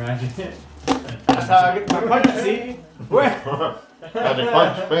in on magic. That's how I get my punch, see? Where? Magic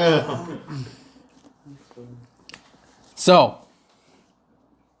punch, bam. So,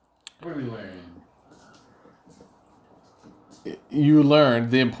 What are we learning? you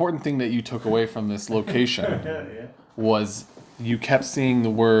learned the important thing that you took away from this location Yeah. was you kept seeing the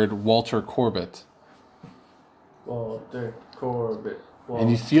word Walter Corbett. Walter Corbett.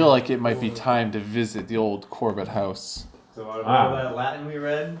 And you feel like it might be time to visit the old Corbett house. So out of all that Latin we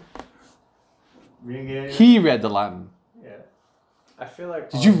read, we didn't get any. He read the Latin. Yeah. I feel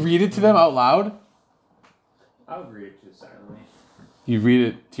like. Did you read it to them out loud? I would read it too silently. You read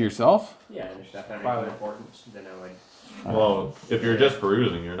it to yourself? Yeah, and if that Probably. anything important, then I would Well, if you're just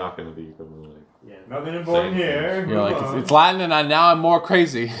perusing, you're not going to be able to like. Yeah. Nothing important Same. here. You're like, Move on. it's Latin, and now I'm more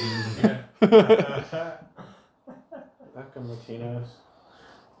crazy. Back on Latinos.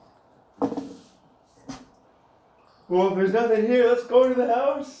 Well, if there's nothing here, let's go to the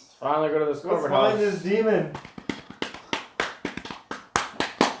house. Finally go to this Let's corporate find house. this demon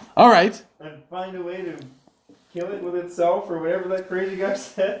All right. and find a way to kill it with itself or whatever that crazy guy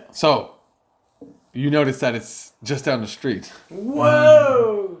said. So, you notice that it's just down the street.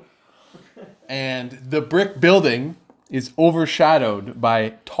 Whoa! And the brick building is overshadowed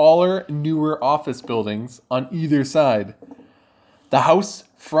by taller, newer office buildings on either side. The house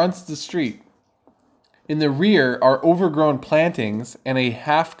fronts the street. In the rear are overgrown plantings and a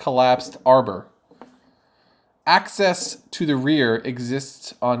half-collapsed arbor. Access to the rear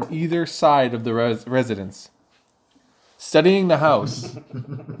exists on either side of the residence. Studying the house.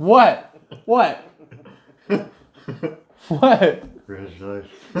 What? What? What? Congratulations.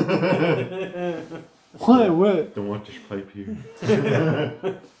 What? Don't want this pipe here.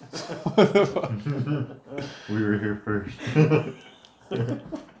 We were here first.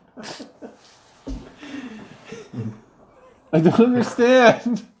 I don't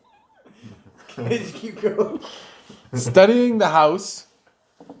understand. Just keep going. Studying the house,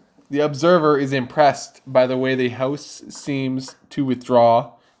 the observer is impressed by the way the house seems to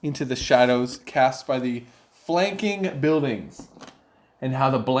withdraw into the shadows cast by the flanking buildings, and how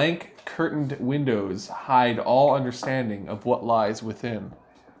the blank curtained windows hide all understanding of what lies within.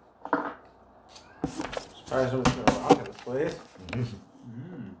 Surprised I'm gonna rock in this place.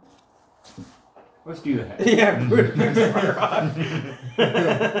 Let's do that. Yeah, put a picture of my rock.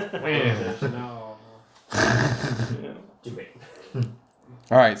 No. Do it.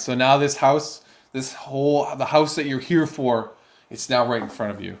 All right, so now this house, the house that you're here for, it's now right in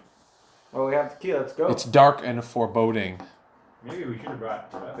front of you. Well, we have the key. Let's go. It's dark and foreboding. Maybe we should have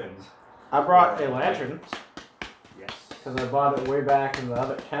brought weapons. I brought a lantern Yes, because I bought it way back in the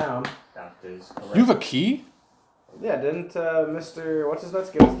other town. that is correct. You have a key? Yeah, didn't Mr. What's his nuts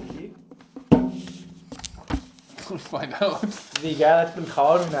give us the key? Let's find out. The guy that's been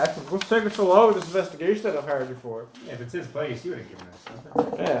calling me and asking, what's taking so long with this investigation that I've hired you for? Yeah, if it's his place, he would have given us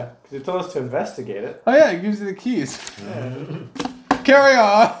something. Yeah, because he told us to investigate it. Oh yeah, it gives you the keys. Yeah. Carry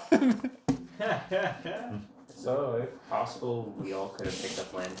on. So, If possible, we all could have picked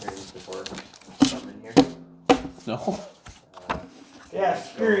up lanterns before coming here. No. yeah,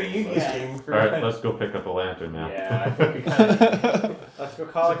 screw you guys. Alright, let's go pick up a lantern now. Yeah, I think we kind of. Let's go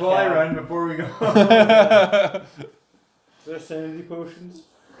call a Supply cab. run before we go. Is there sanity potions?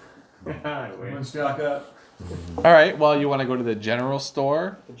 Everyone stock up. All right. Well, you want to go to the general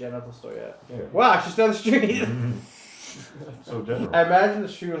store? The genital store, yeah. Wow, she's down the street. So general. I imagine the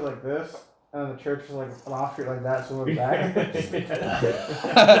street was like this, and the church was like an off street like that, so we're back.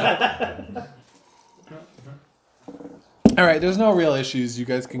 All right. There's no real issues. You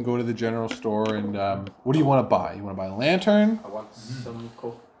guys can go to the general store and what do you want to buy? You want to buy a lantern? I want some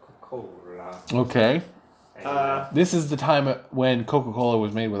Coca-Cola. Okay. And, This is the time when Coca-Cola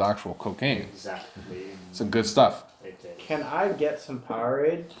was made with actual cocaine. exactly. Some good stuff. It is. Can I get some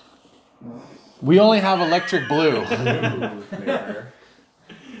Powerade? We only have electric blue. Flavor.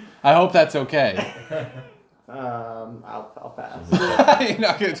 I hope that's okay. I'll pass. You're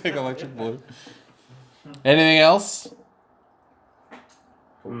not gonna take electric blue. Anything else?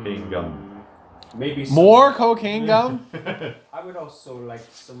 Cocaine gum. Maybe some, More cocaine gum? I would also like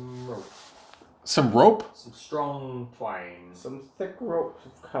some rope. Some rope? Some strong twine. Some thick ropes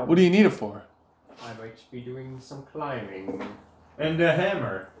of cum. What do you need it for? I might be doing some climbing. And a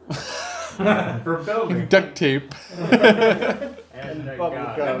hammer. For building. Duct tape. And a bubble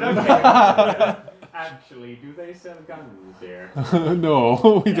gun. gum. Actually, do they sell guns here?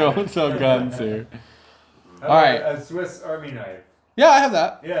 No, we don't sell guns here. Alright. A Swiss Army knife. Yeah, I have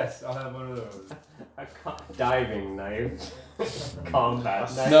that. Yes, I'll have one of those. A diving knife.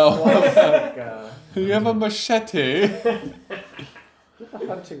 Combat knife. No. Like, You have a machete. a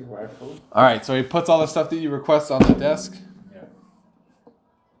hunting rifle. Alright, so he puts all the stuff that you request on the desk,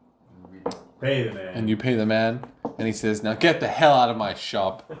 Pay the man. and you pay the man, and he says, now get the hell out of my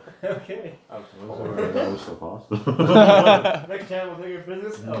shop. Okay. Of That course. was so possible. Next time we'll take your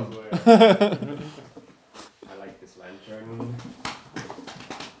business elsewhere. I like this lantern.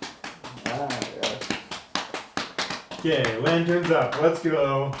 Ah, yeah. Okay, lanterns up. Let's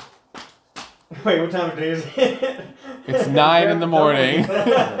go. Wait, what time of day is it? It's 9 in the morning.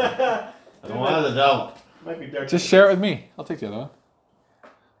 I don't want the devil. Might be dark. Just share it with me. I'll take the other one.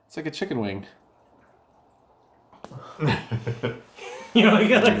 It's like a chicken wing. You know, you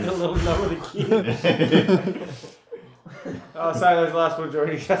got like the little number of the key. Oh, sorry, there's the last one,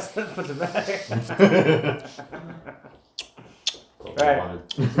 Jordan. You got to put it back.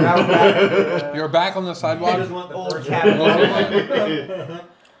 Right. Now we're back. You're back on the I sidewalk. just want the old Okay. cabin.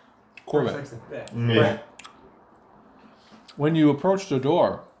 Corbett, Yeah. when you approach the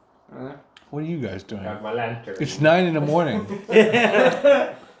door, what are you guys doing? Got my lantern. It's 9 in the morning.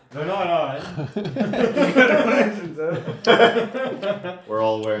 They're not on. We're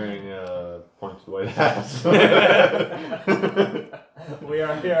all wearing pointed white hats. We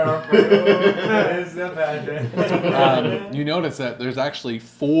are here for you. It's the passion. You notice that there's actually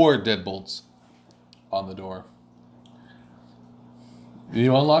 4 deadbolts on the door.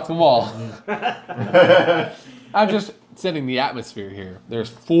 You unlock them all. I'm just setting the atmosphere here. There's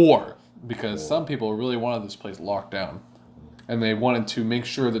 4 because some people really wanted this place locked down. And they wanted to make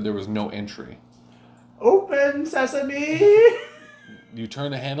sure that there was no entry. Open sesame! You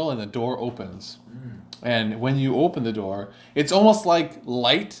turn the handle and the door opens. And when you open the door, it's almost like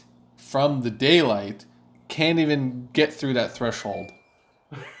light from the daylight can't even get through that threshold.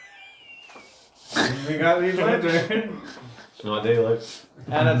 We got these lanterns. It's not daylight.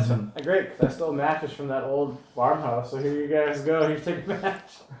 And it's great because I stole matches from that old farmhouse. So here you guys go. Here, take a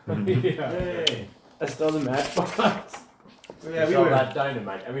match. Hey. I stole the matchbox. Yeah, we saw were. that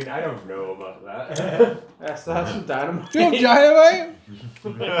dynamite. I mean, I don't know about that. I still have some dynamite. Do you have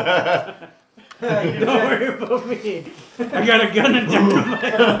dynamite? Don't worry about me. I got a gun and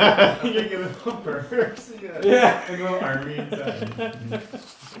dynamite. You get a little purse. Yeah. Like a little army inside.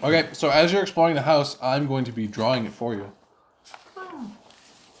 Okay, so as you're exploring the house, I'm going to be drawing it for you.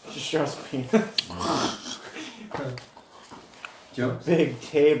 Just shows me. Jokes. Big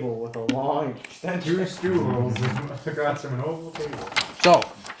table with a long extension. 2 stools across from an oval table. So,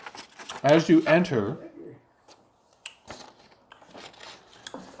 as you enter,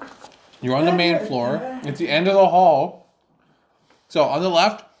 you're on the main floor. It's the end of the hall. So on the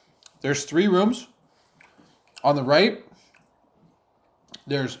left, there's 3 rooms. On the right,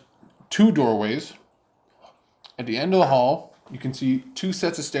 there's 2 doorways. At the end of the hall, you can see 2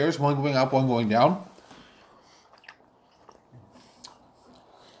 sets of stairs, one going up, one going down.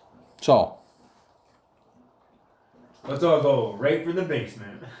 So, Let's all go right for the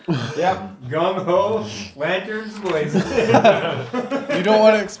basement. Yep. Gung ho, lanterns blazing. you don't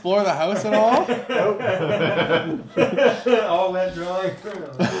want to explore the house at all? All that drawing.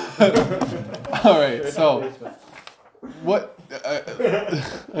 All right, so what? All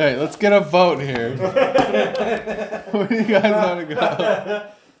right, let's get a vote here. Where do you guys want to go?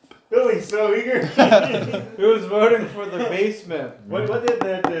 Billy's so eager. Who's voting for the basement? What did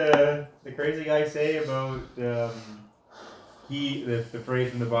that the crazy guy say about the phrase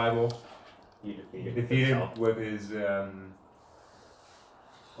from the Bible? He He defeated defeated himself. with his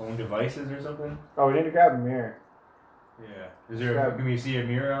own devices or something. Oh, we need to grab a mirror. Yeah. Can we see a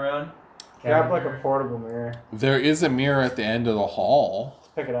mirror around? Grab like a portable mirror. There is a mirror at the end of the hall,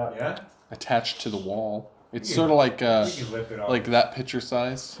 Pick it up. Yeah. attached to the wall. It's You sort of like You can lift it off. like that picture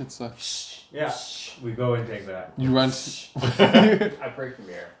size. It's a Yeah. We go and take that. you run. I break the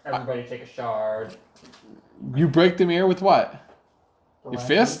mirror. Everybody take a shard. You break the mirror with what? The Your lantern.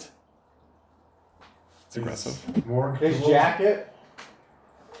 fist? It's aggressive. More. His jacket.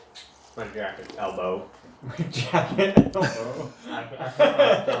 My jacket. Elbow. jacket.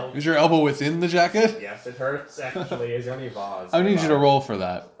 I Is your elbow within the jacket? Yes, it hurts actually. Is there any vase? I need you to roll for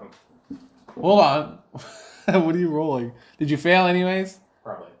that. Hold on. What are you rolling? Did you fail anyways?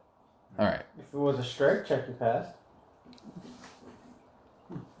 Probably. All right. If it was a strength check, you passed.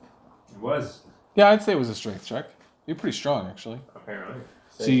 It was. Yeah, I'd say it was a strength check. You're pretty strong, actually. Apparently.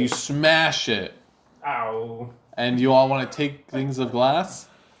 So you smash it, Ow. and you all want to take things of glass?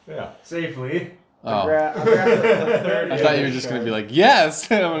 Yeah. Safely. Oh. I grabbed the 30. I thought you were just going to be like, yes!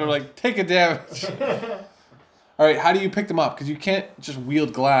 And I'm like, take a damage. All right, how do you pick them up? Because you can't just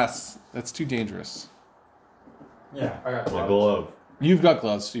wield glass. That's too dangerous. Yeah. I got My gloves. glove. You've got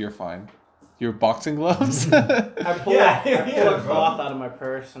gloves, so you're fine. Your boxing gloves? I What pull, Yeah, I pull yeah. a cloth out of my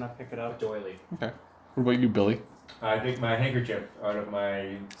purse and I pick it up. Doily. about you, Billy? I take my handkerchief out of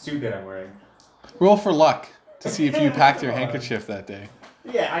my suit that I'm wearing. Roll for luck to see if you packed your handkerchief that day.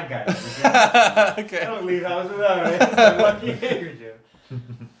 Yeah, I got it. I Okay. don't leave the house without it. It's a lucky handkerchief.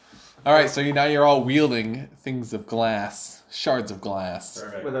 All right, so now you're all wielding things of glass, shards of glass.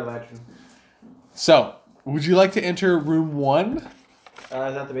 Perfect. With a lantern. So, would you like to enter room 1? Is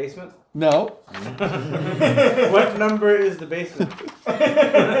that the basement? No. What number is the basement?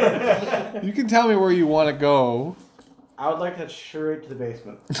 You can tell me where you want to go. I would like to straight to the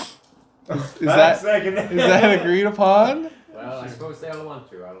basement. Is that agreed upon? Well, I suppose they all want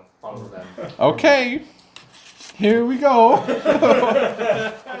to. I'll follow them. Okay. Here we go.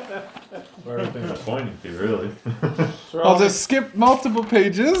 Where everything's are pointing to, really. I'll just skip multiple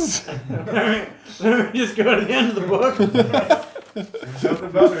pages. Let me just go to the end of the book.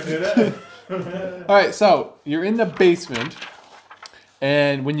 Something better, did it? All right, so you're in the basement,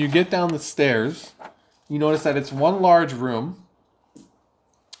 and when you get down the stairs, you notice that it's one large room,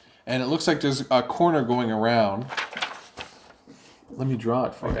 and it looks like there's a corner going around. Let me draw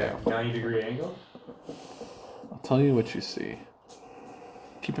it for Okay, you. 90-degree angle. I'll tell you what you see.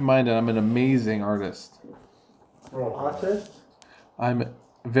 Keep in mind that I'm an amazing artist. Artist? I'm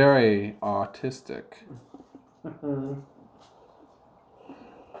very autistic.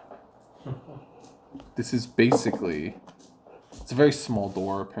 This is basically... It's a very small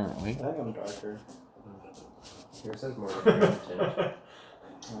door, apparently. I think I'm darker. Yours says more of a brown tint.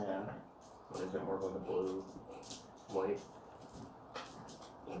 Yeah. What is it, more of a blue, white?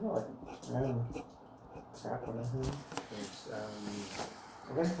 I don't know, like, random crap on it. It's, I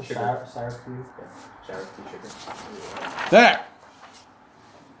guess the Sugar. sour cream. shower tea sugar. There!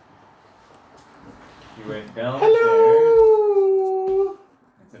 You went down the Hello! stairs.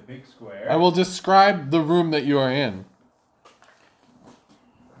 It's a big square. I will describe the room that you are in.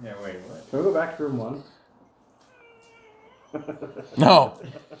 Yeah, wait, what? Can we go back to room 1? No.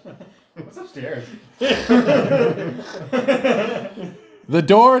 What's upstairs? The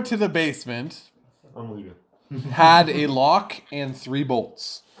door to the basement I'm leaving. had a lock and 3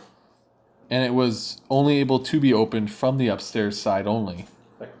 bolts. And it was only able to be opened from the upstairs side only.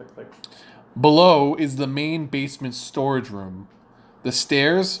 Click, click, click. Below is the main basement storage room. The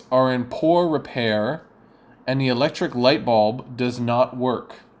stairs are in poor repair, and the electric light bulb does not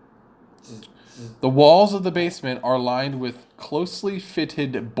work. The walls of the basement are lined with closely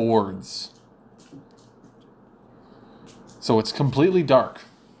fitted boards. So it's completely dark.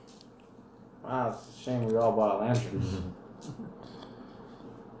 Wow, it's a shame we all bought lanterns.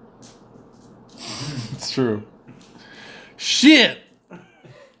 It's true. Shit!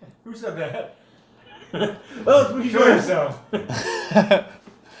 Who said that? Oh, it's me Show yourself.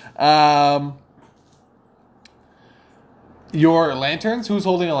 Your lanterns? Who's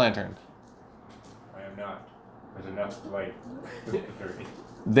holding a lantern? I am not. There's enough light for 30.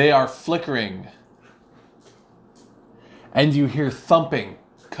 They are flickering. And you hear thumping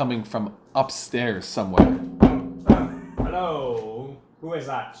coming from upstairs somewhere. Hello. Who is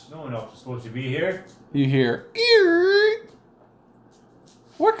that? No one else is supposed to be here. You hear "Eerie.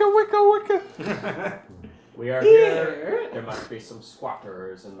 Wicka wicka wicka." We are here. There must be some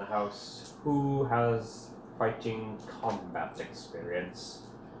squatters in the house. Who has fighting combat experience?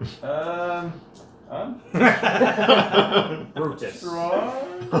 Brutus.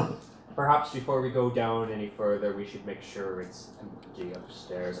 Strong. Perhaps before we go down any further, we should make sure it's empty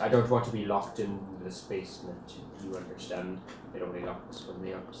upstairs. I don't want to be locked in this basement, you understand. It only locks from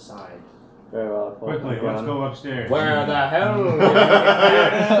the outside. Very well. Quickly, let's go upstairs. Where the hell did you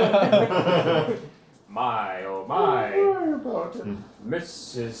get My, oh my.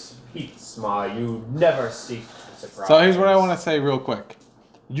 Mrs. Pizma, you never cease to surprise. So here's what I want to say real quick.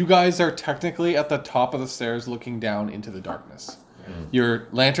 You guys are technically at the top of the stairs looking down into the darkness. Your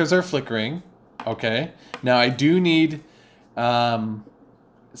lanterns are flickering. Okay. Now I do need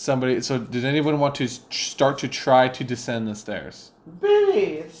somebody. So did anyone want to start to try to descend the stairs?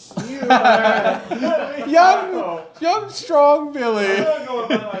 Billy, it's you. Young, strong Billy. I'm going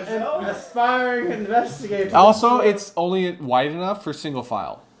by myself. An aspiring investigator. Also, it's only wide enough for single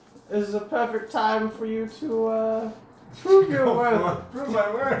file. This is a perfect time for you to prove your worth. Prove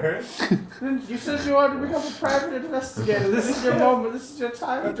my worth. You said you wanted to become a private investigator. This is your moment. This is your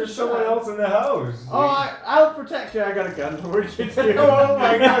time. But to there's someone shine. else in the house. Oh, I'll protect you. I got a gun. Where'd you do? Oh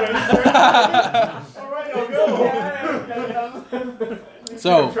my god. Alright, I'll go.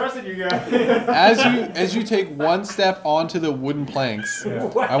 So, I trusted you guys. as you take one step onto the wooden planks,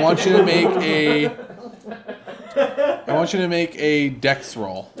 I want you to make a dex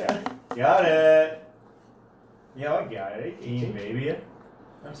roll. Got it. Yeah, I got it. 18, baby.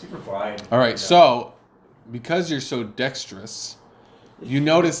 I'm super flying. All right, so because you're so dexterous, you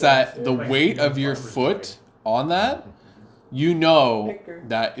notice that the weight of your foot on that, you know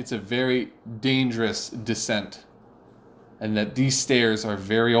that it's a very dangerous descent, and that these stairs are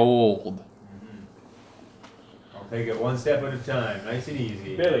very old. I'll take it one step at a time, nice and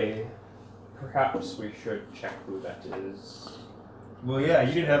easy. Billy, perhaps we should check who that is. Well, yeah,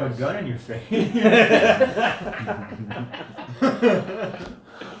 you didn't have a gun in your face.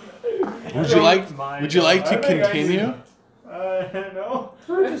 Would you like to continue? No.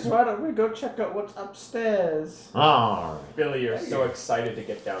 Brutus, why don't we go check out what's upstairs? Alright. Billy, you're so excited to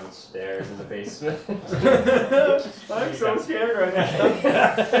get downstairs in the basement. I'm so scared right now.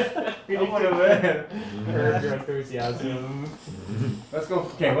 I want to live. Heard your enthusiasm. Let's go.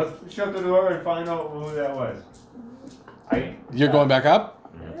 Okay, let's shut the door and find out who that was. You're going back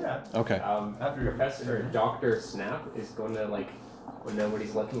up? Yeah. Okay. Professor or Dr. Snap is going to, like, when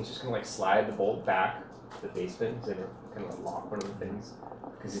nobody's looking, he's just going to, like, slide the bolt back to the basement. He's going to kind of lock one of the things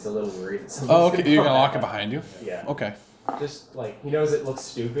because he's a little worried that someone's Oh, okay. You're come gonna lock back it up. behind you? Yeah. Okay. Just, like, he knows it looks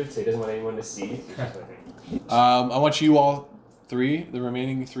stupid, so he doesn't want anyone to see. So he's just like, I want you all three, the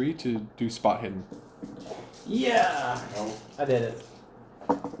remaining three, to do spot hidden. Yeah. I did it.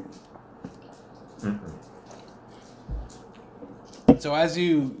 So as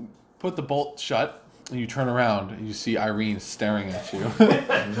you put the bolt shut, and you turn around, and you see Irene staring at you.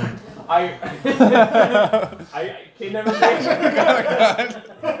 I can never be I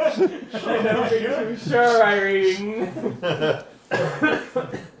never be too sure, Irene.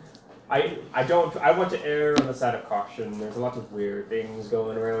 I want to err on the side of caution. There's a lot of weird things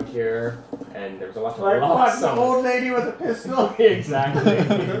going around here, and there's a lot of Like what? locks The on old lady with a pistol?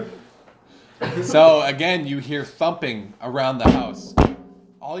 Exactly. So again, you hear thumping around the house.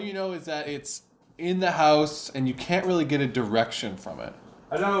 All you know is that it's in the house, and you can't really get a direction from it.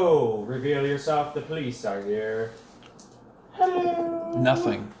 Hello, reveal yourself. The police are here. Hello.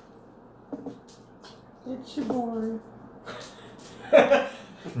 Nothing. It's your boy.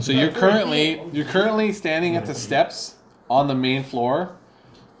 So you're currently standing at the steps on the main floor,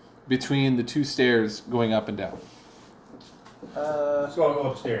 between the two stairs going up and down. Let's go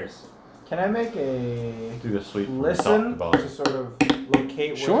upstairs. Can I make a Do the sweep. from listen top to to bottom. sort of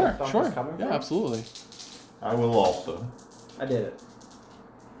locate where the thump is coming Yeah, from? absolutely. I will also. I did it.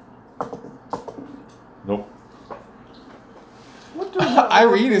 Nope. What the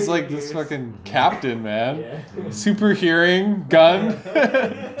Irene is like this fucking captain, man. Yeah. Super hearing, gun.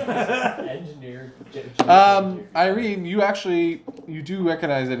 Engineer. Irene, you do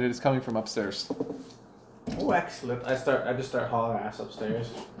recognize that it is coming from upstairs. Oh, excellent. I just start hauling ass upstairs.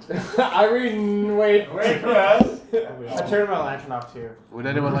 Irene, wait. Wait for us. I turned my lantern off too. Would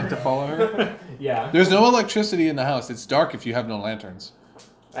anyone like to follow her? Yeah. There's no electricity in the house. It's dark if you have no lanterns.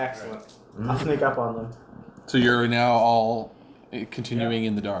 Excellent. I'll sneak up on them. So you're now all continuing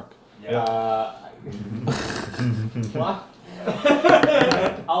in the dark. What?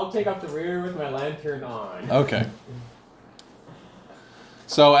 I'll take up the rear with my lantern on. Okay.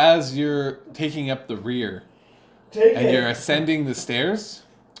 So as you're taking up the rear and you're ascending the stairs,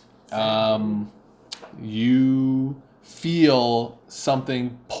 you feel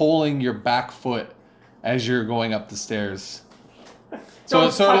something pulling your back foot as you're going up the stairs. So Don't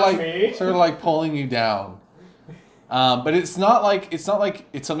it's sort touch me. of like pulling you down. But it's not like it's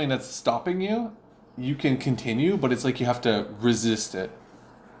something that's stopping you. You can continue, but it's like you have to resist it.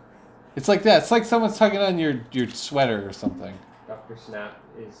 It's like that. It's like someone's tugging on your sweater or something. Dr. Snap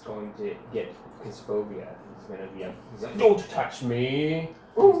is going to get his phobia. He's going to be up. He's like, don't touch me.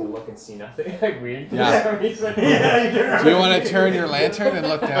 He's going to look and see nothing. Like weird. Yeah. He's like, Do you want to turn your lantern and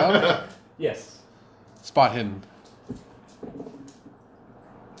look down? Yes. Spot hidden.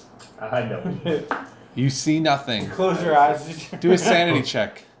 I know. You see nothing. Close your eyes. Do a sanity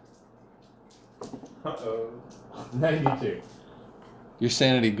check. Uh-oh. 92. Your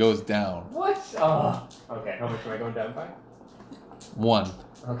sanity goes down. What? Oh. Okay, how much am I going down by? 1.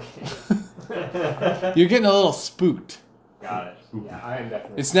 Okay. You're getting a little spooked. Got it. Yeah, I am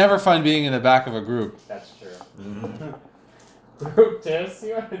definitely. It's never fun being in the back of a group. That's true. Group test?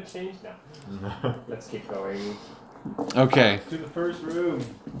 You want to change now? Let's keep going. Okay. To the first room.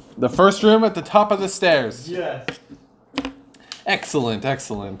 The first room at the top of the stairs. Yes. Excellent,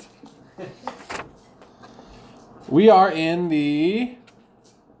 excellent. We are in the...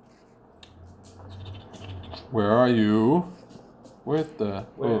 Where are you? Where the...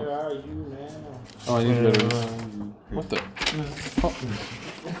 Where Oh, are you now? oh I need better... What the... Oh.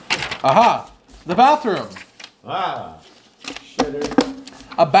 Aha! The bathroom! Ah. Shitter.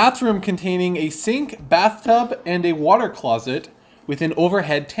 A bathroom containing a sink, bathtub, and a water closet with an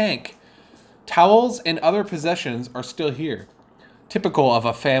overhead tank. Towels and other possessions are still here, typical of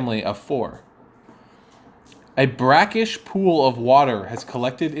a family of 4. A brackish pool of water has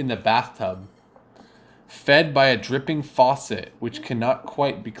collected in the bathtub, fed by a dripping faucet which cannot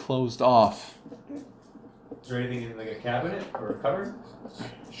quite be closed off. Is there anything in like a cabinet or a cupboard?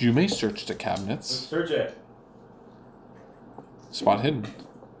 You may search the Let's cabinets. search it. Spot hidden.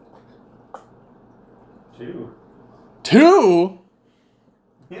 2. 2?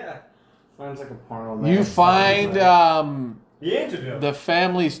 Yeah. Sounds like a porno. You find The antidote. the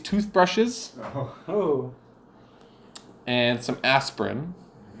family's toothbrushes Oh. Oh, and some aspirin,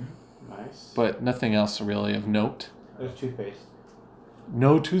 nice. but nothing else really of note. There's toothpaste.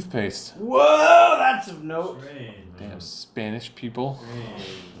 No toothpaste. Whoa, that's of note. Strange. Damn Spanish people.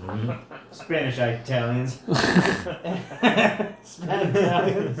 Strange. Spanish Italians.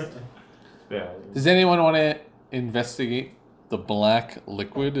 Spanish. Yeah. Does anyone want to investigate the black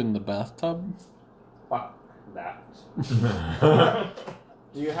liquid in the bathtub? Fuck that.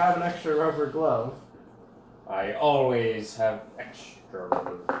 Do you have an extra rubber glove? I always have extra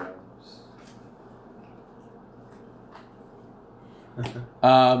rubber gloves.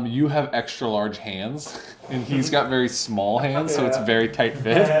 You have extra large hands, and he's got very small hands, so it's very tight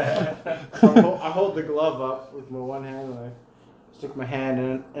fit. I hold the glove up with my one hand and I stick my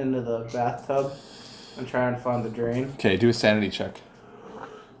hand into the bathtub and try and find the drain. Okay, do a sanity check.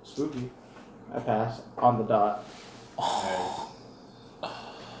 Spooky. I pass on the dot.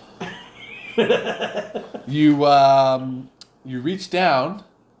 You reach down,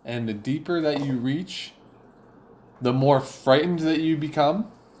 and the deeper that you reach, the more frightened that you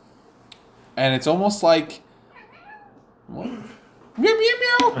become, and it's almost like what? Meow meow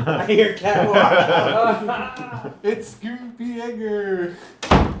meow. I hear cat walk. It's Goofy Egger.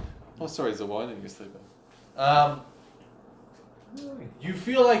 Oh, sorry, Zoe, I didn't sleep. You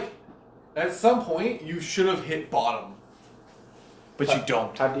feel like at some point you should have hit bottom, but you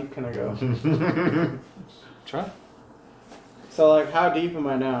don't. How deep can I go? Try. So, like, how deep am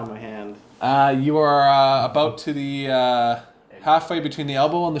I now in my hand? You are about to the halfway between the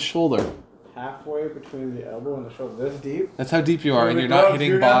elbow and the shoulder. Halfway between the elbow and the shoulder. This deep? That's how deep you are, and the you're not gloves, hitting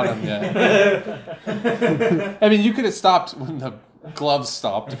you're not- bottom yet. I mean, you could have stopped when the gloves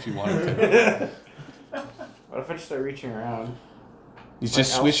stopped if you wanted to. What if I just start reaching around? It Like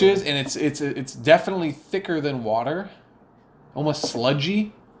just swishes, and it's definitely thicker than water, almost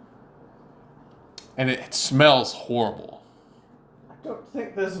sludgy, and it smells horrible. I don't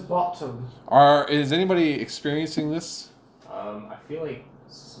think there's a bottom. Is anybody experiencing this? I feel like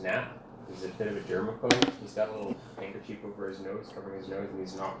Snap is a bit of a germaphobe. He's got a little handkerchief over his nose, covering his nose, and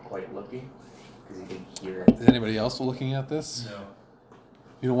he's not quite looking because he can hear it. Is anybody else looking at this? No.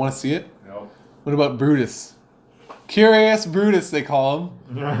 You don't want to see it? No. What about Brutus? Curious Brutus, they call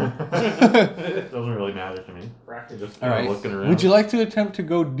him. Doesn't really matter to me. Practice. Just All right. looking around. Would you like to attempt to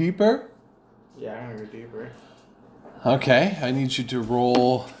go deeper? Yeah, I'm gonna go deeper. Okay, I need you to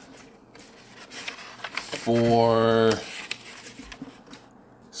roll for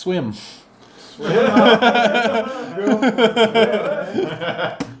swim.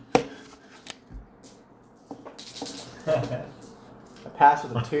 I pass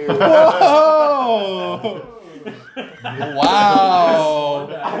with a 2. Whoa! Wow.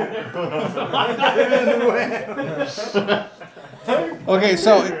 Okay,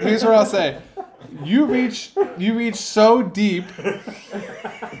 so here's what I'll say. You reach so deep.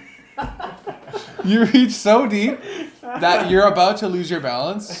 You reach so deep that you're about to lose your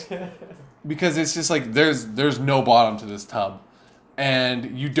balance because it's just like there's no bottom to this tub.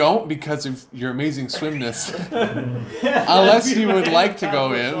 And you don't because of your amazing swimness. Unless you would like to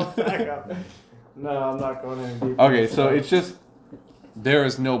go in. No, I'm not going any deeper. Okay, so it's just there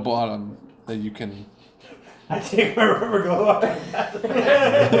is no bottom that you can. I take my rubber glove off.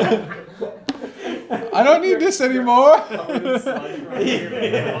 I don't need this anymore.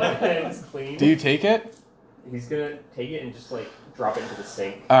 Do you take it? He's gonna take it and just like drop it into the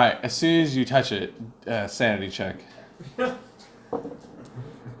sink. All right. As soon as you touch it, sanity check.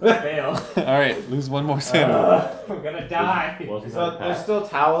 Fail. All right, lose one more sanity. I'm gonna die. Wasn't So that there's Pat? still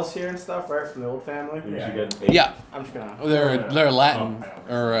towels here and stuff, right, from the old family? Didn't you get an 8? Yeah, I'm just gonna. they're Latin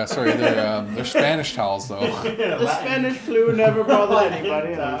or sorry, they're Spanish towels though. The Spanish flu never bothered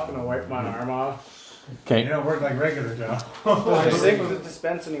anybody, and I'm just gonna wipe my arm off. You Okay. don't work like regular Joe. Does the sink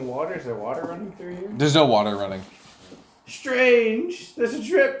dispense any water? Is there water running through here? There's no water running. Strange. There's a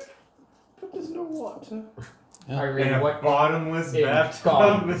drip, but there's no water. I In mean, a what bottomless in bathtub.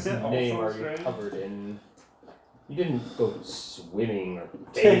 God's Also name are you strange. covered in? You didn't go swimming or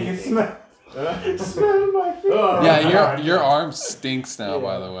Take a bathing. smell. Smell my feet. Oh, Yeah, God. your arm stinks now,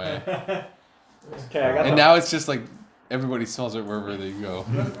 by the way. Okay, I got And the, now it's just like everybody smells it wherever they go.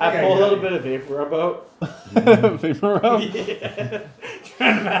 I pull a little bit of vapor rub out. Vapor rub. Yeah.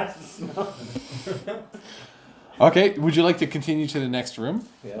 Trying to match the smell. Okay, would you like to continue to the next room?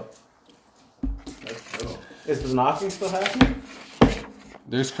 Yep. Is the knocking still happening?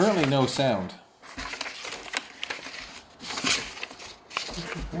 There's currently no sound.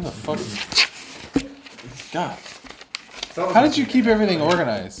 Where the fuck? God. How did you keep everything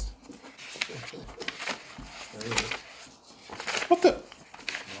organized? What the?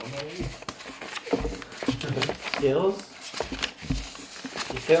 Skills?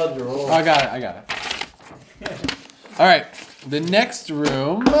 You failed your roll. Oh, I got it. All right. The next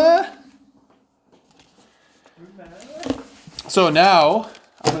room. So now,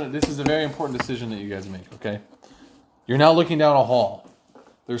 this is a very important decision that you guys make, okay? You're now looking down a hall.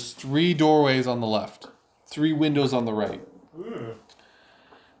 There's 3 doorways on the left, 3 windows on the right.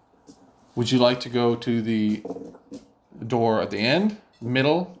 Would you like to go to the door at the end,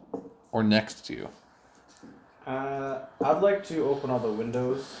 middle, or next to you? I'd like to open all the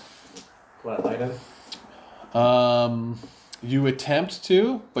windows. Let light in. You attempt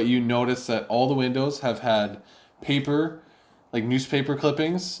to, but you notice that all the windows have had paper, like newspaper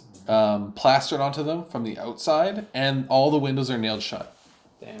clippings, plastered onto them from the outside, and all the windows are nailed shut.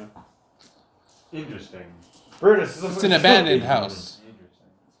 Damn. Interesting. Brutus, It's an abandoned house. Interesting.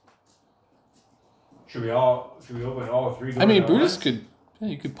 Should we open all 3 doors? I mean, at Brutus once? could. Yeah,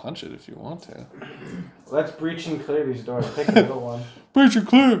 you could punch it if you want to. Let's breach and clear these doors. Take the middle one. Breach your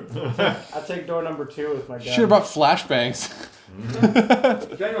clear. I'll take door number 2 with my gun. Sure about flashbangs.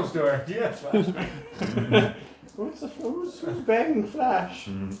 General store. Yeah. Flashbang. Who's banging Flash?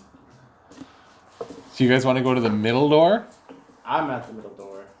 So you guys want to go to the middle door? I'm at the middle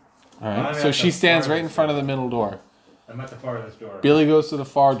door. All right. I'm So at she the stands right in farthest front of the middle door. I'm at the farthest door. Billy goes to the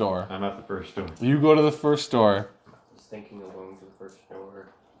far door. I'm at the first door. You go to the first door. I was thinking of going to the first door.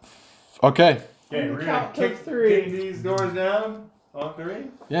 Okay. Okay, we're gonna Count to kick 3. these doors down. All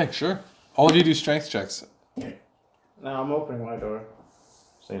 3. Yeah, sure. All of you do strength checks. Now I'm opening my door.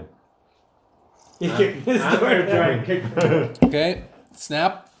 Same. You kicked this I'm door gonna try down. and kick. Okay.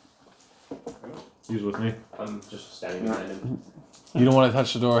 Snap. He's with me. I'm just standing behind him. You don't want to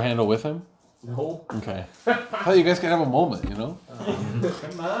touch the door handle with him? No. Okay. I thought you guys could have a moment, you know?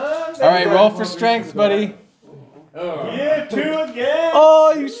 Come on. All right, roll for strength, buddy. Yeah, 2 again.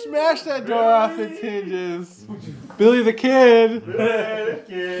 Oh, you smashed that door off its hinges. Billy the Kid.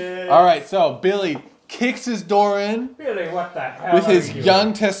 Okay. All right, so Billy kicks his door in Billy, what the hell with are his you?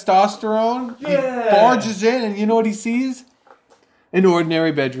 young testosterone. He barges in, and you know what he sees? An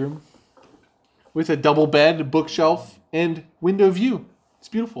ordinary bedroom with a double bed, a bookshelf, and window view. It's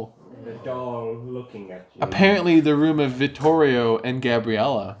beautiful. The doll looking at you. Apparently the room of Vittorio and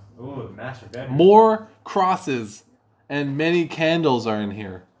Gabriella. Ooh, the master bedroom. More crosses and many candles are in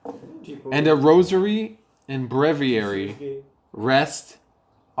here. And a rosary and breviary rest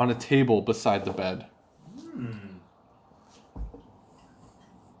on a table beside the bed.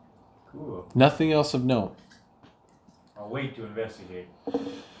 Cool. Nothing else of note. I'll wait to investigate.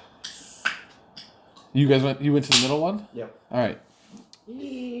 You went to the middle one? Yep. All right.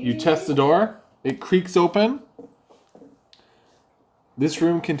 You test the door. It creaks open. This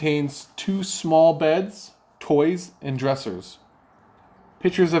room contains 2 small beds, toys, and dressers.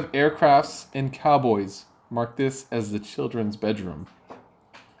 Pictures of aircrafts and cowboys mark this as the children's bedroom.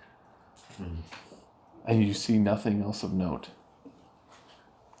 And you see nothing else of note.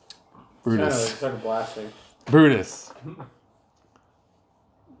 Brutus. Started blasting. Brutus.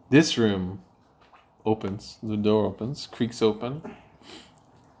 This room opens. The door opens, creaks open.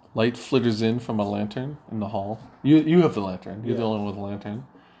 Light flitters in from a lantern in the hall. You have the lantern. You're the only one with the lantern.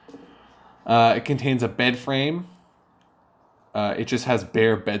 It contains a bed frame. It just has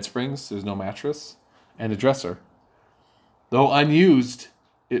bare bed springs. There's no mattress. And a dresser. Though unused,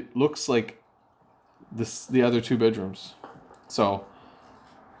 it looks like the other 2 bedrooms. So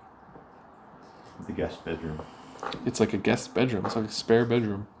The guest bedroom. it's like a guest bedroom. It's like a spare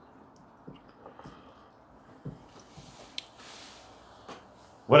bedroom.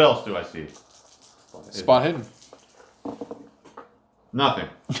 What else do I see? Spot hidden. Nothing.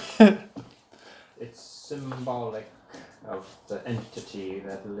 It's symbolic of the entity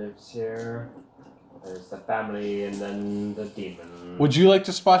that lives here. There's the family and then the demon. Would you like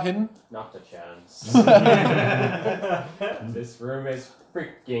to spot hidden? Not a chance. This room is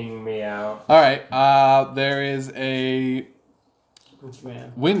freaking me out. All right. There is a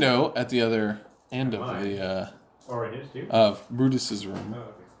Man. window at the other end of the Or it is too. of Brutus's room. Oh, okay.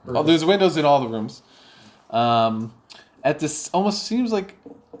 Oh, there's windows in all the rooms. At this, almost seems like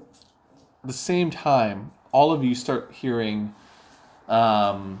the same time, all of you start hearing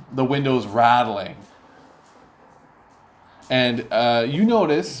the windows rattling, and you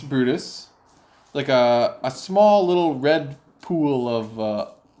notice, Brutus, like a small little red pool of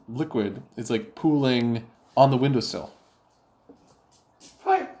liquid is like pooling on the windowsill.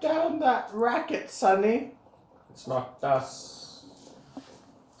 Pipe down that racket, Sonny. It's not us.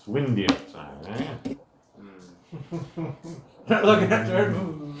 It's windy outside, eh? Not looking at her.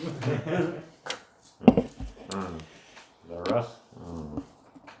 The rust.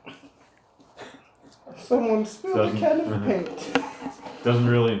 Someone spilled a can of paint. Doesn't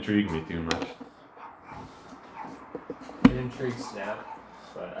really intrigue me too much. It intrigues Snap,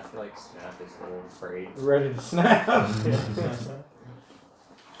 but I feel like Snap is a little afraid. Ready to snap.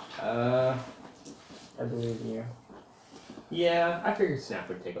 I believe in you. Yeah, I figured Snap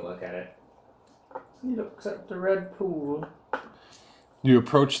would take a look at it. He looks at the red pool. You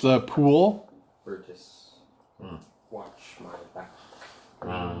approach the pool. Brutus, watch my back.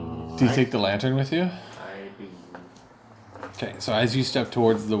 Do you take the lantern with you? I do. Okay, so as you step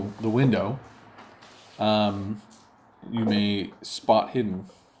towards the window, you may spot hidden.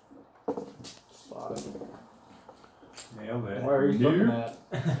 Spot. Nailed it. Where are you looking at?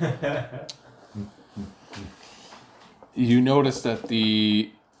 You notice that do you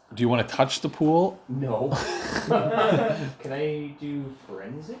want to touch the pool? No. Can I do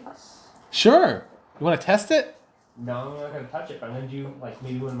forensics? Sure. You want to test it? No, I'm not gonna touch it, but I'm gonna do like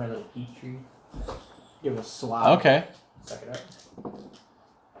maybe one of my little petri. Give a slap. Okay. Suck it up.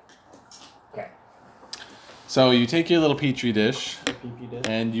 Okay. So you take your little petri dish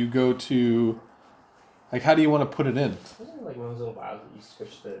and you go to, like, how do you want to put it in? Isn't it like one of those little vials that you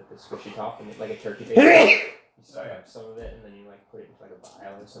squish the squishy top and like a turkey bacon? You suck up some of it and then you like put it into like a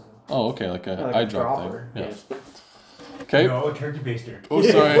vial or something. Oh, okay, like a Like eye a drop dropper. thing. Yeah. Okay. No, turkey baster. Oh,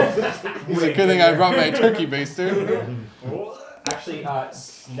 sorry. It's a good thing I brought my turkey baster. Actually,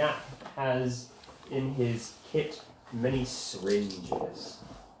 Snap has in his kit many syringes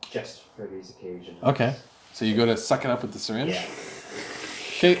just for these occasions. Okay. So you go to suck it up with the syringe? Yeah.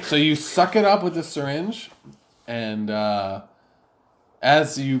 Okay, so you suck it up with the syringe, and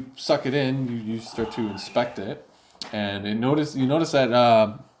as you suck it in, you start to inspect it, and you notice that.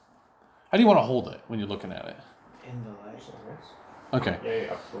 How do you want to hold it when you're looking at it? In the light. Okay.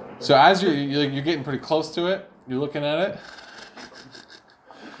 Yeah, absolutely. So as you're getting pretty close to it, you're looking at it.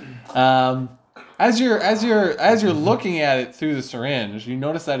 As you're looking at it through the syringe, you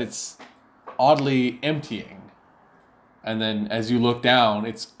notice that it's oddly emptying, and then as you look down,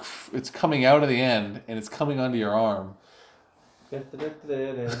 it's coming out of the end and it's coming onto your arm. Snap's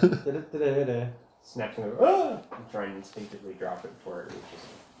gonna go, and try and instinctively drop it before it reaches.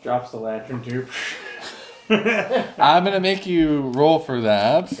 Drops the lantern tube. I'm gonna make you roll for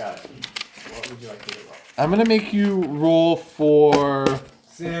that. Got it. What would you like me to roll? I'm gonna make you roll for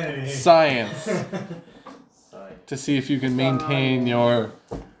Sanity. science Sorry. to see if you can maintain your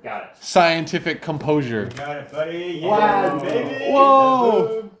Got it. scientific composure. Got it, buddy. Yeah, Wow. baby.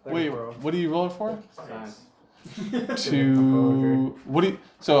 Whoa! Thanks, Wait, bro. what are you rolling for? Science. To what do you?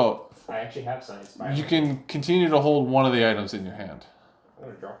 So I actually have science. By you can continue to hold one of the items in your hand. I'm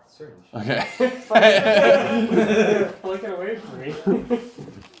gonna drop the syringe. Okay. Flick it away from me.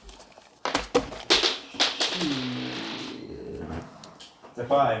 It's a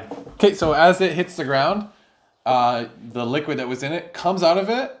 5. Okay, so as it hits the ground, the liquid that was in it comes out of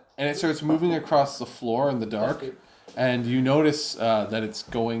it, and it starts moving across the floor in the dark, and you notice that it's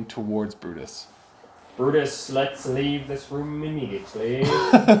going towards Brutus. Brutus, let's leave this room immediately.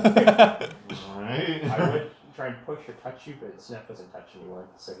 Alright. I would try and push or touch you, but Snap doesn't touch anyone,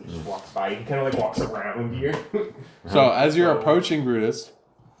 so he just walks by. He kind of like walks around you. So as you're approaching Brutus,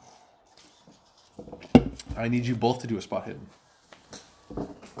 I need you both to do a spot hidden.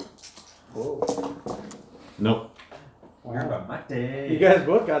 Whoa. Nope. You're about my day. You guys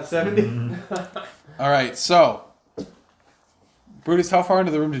both got 70. All right, so Brutus, how far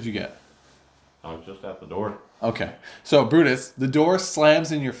into the room did you get? I was just at the door. Okay, so Brutus, the door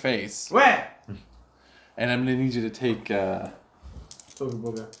slams in your face, Where? and I'm gonna need you to take. Booga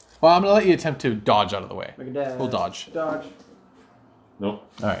booga. Well, I'm gonna let you attempt to dodge out of the way. Like a dad. We'll dodge. Dodge. Nope.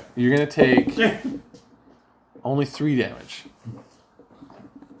 All right, you're gonna take only 3 damage,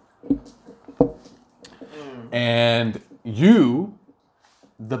 and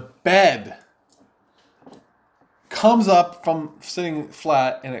the bed comes up from sitting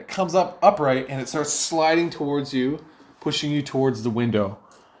flat, and it comes up upright, and it starts sliding towards you, pushing you towards the window,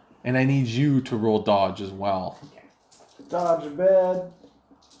 and I need you to roll dodge as well. Dodge bed.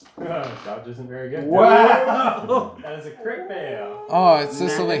 Dodge isn't very good. Wow. That is a crit fail. Oh, it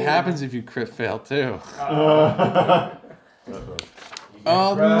says something happens if you crit fail too. Oh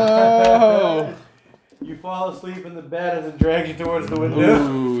no! You fall asleep in the bed as it drags you towards the window.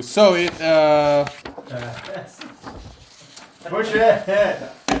 Ooh, so it Push it.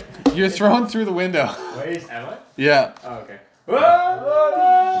 you're thrown through the window. Wait. Am I? Yeah, Oh, okay.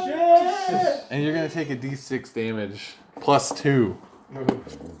 Oh, shit! and you're gonna take a d6 damage plus 2.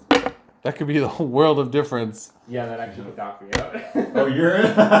 That could be the whole world of difference. Yeah, that actually would knock me out. Oh, you're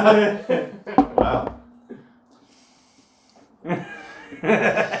in? Wow.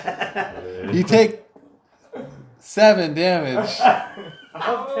 You take 7 damage.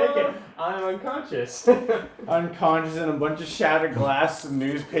 I'll take it. I'm unconscious. Unconscious in a bunch of shattered glass and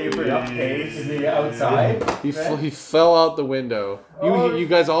newspaper updates. Is he outside? He fell out the window. You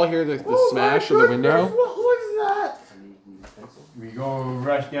guys all hear the smash of the window? What was that? We go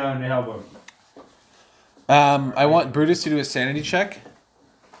rush down to help him. I want Brutus to do a sanity check.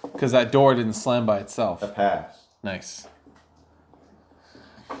 Because that door didn't slam by itself. A pass. Nice.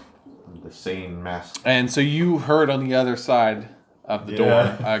 The sane mass. And so you heard on the other side of the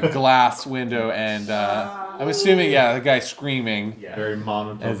door a glass window, and I'm assuming, the guy screaming Yeah. Very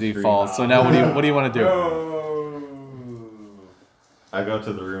monotone. as he scream. falls. So now what do you want to do? Oh. I go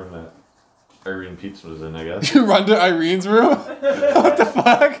to the room that Irene Pizza was in, I guess. You run to Irene's room? What the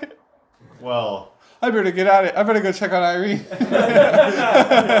fuck? Well, I better get out of it. I better go check on Irene. he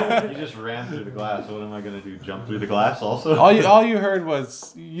just ran through the glass. What am I gonna do? Jump through the glass also? all you heard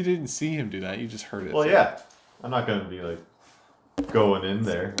was you didn't see him do that. You just heard it. Well, yeah. I'm not gonna be like going in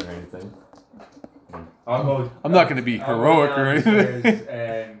there or anything. I'll go. I'm not gonna be I'll heroic go or anything. downstairs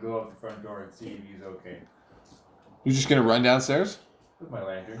and go up the front door and see if he's okay. You're just gonna run downstairs? With my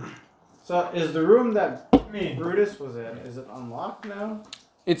lantern. So is the room that Me. Brutus was in, is it unlocked now?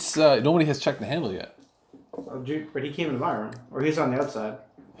 It's nobody has checked the handle yet. Oh, but he came into my room. Or he's on the outside.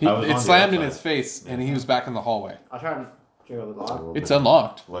 I was on It the slammed in outside. his face, and he was back in the hallway. I'll try and jiggle the lock. It's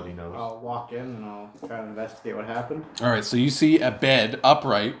unlocked. Bloody nose. I'll walk in and I'll try and investigate what happened. All right, so you see a bed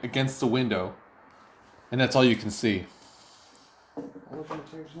upright against the window, and that's all you can see. What was the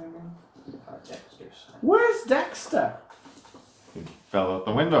chair's name again? Dexter's. Where's Dexter? He fell out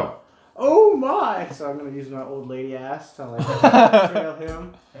the window. Oh my! So I'm gonna use my old lady ass to like trail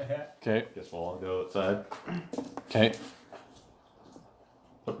him. Okay. Guess we'll all go outside. Okay.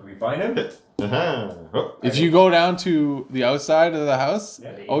 Did we find him? Uh-huh. Oh, If you go down to the outside of the house,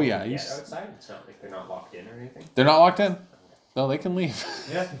 Yeah. oh yeah, Yeah, outside. It's not like they're not locked in or anything. they're not locked in. No, they can leave.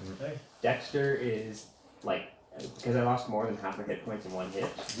 Yeah. Dexter is like, because I lost more than half my hit points in one hit.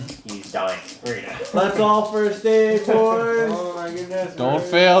 He's dying right now. Let's all first aid, boys! Oh my goodness. Don't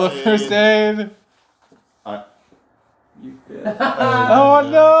fail the first aid. You Oh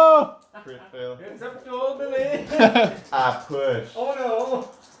no! crit fail. It's up to old Billy. I push. Oh no.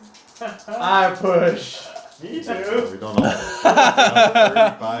 I push. Me So too. we don't all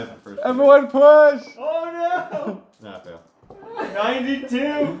 35 in first. Everyone push! Oh Nah, fail. no.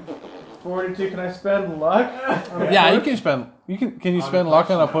 92. 42, can I spend luck? Yeah, you can spend. Can you spend luck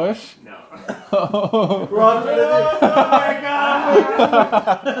on a push? No. Run, Oh my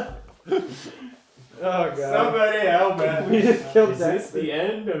god. Oh god. Somebody help me. We just killed Is this Dexter. the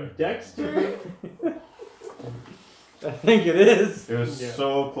end of Dexter? I think it is. It was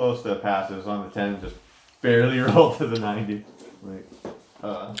so close to a pass. It was on the 10, just barely rolled to the 90. Like,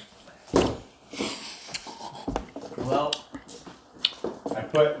 Well, I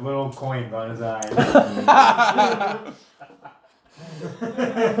put little coins on his eyes.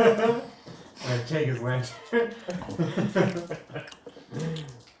 I'm gonna take his lantern.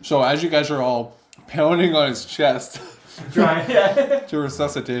 So as you guys are all pounding on his chest Trying, yeah. to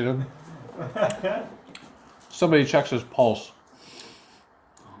resuscitate him, somebody checks his pulse,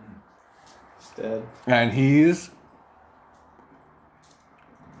 He's dead. and he's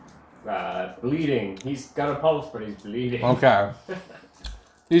Bleeding. He's got a pulse, but he's bleeding. okay.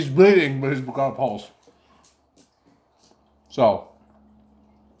 He's bleeding, but he's got a pulse. So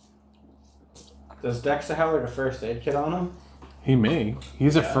Does Dexter have like a first aid kit on him? he may.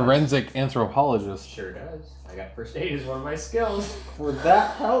 He's a forensic anthropologist. Sure does. I got first aid as one of my skills. Would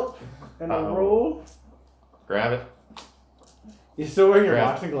that help in a Uh-oh. roll? grab it. You still wearing your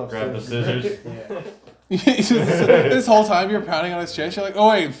Grab, boxing gloves? grab the too. scissors. Yeah. This whole time you're pounding on his chest, you're like, oh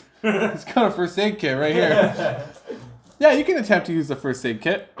wait, it's got a first aid kit right here. Yeah, you can attempt to use the first aid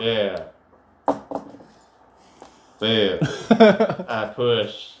kit. Yeah. Fail. I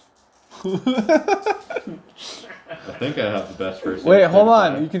push. I think I have the best first aid. Wait, hold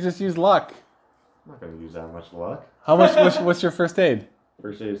 35. on. You can just use luck. I'm not going to use that much luck. How much? What's your first aid?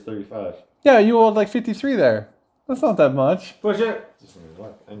 First aid is 35. Yeah, you rolled like 53 there. That's not that much. Push it. Just need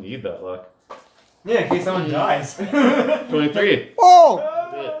luck. I need that luck. Yeah, in case someone dies. 23.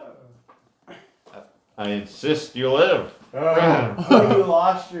 Oh! I insist you live. Oh, you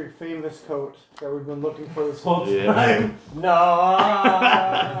lost your famous coat that we've been looking for this whole Yeah. time. No.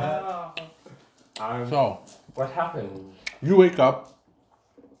 So What happened? you wake up.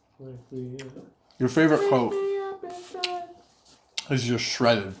 Your favorite coat is just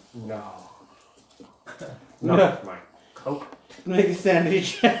shredded. No. Not my coat. Make a sanity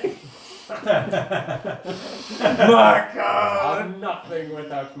check. I'm nothing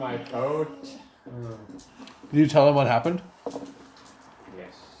without my coat. Did you tell him what happened?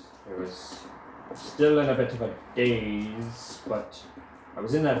 Yes, it was still in a bit of a daze, but I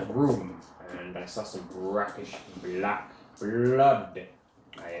was in that room and I saw some brackish black blood.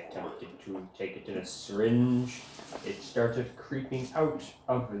 I attempted to take it in a syringe. It started creeping out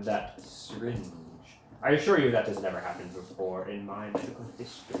of that syringe. I assure you that has never happened before in my medical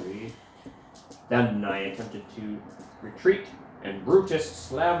history. Then I attempted to retreat, and Brutus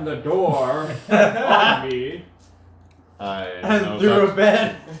slammed the door on me. And through a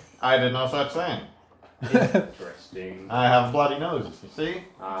bed. I did no such thing. Interesting. I have a bloody nose, you see?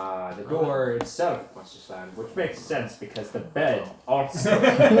 The door itself must have slammed, which makes sense because the bed also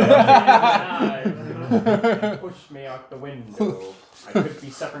pushed me out the window. I could be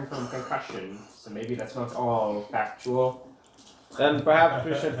suffering from concussion, so maybe that's not all factual. Then perhaps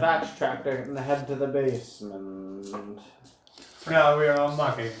we should fast track and head to the basement. No, we are all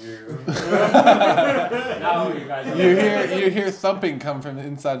mocking you. Now you guys are You hear thumping come from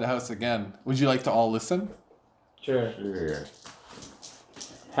inside the house again. Would you like to all listen? Sure. Sure.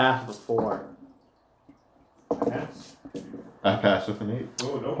 Half of 4. Yes. I passed with an 8.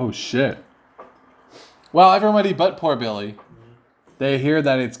 Oh no. Oh shit. Well, everybody but poor Billy, they hear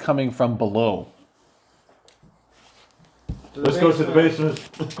that it's coming from below. Let's go to the basement.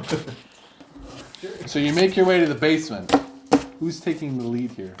 So you make your way to the basement. Who's taking the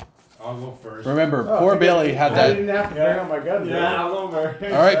lead here? I'll go first. Remember, poor Billy had I that. didn't have to bring out my gun. Yeah, I'll over. All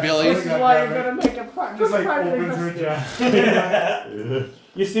right, Billy. This is why you're gonna make a practice. Just like opens her chest.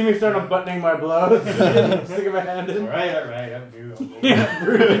 You see me start unbuttoning my blouse, sticking my hand in. Alright, I'm new.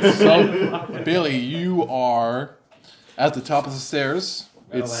 So, Billy, you are at the top of the stairs.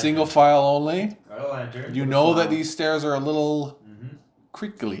 It's single file only. Got a lantern. You know that these stairs are a little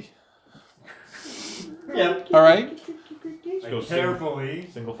creakly. Yep. All right. I go carefully,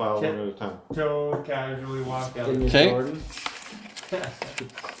 Single file, one at a time. toe casually walk out. Give me a Okay. sword.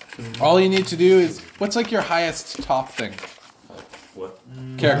 All you need to do is what's like your highest top thing? What?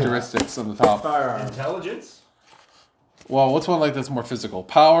 Characteristics on the top. Firearm. Intelligence? Well, what's one like that's more physical?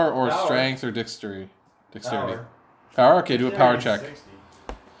 Power or Power. strength or dexterity? Dexterity. Power. Power? Okay, do a power Dexterity check. is 60.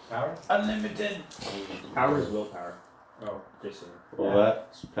 Power? Unlimited. Power is willpower. Oh. Just so. Well,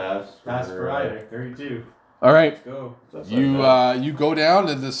 that's pass. Pass for either. 32. All right. Let's go. You go down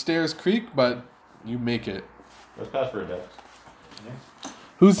and the stairs creak, but you make it. Let's pass for a dex.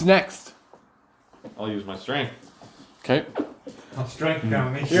 Who's next? I'll use my strength. Okay. I'll strength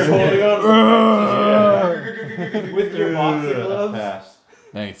down me. You're holding on with your boxing gloves. Pass.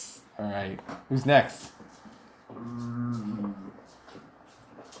 Nice. All right. Who's next?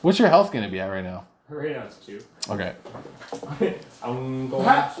 What's your health going to be at right now? Right now it's 2. Okay. I'm going.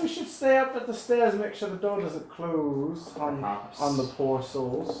 Perhaps we should stay up at the stairs, make sure the door doesn't close Perhaps. on the poor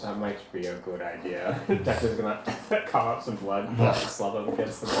souls. That might be a good idea. Dexter's gonna cough up some blood, slap up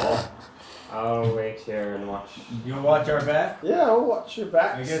against the wall. I'll wait here and watch. You'll watch our back? Yeah, I'll watch your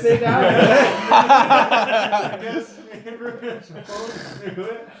back. I guess- Stay down. I guess we're supposed to do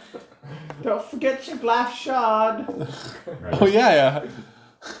it. Don't forget your glass shard. Oh, yeah.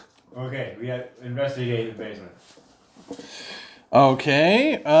 Okay, we got to investigate the basement.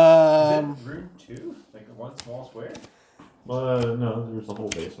 Okay. Is it room 2? Like one small square? No, there's the whole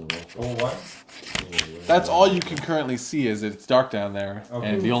basement. Whole one? That's all you can currently see is it's dark down there. Okay.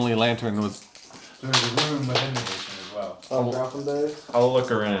 And the only lantern was... So there's a room within the basement as well. Oh, dropping days. I'll look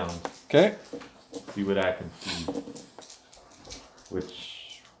around, Okay. see what I can see.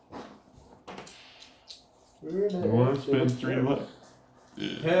 Which... You want to spend 3 luck?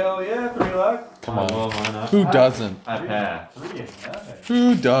 Hell yeah, 3 luck. Come on. Well, why not? Who doesn't? I pass. 3 is nothing.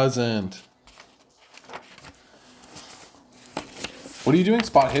 Who doesn't? What are you doing?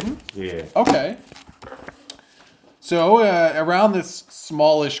 Spot hidden? Yeah. Okay. So around this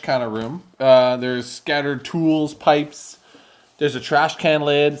smallish kind of room, there's scattered tools, pipes. There's a trash can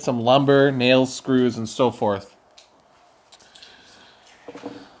lid, some lumber, nails, screws, and so forth.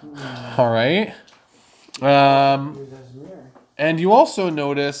 All right. And you also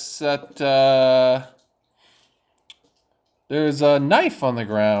notice that there's a knife on the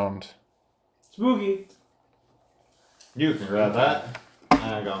ground. Spooky. You can grab that.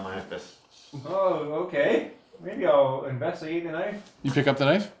 I got my fist. Oh, okay. Maybe I'll investigate the knife. You pick up the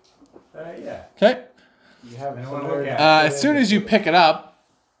knife? Yeah. Okay. You have I don't some wanna look weird- at As soon as you pick it up,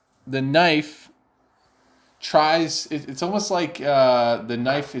 the knife tries... It's almost like the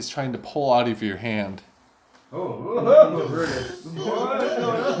knife is trying to pull out of your hand. Oh,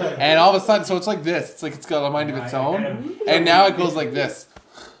 And all of a sudden, so it's like this. It's like it's got a mind of its own. And now it goes like this.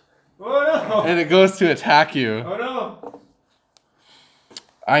 Oh no! And it goes to attack you. Oh no!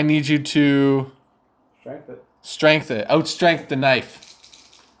 I need you to Strength it. Strength it. Outstrength the knife.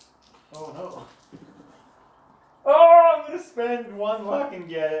 Oh no. Oh, I'm gonna spend one luck and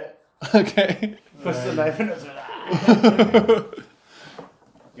get it. Okay. Puts the knife in his.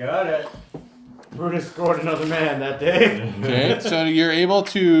 Got it. Brutus scored another man that day. Okay, so you're able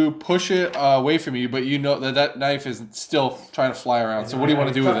to push it away from you, but you know that knife is still trying to fly around. So what do you want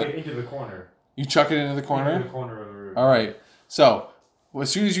to do with Chuck it? into the corner. You chuck it into the corner? Into the corner of the room. All right. So as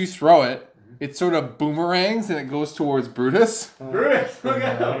soon as you throw it, it sort of boomerangs and it goes towards Brutus. Brutus, look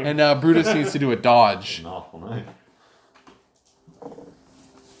at him. And now Brutus needs to do a dodge. An awful knife.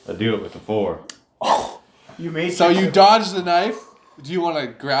 I do it with a 4. You made So you dodge the knife. Do you want to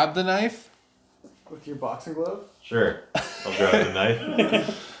grab the knife? with your boxing glove. Sure. I'll grab the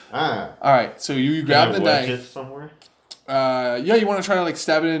knife. All right. So you grab Can I the wedge knife. it somewhere? Yeah, you want to try to like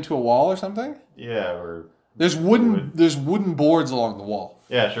stab it into a wall or something? Yeah, or There's wooden boards along the wall.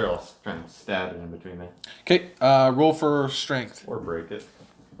 yeah, sure. I'll try and stab it in between there, Okay, roll for strength. or break it.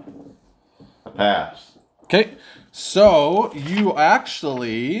 A pass. Okay, so you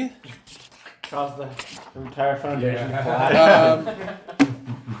actually Cause the entire foundation to Yeah. collapse.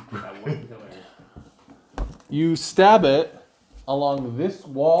 That one pillar. you stab it along this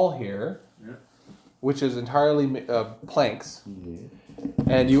wall here, Yeah. which is entirely planks,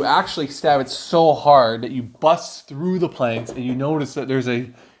 and you actually stab it so hard that you bust through the planks, and you notice that there's a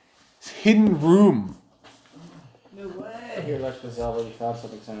hidden room. No way. I hear like the Zelda fast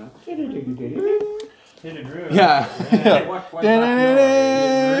something sound. Hidden room. Yeah. Hey, what's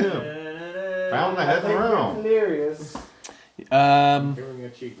that noise? Found the hidden room. Hilarious. Doing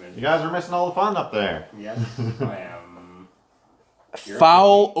achievement. You guys are missing all the fun up there. Yes, I am.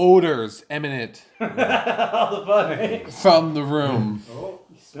 Foul odors emanate All the fun, eh? from the room. Oh,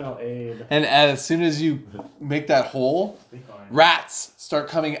 You smell aid. And as soon as you make that hole, be fine. rats start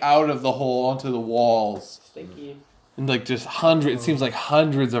coming out of the hole onto the walls. Stinky. And like just hundreds, it seems like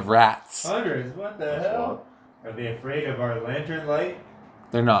hundreds of rats. Hundreds, what the That's hell? Are they afraid of our lantern light?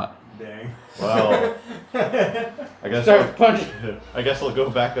 They're not. Dang. Well, I guess Start punching. I guess I'll go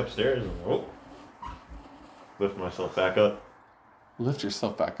back upstairs and lift myself back up. Lift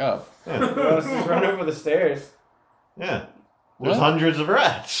yourself back up. Yeah. Let's just run over the stairs. Yeah. There's What? hundreds of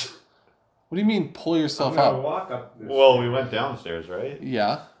rats. What do you mean pull I'm yourself gonna up? walk up this Well, we went downstairs, right?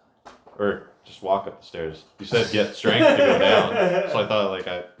 Yeah. Or just walk up the stairs. You said get strength to go down, so I thought like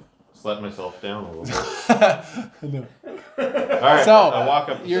I just let myself down a little bit. No. All right, So, I walk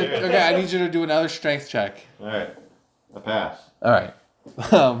up the stairs. Okay, I need you to do another strength check. All right, a pass. All right.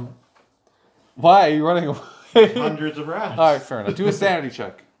 Why are you running away? Hundreds of rats. All right, fair enough. Do a sanity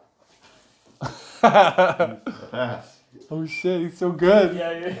check. A pass. Oh shit, he's so good.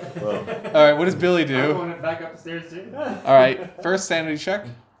 Yeah, yeah. Well, All right, what does Billy I'm do? going back up the stairs too. All right, first sanity check.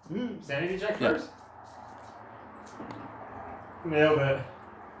 Sanity check Yeah. first. Nailed it.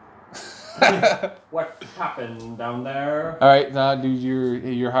 What happened down there? All right, now do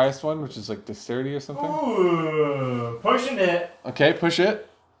your highest one, which is like dexterity or something. Ooh, pushing it. Okay, push it.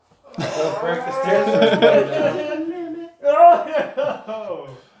 Go break the stairs.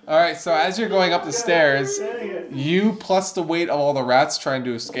 Oh, All right, so as you're going up the stairs, dang it. you plus the weight of all the rats trying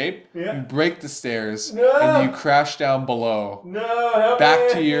to escape, Yeah. you break the stairs No. and you crash down below, No, help back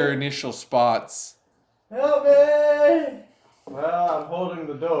me. to your initial spots. Help me. Well, I'm holding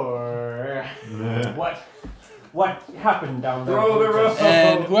the door. What happened down there? Throw the Brutus? rope.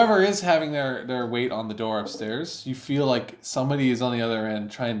 And whoever is having their weight on the door upstairs, you feel like somebody is on the other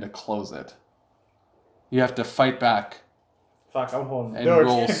end trying to close it. You have to fight back Fuck, I'm holding the and door.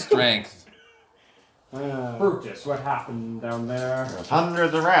 roll strength. Brutus, what happened down there? there's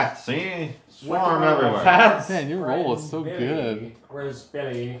hundreds of rats. See, swarm What- everywhere. Pass. Man, your roll is so Billy. good. Where's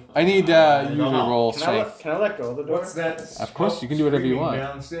Billy? I need you don't to know. roll Can I, strength. can I let go of the door? What's that? Of course, you can do whatever you want.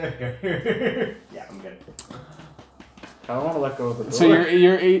 Downstairs. Yeah, I'm good. I don't want to let go of the door. So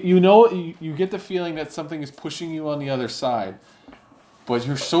you get the feeling that something is pushing you on the other side, but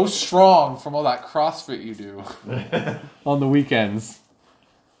you're so strong from all that CrossFit you do on the weekends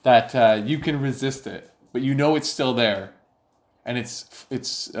that you can resist it. But you know it's still there, and it's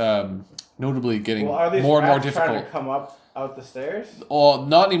notably getting Well, are these more and more rats trying difficult. to come up out the stairs? Oh,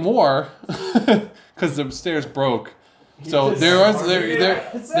 not anymore, because the stairs broke. So there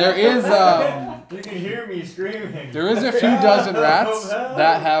is You can hear me screaming. there is a few dozen rats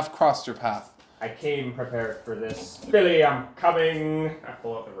that have crossed your path. I came prepared for this. Billy, I'm coming. I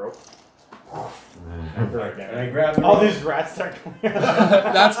pull out the rope. I throw it And I down. grab the All rope. these rats start coming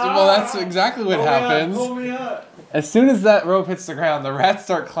out. That's exactly what happens. Pull me up. As soon as that rope hits the ground, the rats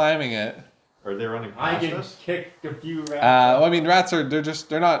start climbing it. Are they running I past can us? kick a few rats. Well, I mean, rats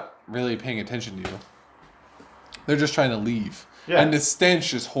they're not really paying attention to you. They're just trying to leave. Yeah. And the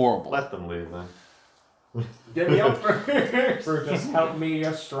stench is horrible. Let them leave then. Get me up first. Brutus, help me,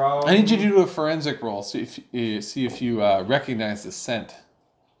 you're strong. I need you to do a forensic roll. See if you recognize the scent.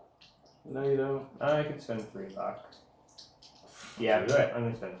 No, you don't. I could spend $3. Yeah, do it. I'm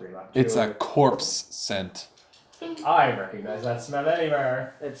gonna spend $3. It's Do a it. corpse scent. I recognize that smell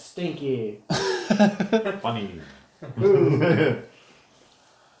anywhere. It's stinky. Funny. Ooh.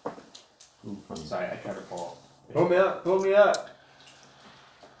 Ooh, funny. Sorry, I tried to pull. Pull me up. Pull me up.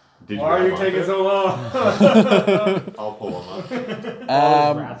 Did Why are you grab taking onto so long? it? I'll pull them up.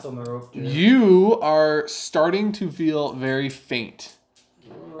 All those rats on the rope, too. You are starting to feel very faint,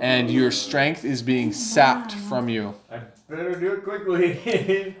 and your strength is being sapped from you. I better do it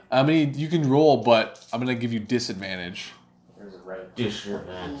quickly. I mean, you can roll, but I'm gonna give you disadvantage. There's a red.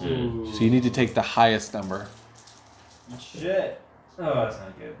 So you need to take the highest number. Shit. Oh, that's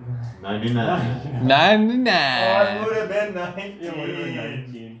not good. 99. 99. Oh, I would have been 19. It would have been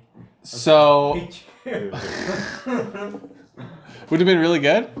 19. So Yeah. would have been really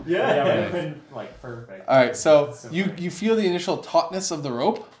good. Yeah, it would have been like perfect. All right, so you feel the initial tautness of the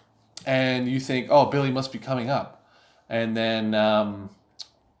rope, and you think, "Oh, Billy must be coming up," and then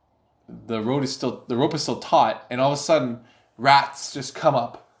the rope is still taut, and all of a sudden, rats just come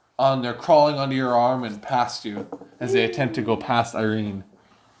up they're crawling onto your arm and past you as they attempt to go past Irene.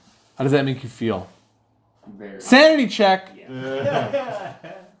 How does that make you feel? Very. Sanity check. Yeah.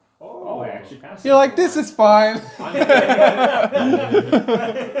 Oh, I actually passed. You're like, this is fine. I'm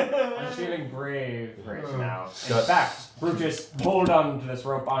feeling brave right now. In fact, Brutus, hold on to this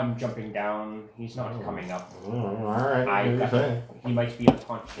rope. I'm jumping down. He's not coming up. Alright. He might be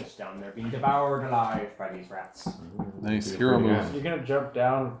unconscious down there, being devoured alive by these rats. Nice hero move. You're gonna jump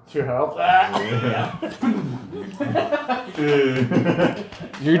down to help?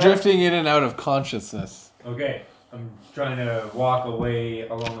 You're drifting in and out of consciousness. Okay, I'm trying to walk away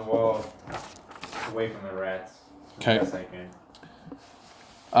along the wall, away from the rats. Okay. As best I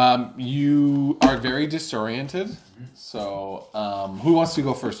can. You are very disoriented. So, who wants to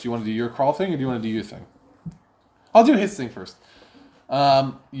go first? Do you want to do your crawl thing or do you want to do your thing? I'll do his thing first.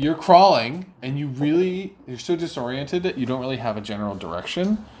 You're crawling and you're so disoriented that you don't really have a general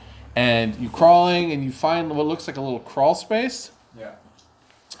direction. And you're crawling and you find what looks like a little crawl space. Yeah.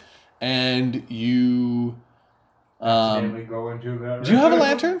 And you... Accidentally go into the. do you have a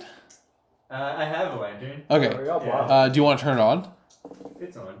lantern? I have a lantern. Okay. Yeah. Do you want to turn it on?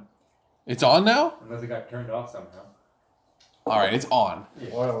 It's on, It's on now? unless it got turned off somehow. All right, it's on.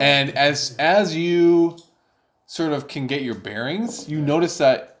 Wow. And as you sort of can get your bearings, you notice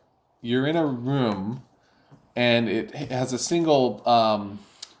that you're in a room, and it has a single.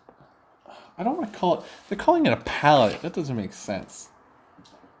 I don't want to call it. They're calling it a pallet. That doesn't make sense.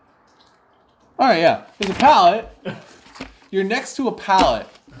 All right, yeah, there's a pallet. You're next to a pallet.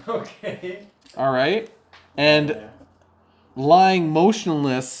 Okay. All right, and lying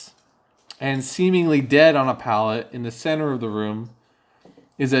motionless and seemingly dead on a pallet in the center of the room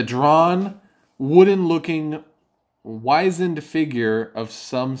is a drawn, wooden-looking, wizened figure of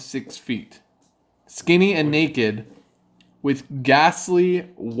some 6 feet. Skinny and naked, with ghastly,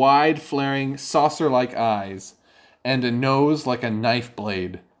 wide-flaring, saucer-like eyes, and a nose like a knife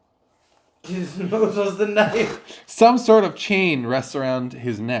blade. His nose was the knife. Some sort of chain rests around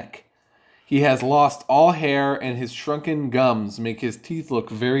his neck. He has lost all hair, and his shrunken gums make his teeth look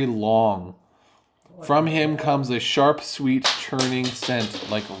very long. From him comes a sharp, sweet, churning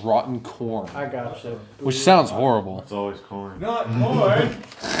scent like rotten corn, I gotcha. which sounds horrible. It's always corn. Not corn.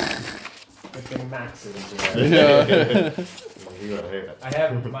 Good thing Max isn't here. Yeah. You gotta hate it. I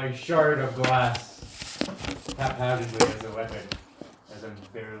have my shard of glass haphazardly as a weapon, as I'm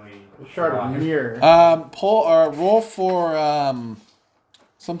barely. Shard of alive. mirror. Roll for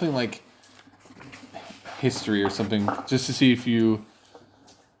something like history or something, just to see if you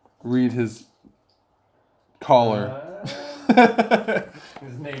read his collar.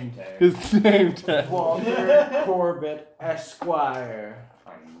 His name tag. His name tag. Walter Corbett, Esquire.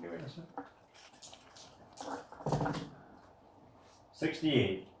 I knew it.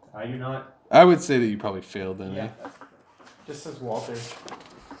 68. I do not. I would say that you probably failed then. Yeah. Eh? Just says Walter.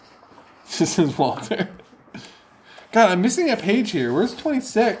 This is Walter. God, I'm missing a page here. Where's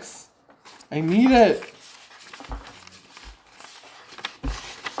 26? I need it.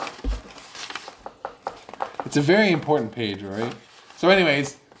 It's a very important page, right? So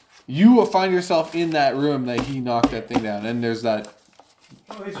anyways, you will find yourself in that room that he knocked that thing down, and there's that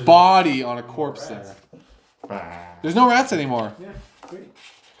Oh, these are body on a corpse rats. there. There's no rats anymore. Yeah, sweet.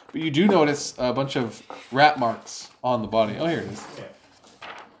 But you do notice a bunch of rat marks on the body. Oh, here it is. Yeah.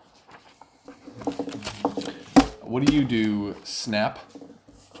 what do you do, Snap?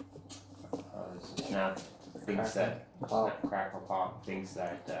 Snap thinks that Snap Crackle Pop thinks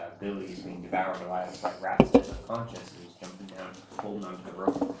that Billy is being devoured alive by rats and is unconscious and he's jumping down, holding onto the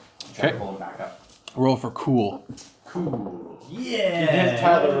rope, trying to pull him back up. Roll for cool. Cool. You didn't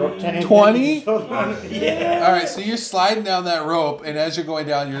tie the rope to anything. 20? Yeah. All right, so you're sliding down that rope, and as you're going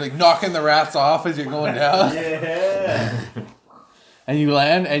down, you're like knocking the rats off as you're going down. Yeah. And you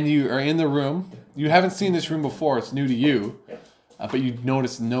land, and you are in the room. You haven't seen this room before; it's new to you. But you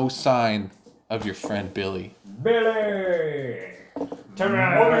notice no sign of your friend Billy. Billy! Turn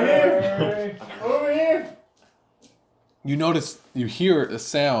around! Over here! Over here! You hear a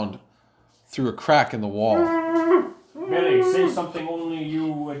sound through a crack in the wall. Billy, say something only you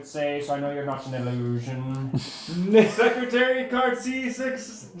would say, so I know you're not an illusion. Secretary card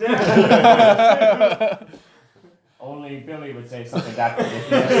C6 Only Billy would say something that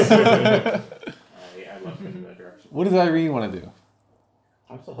ridiculous. I love him in that direction. What does Irene want to do?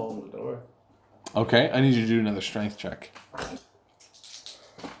 I'm still holding the door. Okay, I need you to do another strength check.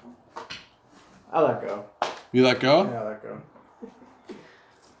 I let go. You let go? Yeah, I let go.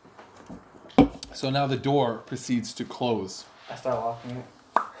 So now the door proceeds to close. I start locking it.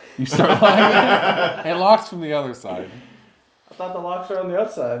 You start locking it. It locks from the other side. I thought the locks were on the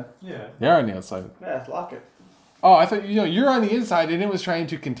outside. Yeah. They're on the outside. Yeah, let's lock it. Oh, I thought you're on the inside and it was trying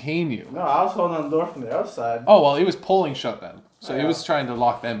to contain you. No, I was holding on the door from the outside. Oh well, it was pulling shut then, so Yeah. it was trying to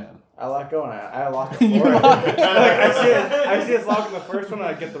lock them in. I let go and I lock it for it. Like, I see it's locking the first one and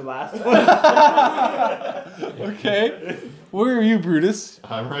I get the last one. Okay, where are you, Brutus?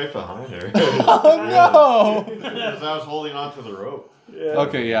 I'm right behind her. Oh no! Because I was holding on to the rope. Yeah.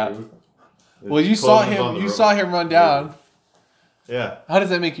 Okay, yeah. It Well, you saw closes on him. the You rope. saw him run down. Yeah. How does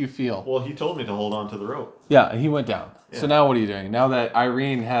that make you feel? Well, he told me to hold on to the rope. Yeah, he went down. So Yeah. now what are you doing? Now that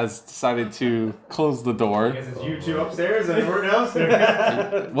Irene has decided to close the I door, guess it's you two upstairs and we're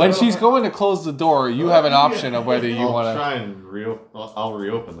downstairs. when she's going to close the door, you have an option of whether you I'll want try and I'll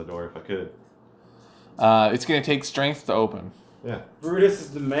reopen the door if I could. to. It's going to take strength to open. Yeah. Brutus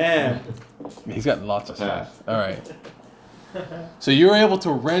is the man. He's got lots of Pass. strength. All right. So you're able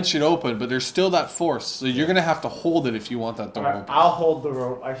to wrench it open, but there's still that force. So you're going to have to hold it if you want that door Alright, open. I'll hold the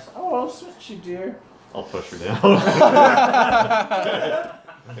rope. I'll switch you, dear. I'll push her down.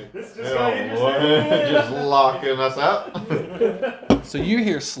 This just Oh, got interesting. boy. Just locking us up. So you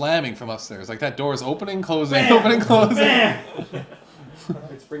hear slamming from upstairs. Like that door is opening, closing, opening, closing.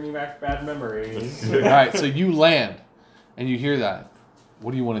 It's bringing back bad memories. All right, so you land, and you hear that.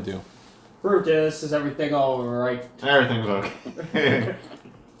 What do you want to do? Brutus, is everything alright? Everything's okay.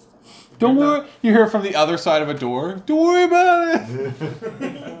 Don't worry. You hear from the other side of a door. Don't worry about it.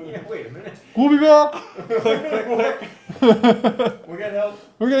 Yeah, wait a minute. We'll be back. We got help.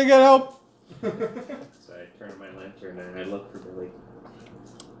 We're gonna get help. So I turn on my lantern and I look for Billy.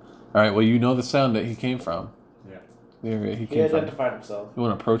 All right. Well, you know the sound that he came from. Yeah. There he He came from. identified himself. You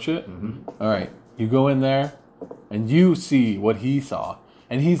want to approach it? Mm-hmm. All right. You go in there, and you see what he saw,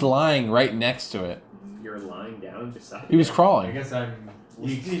 and he's lying right next to it. You're lying down beside He was I crawling. guess I'm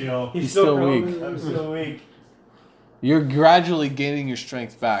weak still. He's still weak. I'm still weak. You're gradually gaining your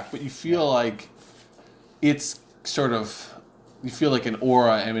strength back, but you feel like it's sort of, you feel like an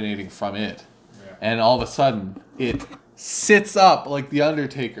aura emanating from it. Yeah. And all of a sudden, it sits up like the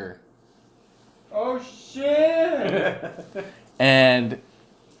Undertaker. Oh shit! And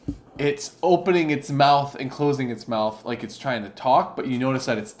it's opening its mouth and closing its mouth like it's trying to talk, but you notice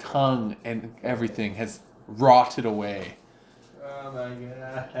that its tongue and everything has rotted away. Oh my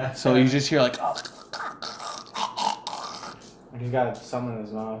god. So you just hear like, He's got some in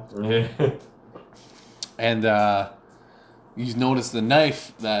his mouth. and you notice the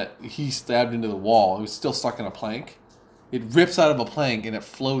knife that he stabbed into the wall. It was still stuck in a plank. It rips out of a plank and it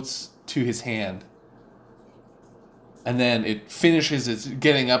floats to his hand. And then it finishes its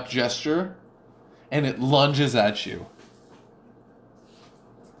getting up gesture, and it lunges at you.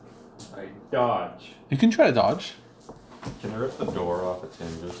 I dodge. You can try to dodge. Can I rip the door off its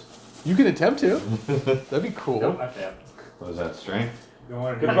hinges? You can attempt to. That'd be cool. Nope, I failed. Was that strength? Don't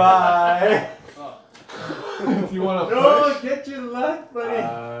want to Goodbye. If you want to No, get your luck, buddy.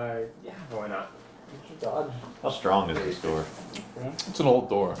 Yeah, why not? Dodge. How strong is this door? It's an old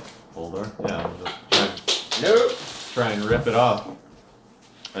door. Older? Yeah, I'm just try and rip it off.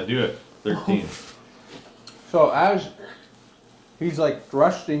 I do it. 13. So as he's like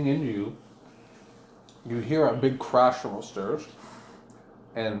thrusting into you, you hear a big crash from upstairs,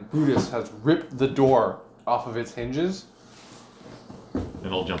 and Brutus has ripped the door off of its hinges. And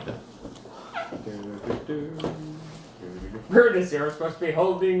I'll jump down. Brutus, you're supposed to be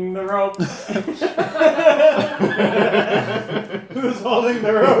holding the rope. Who's holding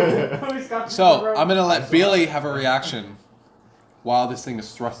the rope? Who's got the So rope? I'm gonna let Bailey have a reaction while this thing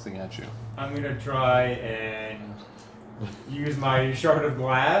is thrusting at you. I'm gonna try and use my shard of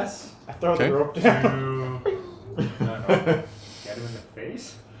glass I throw Okay. the rope to down. I don't know, get him in the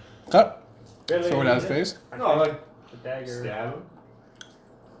face. Cut. Billy, Throw it at his face. No, like the dagger. stab him.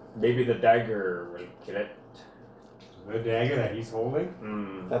 Maybe the dagger will kill it. The dagger that he's holding.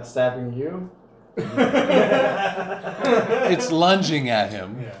 Hmm. That's stabbing you. It's lunging at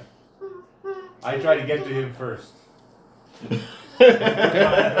him. Yeah. I try to get to him first.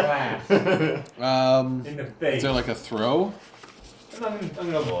 Glass. In the face. Is there like a throw? And I'm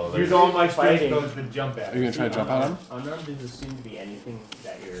gonna Well, use all my strength fighting. goes to jump at Are you him. gonna try to jump at him? Unarmed is assumed to be anything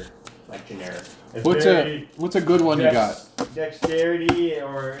that you're like generic. It's What's very a good one you got? Dexterity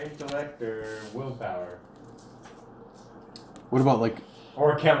or intellect or willpower. What about like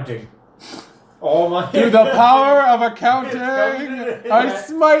Or counting. All my through the power of accounting, It's I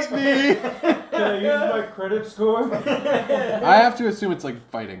smite thee. Can I use my credit score? I have to assume it's like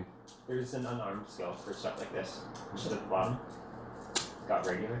fighting. There's an unarmed skill for stuff like this. Just at the bottom. Got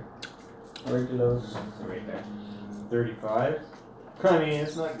regular. Regulars. So right there. 35. I mean,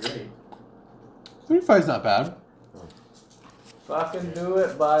 it's not great. 35's not bad. Fucking do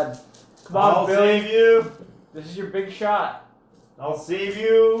it, bud. Come on, I'll Billy. save you. This is your big shot. I'll save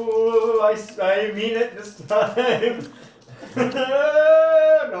you. I mean it this time.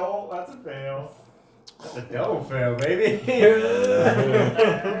 No, that's a fail. That's a double fail, baby.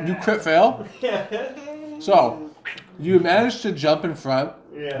 You crit fail. So you manage to jump in front,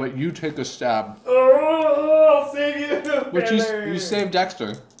 Yeah. but you take a stab. Oh, I'll save you. Which you save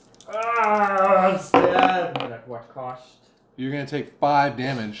Dexter. Ah, I'm stabbed. But at what cost? You're gonna take 5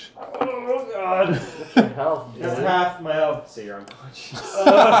 damage. Oh God. What's your health, dude? That's half my health. So you're unconscious.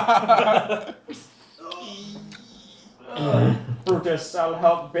 Brutus, I'll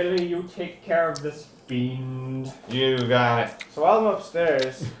help Billy. You take care of this fiend. You got it. So while I'm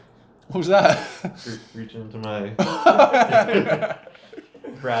upstairs, What was that? Reach into my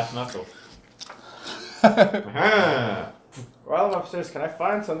brass knuckle. Aha! while I'm upstairs, can I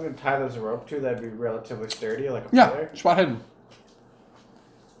find something to tie this rope to that'd be relatively sturdy, like a Yeah, pillar? spot hidden.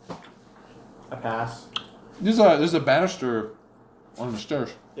 A pass. There's a banister on the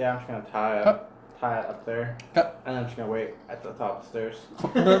stairs. Yeah, I'm just gonna tie it Cut. up there, Cut. and I'm just gonna wait at the top of the stairs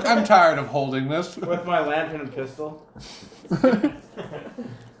Look, I'm tired of holding this. with my lantern and pistol.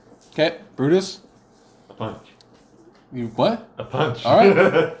 Okay, Brutus. A punch. You what? A punch. All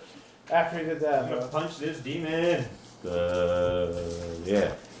right. After he did that, I'm gonna though. punch this demon.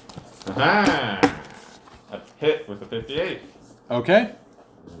 Yeah. Aha! A hit with a 58. Okay.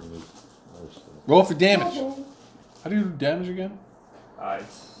 Roll for damage. How do you do damage again?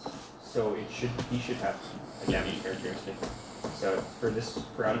 So he should have a damage characteristic. So for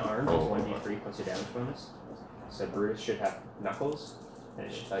unarmed, it's 1d3 plus your damage bonus. So Brutus should have knuckles, and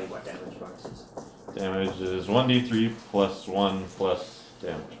it should tell you what damage bonus is. Damage is 1d3 plus 1 plus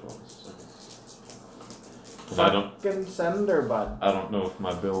damage bonus. And I Fucking sender, bud. don't know if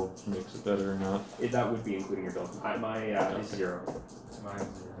my build makes it better or not. That would be including your build. My is 0.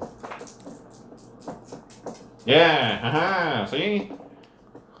 Mine's Yeah! Haha! See?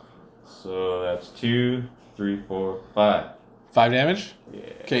 So that's 2, 3, 4, 5. 5 damage. Yeah.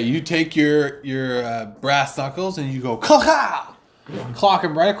 Okay, you take your brass knuckles and you go clock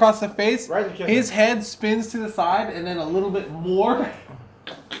him right across the face. Right in the His head spins to the side and then a little bit more,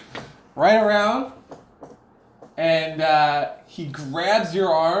 right around, and he grabs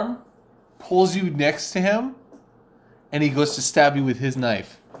your arm, pulls you next to him, and he goes to stab you with his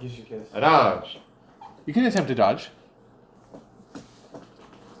knife. Use your kiss. A dodge. You can attempt to dodge.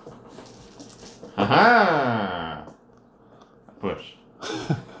 Haha! Push.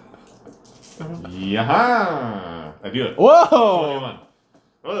 Yaha! I do it. Whoa! 21.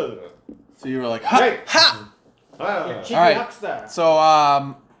 Whoa. So you were like, ha, Great. ha! Ah. Cheeky Alright. huckster.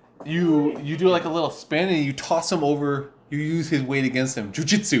 So you do like a little spin and you toss him over. You use his weight against him.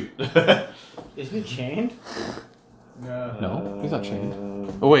 Jiu-jitsu. Isn't he chained? No, he's not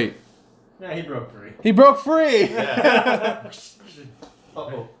chained. Oh wait, Yeah, he broke free. he broke free.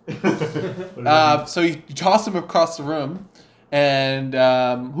 Uh-oh. So you toss him across the room, and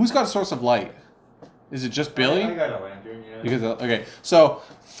who's got a source of light? Is it just Billy? I got a lantern, yeah. Because okay, so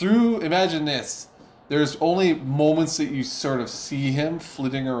imagine this. There's only moments that you sort of see him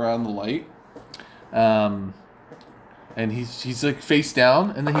flitting around the light, and he's like face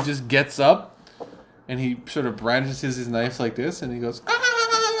down, and then he just gets up, and he sort of brandishes his knife like this, and he goes,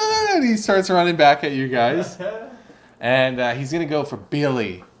 "Ah!" and he starts running back at you guys. And he's going to go for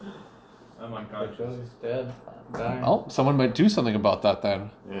Billy. I'm unconscious. He's dead. Dying. Oh, someone might do something about that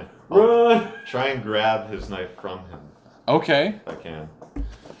then. Yeah. Run! Try and grab his knife from him Okay. if I can.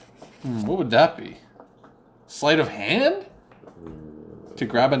 What would that be? Sleight of hand? To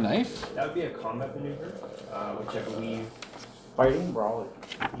grab a knife? That would be a combat maneuver, which I believe, Fighting, brawling.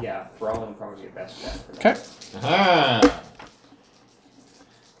 yeah, brawling probably your best bet for that. Okay. Aha!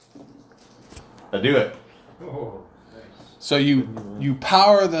 I do it. Oh, nice. So you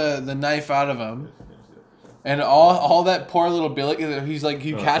power the knife out of him, and all that poor little Billy, he's like,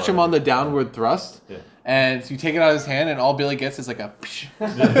 you catch him on the downward thrust, Yeah. and you take it out of his hand, and all Billy gets is like a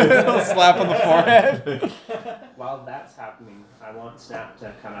little slap on the forehead. While that's happening, I want Snap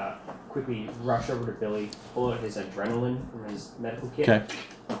to kind of quickly rush over to Billy, pull out his adrenaline from his medical kit, Okay.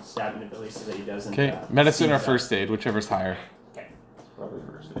 stab into Billy so that he doesn't. Okay. Medicine or seize up. first aid, whichever's higher. Okay. Probably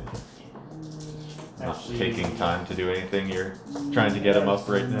first aid. Not Actually, taking time to do anything. You're trying to get him up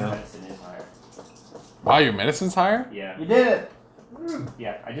right now. Medicine is higher. Wow, your medicine's higher? Yeah. You did it!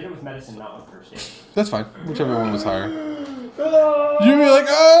 Yeah, I did it with medicine, not with first aid. That's fine. Whichever one was higher. You'd be like,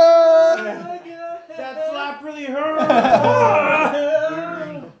 ah! That slap really hurt!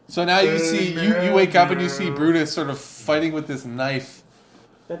 So now you see, you wake up and you see Brutus sort of fighting with this knife.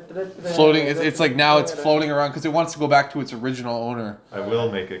 Floating, it's like now it's floating around because it wants to go back to its original owner. I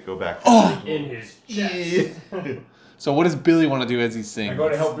will make it go back. Oh! In his chest. So what does Billy want to do as he sings? I go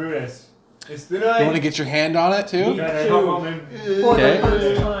to help Brutus. It's the You want to night. get your hand on it too? Trying to help him. For Okay. the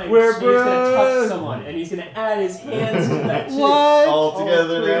first time, We're Snape's gonna touch bros. someone, and he's gonna add his hands to that shit. All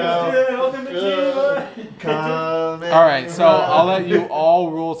together now. All right, so I'll let you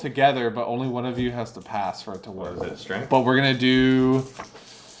all roll together, but only one of you has to pass for it to What work. is it? Strength? But we're gonna do.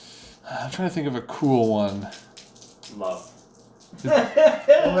 I'm trying to think of a cool one. Love.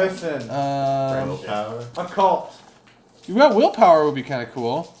 Listen. Willpower? A cult. You got willpower would be kind of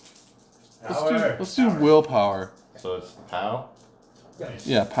cool. Power. Let's do willpower. So it's POW?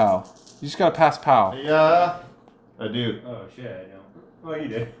 Yeah, POW. You just gotta pass POW. Yeah. I do. Oh shit, I don't. Well, you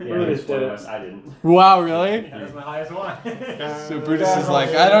did. Yeah, Brutus there's one did of it. us. I didn't. Wow, really? That was my highest one. So Brutus is like,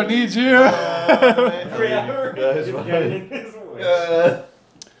 I don't need you.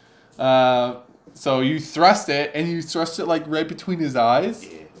 So you thrust it, and you thrust it like right between his eyes.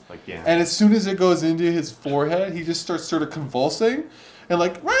 Yeah, like yeah. And as soon as it goes into his forehead, he just starts sort of convulsing and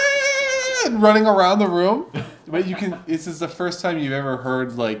like and running around the room. But you can. This is the first time you've ever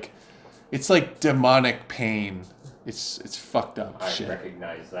heard like, it's like demonic pain. It's fucked up I shit.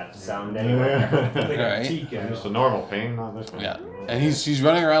 recognize that sound anywhere. Like a Right. Tika. Just a normal pain, not this one. Yeah, and he's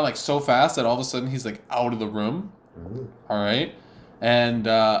running around like so fast that all of a sudden he's like out of the room. All right, and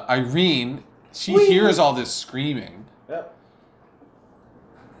Irene, she hears all this screaming. Yep.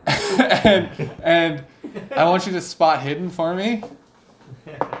 and I want you to spot hidden for me.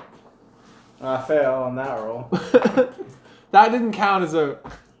 I fail on that roll. That didn't count as a.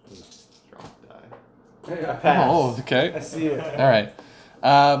 Drop die. I pass. Oh, okay. I see it. All right.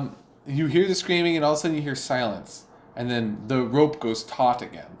 You hear the screaming, and all of a sudden you hear silence, and then the rope goes taut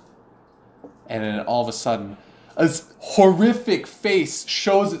again, and then all of a sudden, a horrific face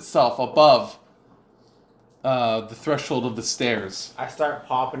shows itself above the threshold of the stairs. I start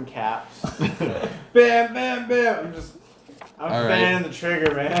popping caps. Bam, bam, bam. I'm All right. fanning the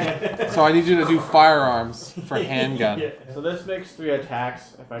trigger, man. So I need you to do firearms for handgun. So this makes 3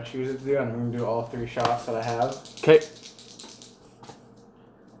 attacks if I choose it to do, and I'm going to do all 3 shots that I have. Okay.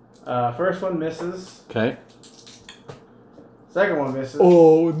 First one misses. Okay. Second one misses.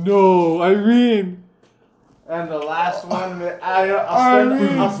 Oh no, Irene! And the last one,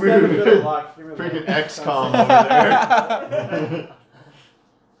 I'll spend a bit of luck. Give me the Freaking luck. XCOM over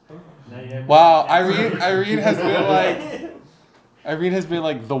there. Wow, Irene has been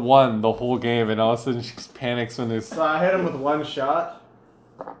like the one the whole game, and all of a sudden she panics when there's. So I hit him with 1 shot.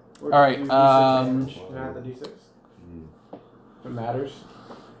 All right, Can I have the D6? If it matters.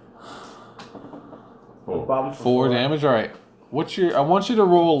 Four. Bottom for 4 damage. All right. What's your? I want you to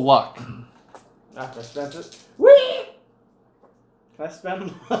roll luck. After I spent it. Whee! Can I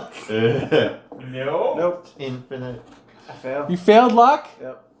spend luck? No. Nope. Infinite. I fail. You failed luck.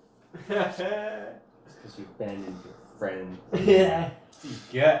 Yep. Because you abandoned your friend.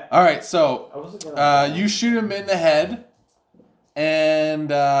 Yeah. All right. So I wasn't gonna. you shoot him in the head, and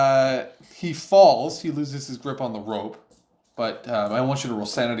he falls. He loses his grip on the rope. But I want you to roll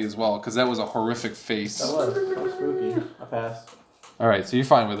sanity as well, because that was a horrific face. That was spooky. I passed. All right, so you're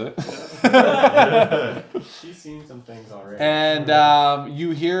fine with it. She's seen some things already. And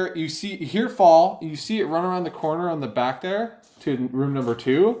you hear it fall. You see it run around the corner on the back there to room number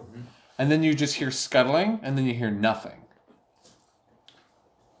 2. and then you just hear scuttling, and then you hear nothing.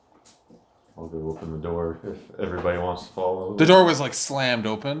 I'll go open the door if everybody wants to follow. The door was like slammed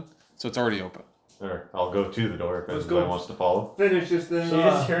open, so it's already open. Or I'll go to the door if Let's everybody go. wants to follow. Finish this thing. So you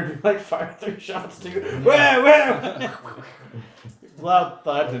just heard me like fire 3 shots too. Where? Loud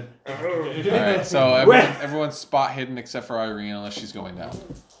thud. Alright, so everyone's spot hidden except for Irene, unless she's going down.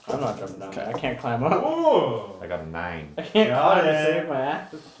 I'm not jumping down there. Okay. I can't climb up. Oh, I got a 9. I can't Got climb to it. save my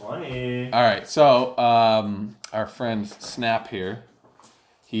ass. 20. Alright, so our friend Snap here,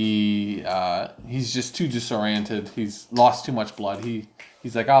 he's just too disoriented. He's lost too much blood.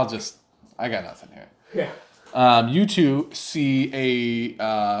 He's like, I got nothing here. Yeah. You two see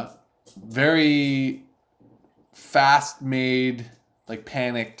a very fast-made, like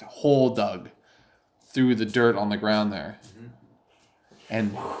panicked hole dug through the dirt on the ground there,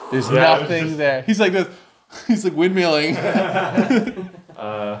 and there's nothing there. He's like this. He's like windmilling.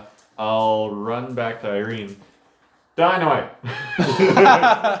 I'll run back to Irene. Dynamite!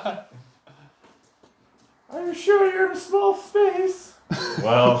 Are you sure you're in a small space?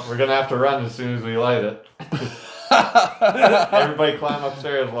 Well, we're gonna have to run as soon as we light it. Everybody climb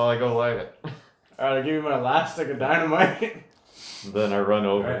upstairs while I go light it. Alright, I'll give you my last stick of dynamite. Then I run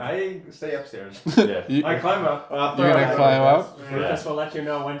over. Alright, I stay upstairs. Yeah. You- I climb up. You're gonna climb up? Yeah. Lucas will let you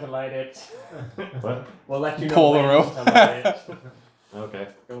know when to light it. What? We'll let you know Pull the when rope. to light it. Okay.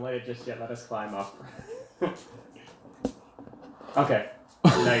 Don't light it just yet. Let us climb up. Okay.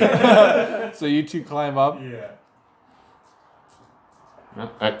 Now you- So you two climb up. Yeah. No,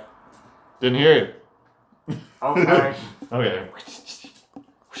 I didn't hear you. Okay. Okay.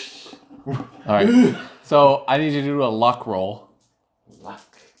 All right. So I need you to do a luck roll.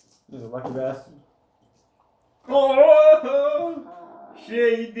 He's a lucky bastard. Oh,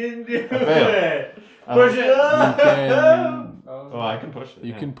 shit, you didn't do failed. it. Push it! You can Oh, I can push it.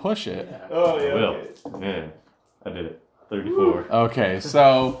 you yeah. can push it. Oh, I yeah. will. okay. Yeah. I did it. 34. Okay,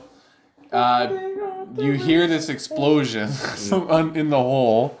 so you hear this explosion in the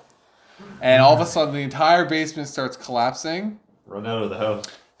hole, and all of a sudden the entire basement starts collapsing. Run out of the house.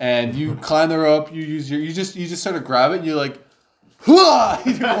 And you climb the rope. You just sort of grab it. And you like, hooah!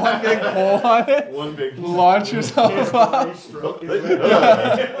 You do one big pull on it. One big. Launch yourself up.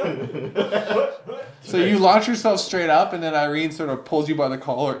 So you launch yourself straight up, and then Irene sort of pulls you by the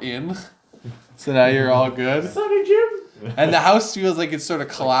collar in. So now you're all good. Sonny Jim! And the house feels like it's sort of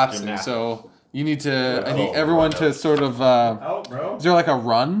collapsing. gymnastics. So you need to. I need everyone to sort of. Out, bro. Is there like a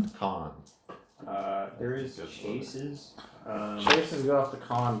run? Con. There is chases. Chases go off the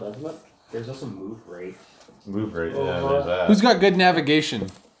con, doesn't it? There's also move rate. Move rate. Yeah, there's that. Who's got good navigation?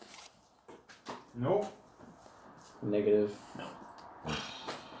 Nope. Negative.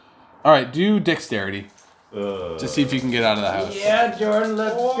 All right, do dexterity. Just To see if you can get out of the house. Yeah, Jordan,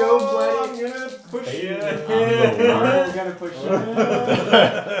 let's go, buddy. I'm gonna push you. You gotta push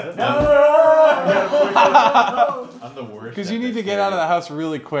I'm the worst. Because at you need to this get game. out of the house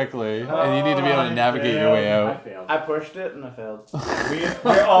really quickly, and you need to be able to navigate your way I out. failed. I pushed it and I failed.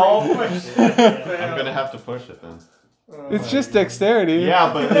 We're all pushed. I'm gonna have to push it then. It's just dexterity.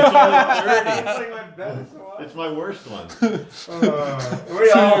 Yeah, but it's only 30. It's like my best one. It's my worst one. We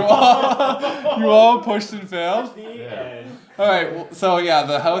So all. you all pushed and failed. Yeah. All right. Well, so yeah,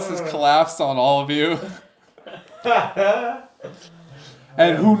 the house has collapsed on all of you,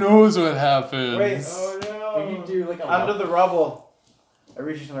 and who knows what happens? Wait, Oh We no. could do like a under the rubble, I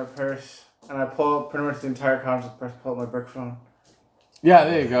reach into my purse and I pull out pretty much the entire conscious purse, pull out my brick phone. Yeah,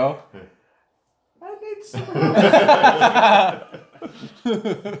 there you go. I need some.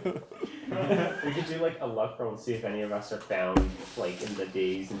 We could do like a luck roll and see if any of us are found like in the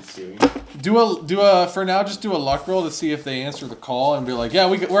days ensuing. do a for now. Just do a luck roll to see if they answer the call and be like, yeah,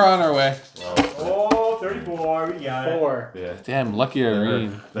 we're on our way. Oh, 34. We got it. 4. Yeah. Damn, lucky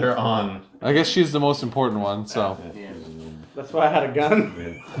Irene. They're on. I guess she's the most important one. So That's why I had a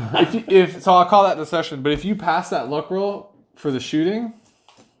gun. so I'll call that the session. But if you pass that luck roll for the shooting,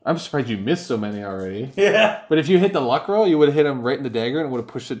 I'm surprised you missed so many already. Yeah. But if you hit the luck roll, you would have hit him right in the dagger and would have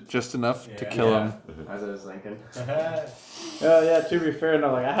pushed it just enough to kill him. As I was thinking. Yeah, to be fair,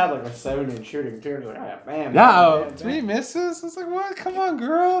 no, like I had like a 70 in shooting too. I was like, ah, bam. Yeah, bam, 3 bam. misses. It's like, what? Come on,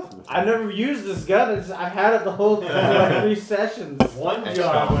 girl. I never used this gun. I've had it the whole like 3 sessions. One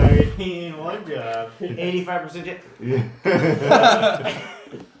job, Irene. One job. 85% hit.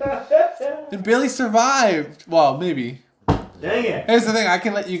 And Billy survived. Well, maybe. Dang it. Here's the thing. I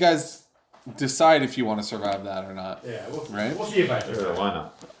can let you guys decide if you want to survive that or not. Yeah, Right? We'll see if I Sure, survive. why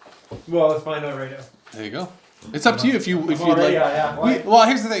not? Well, let's find out right now. There you go. It's up to you if you'd I'm like. already at halfway. Well,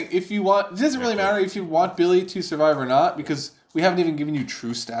 here's the thing. If you want, it doesn't really matter if you want Billy to survive or not, because We haven't even given you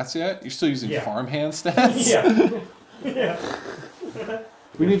true stats yet. You're still using Yeah. farmhand stats. Yeah.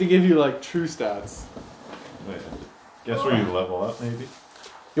 We need to give you like true stats. Wait, guess where you level up, maybe?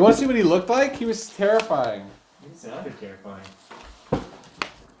 You want to see what he looked like? He was terrifying. It sounded terrifying.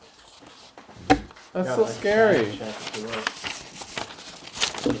 That's Yeah, so like, scary. check if you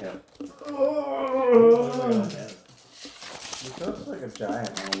look. Yeah. He looks like a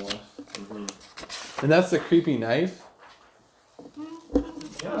giant almost. And that's the creepy knife.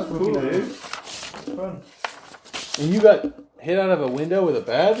 Yeah, it's cool, dude. It's fun. And you got hit out of a window with a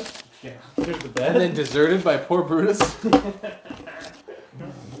bed. Yeah. Here's the bed. And then deserted by poor Brutus.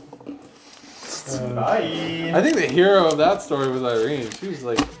 Bye. I think the hero of that story was Irene. She was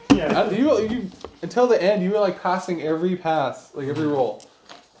like, Yeah. you until the end, you were like passing every pass, like every roll.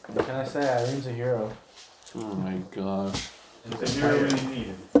 What can I say? Irene's a hero. Oh my gosh. And the hero really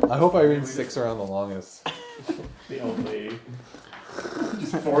needed. I hope Irene sticks around the longest. The old lady.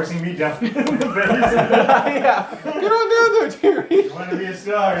 Just forcing me down in the base. Yeah. Get on down there, Terry. You want to be a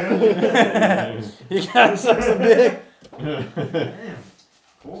star, huh? You gotta suck some dick. Damn.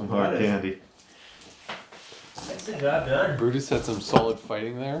 Some hard candy. That's the job done. Brutus had some solid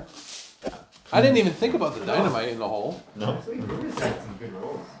fighting there. I didn't even think about the dynamite in the hole. No. Brutus had some good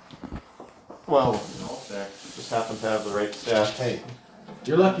rolls. Well, All stack. just happen to have the right stats. Hey,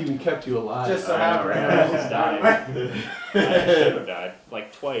 you're lucky we kept you alive. Just so I know, happened. right? I almost died. I should have died.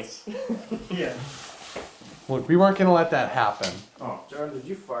 Like twice. Yeah. Look, we weren't gonna let that happen. Oh. Jordan, did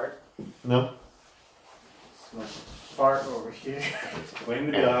you fart? No. Fart over here.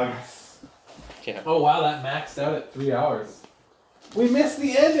 Blame the dog. Yeah. Oh wow, that maxed out at 3 hours. We missed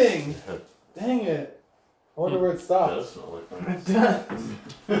the ending. Dang it. I wonder where it stops.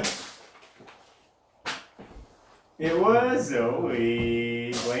 It was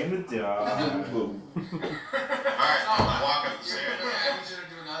Zoe. Blame the dog. Alright, I'm walking the stairs. I need you to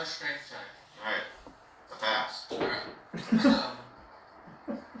do another strength check. Alright. A pass. Alright.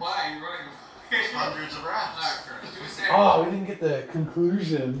 Why? You're running Hundreds of reps. Do a stand. Oh, we didn't get the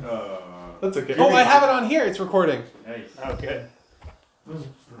conclusion. That's okay. Oh, Oh, I have it on here. It's recording. Nice. Oh, good.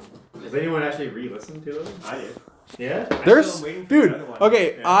 Does anyone actually re-listen to them? I did. Yeah? There's, I'm waiting for dude. the other one.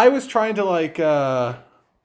 Okay, Yeah. I was trying to like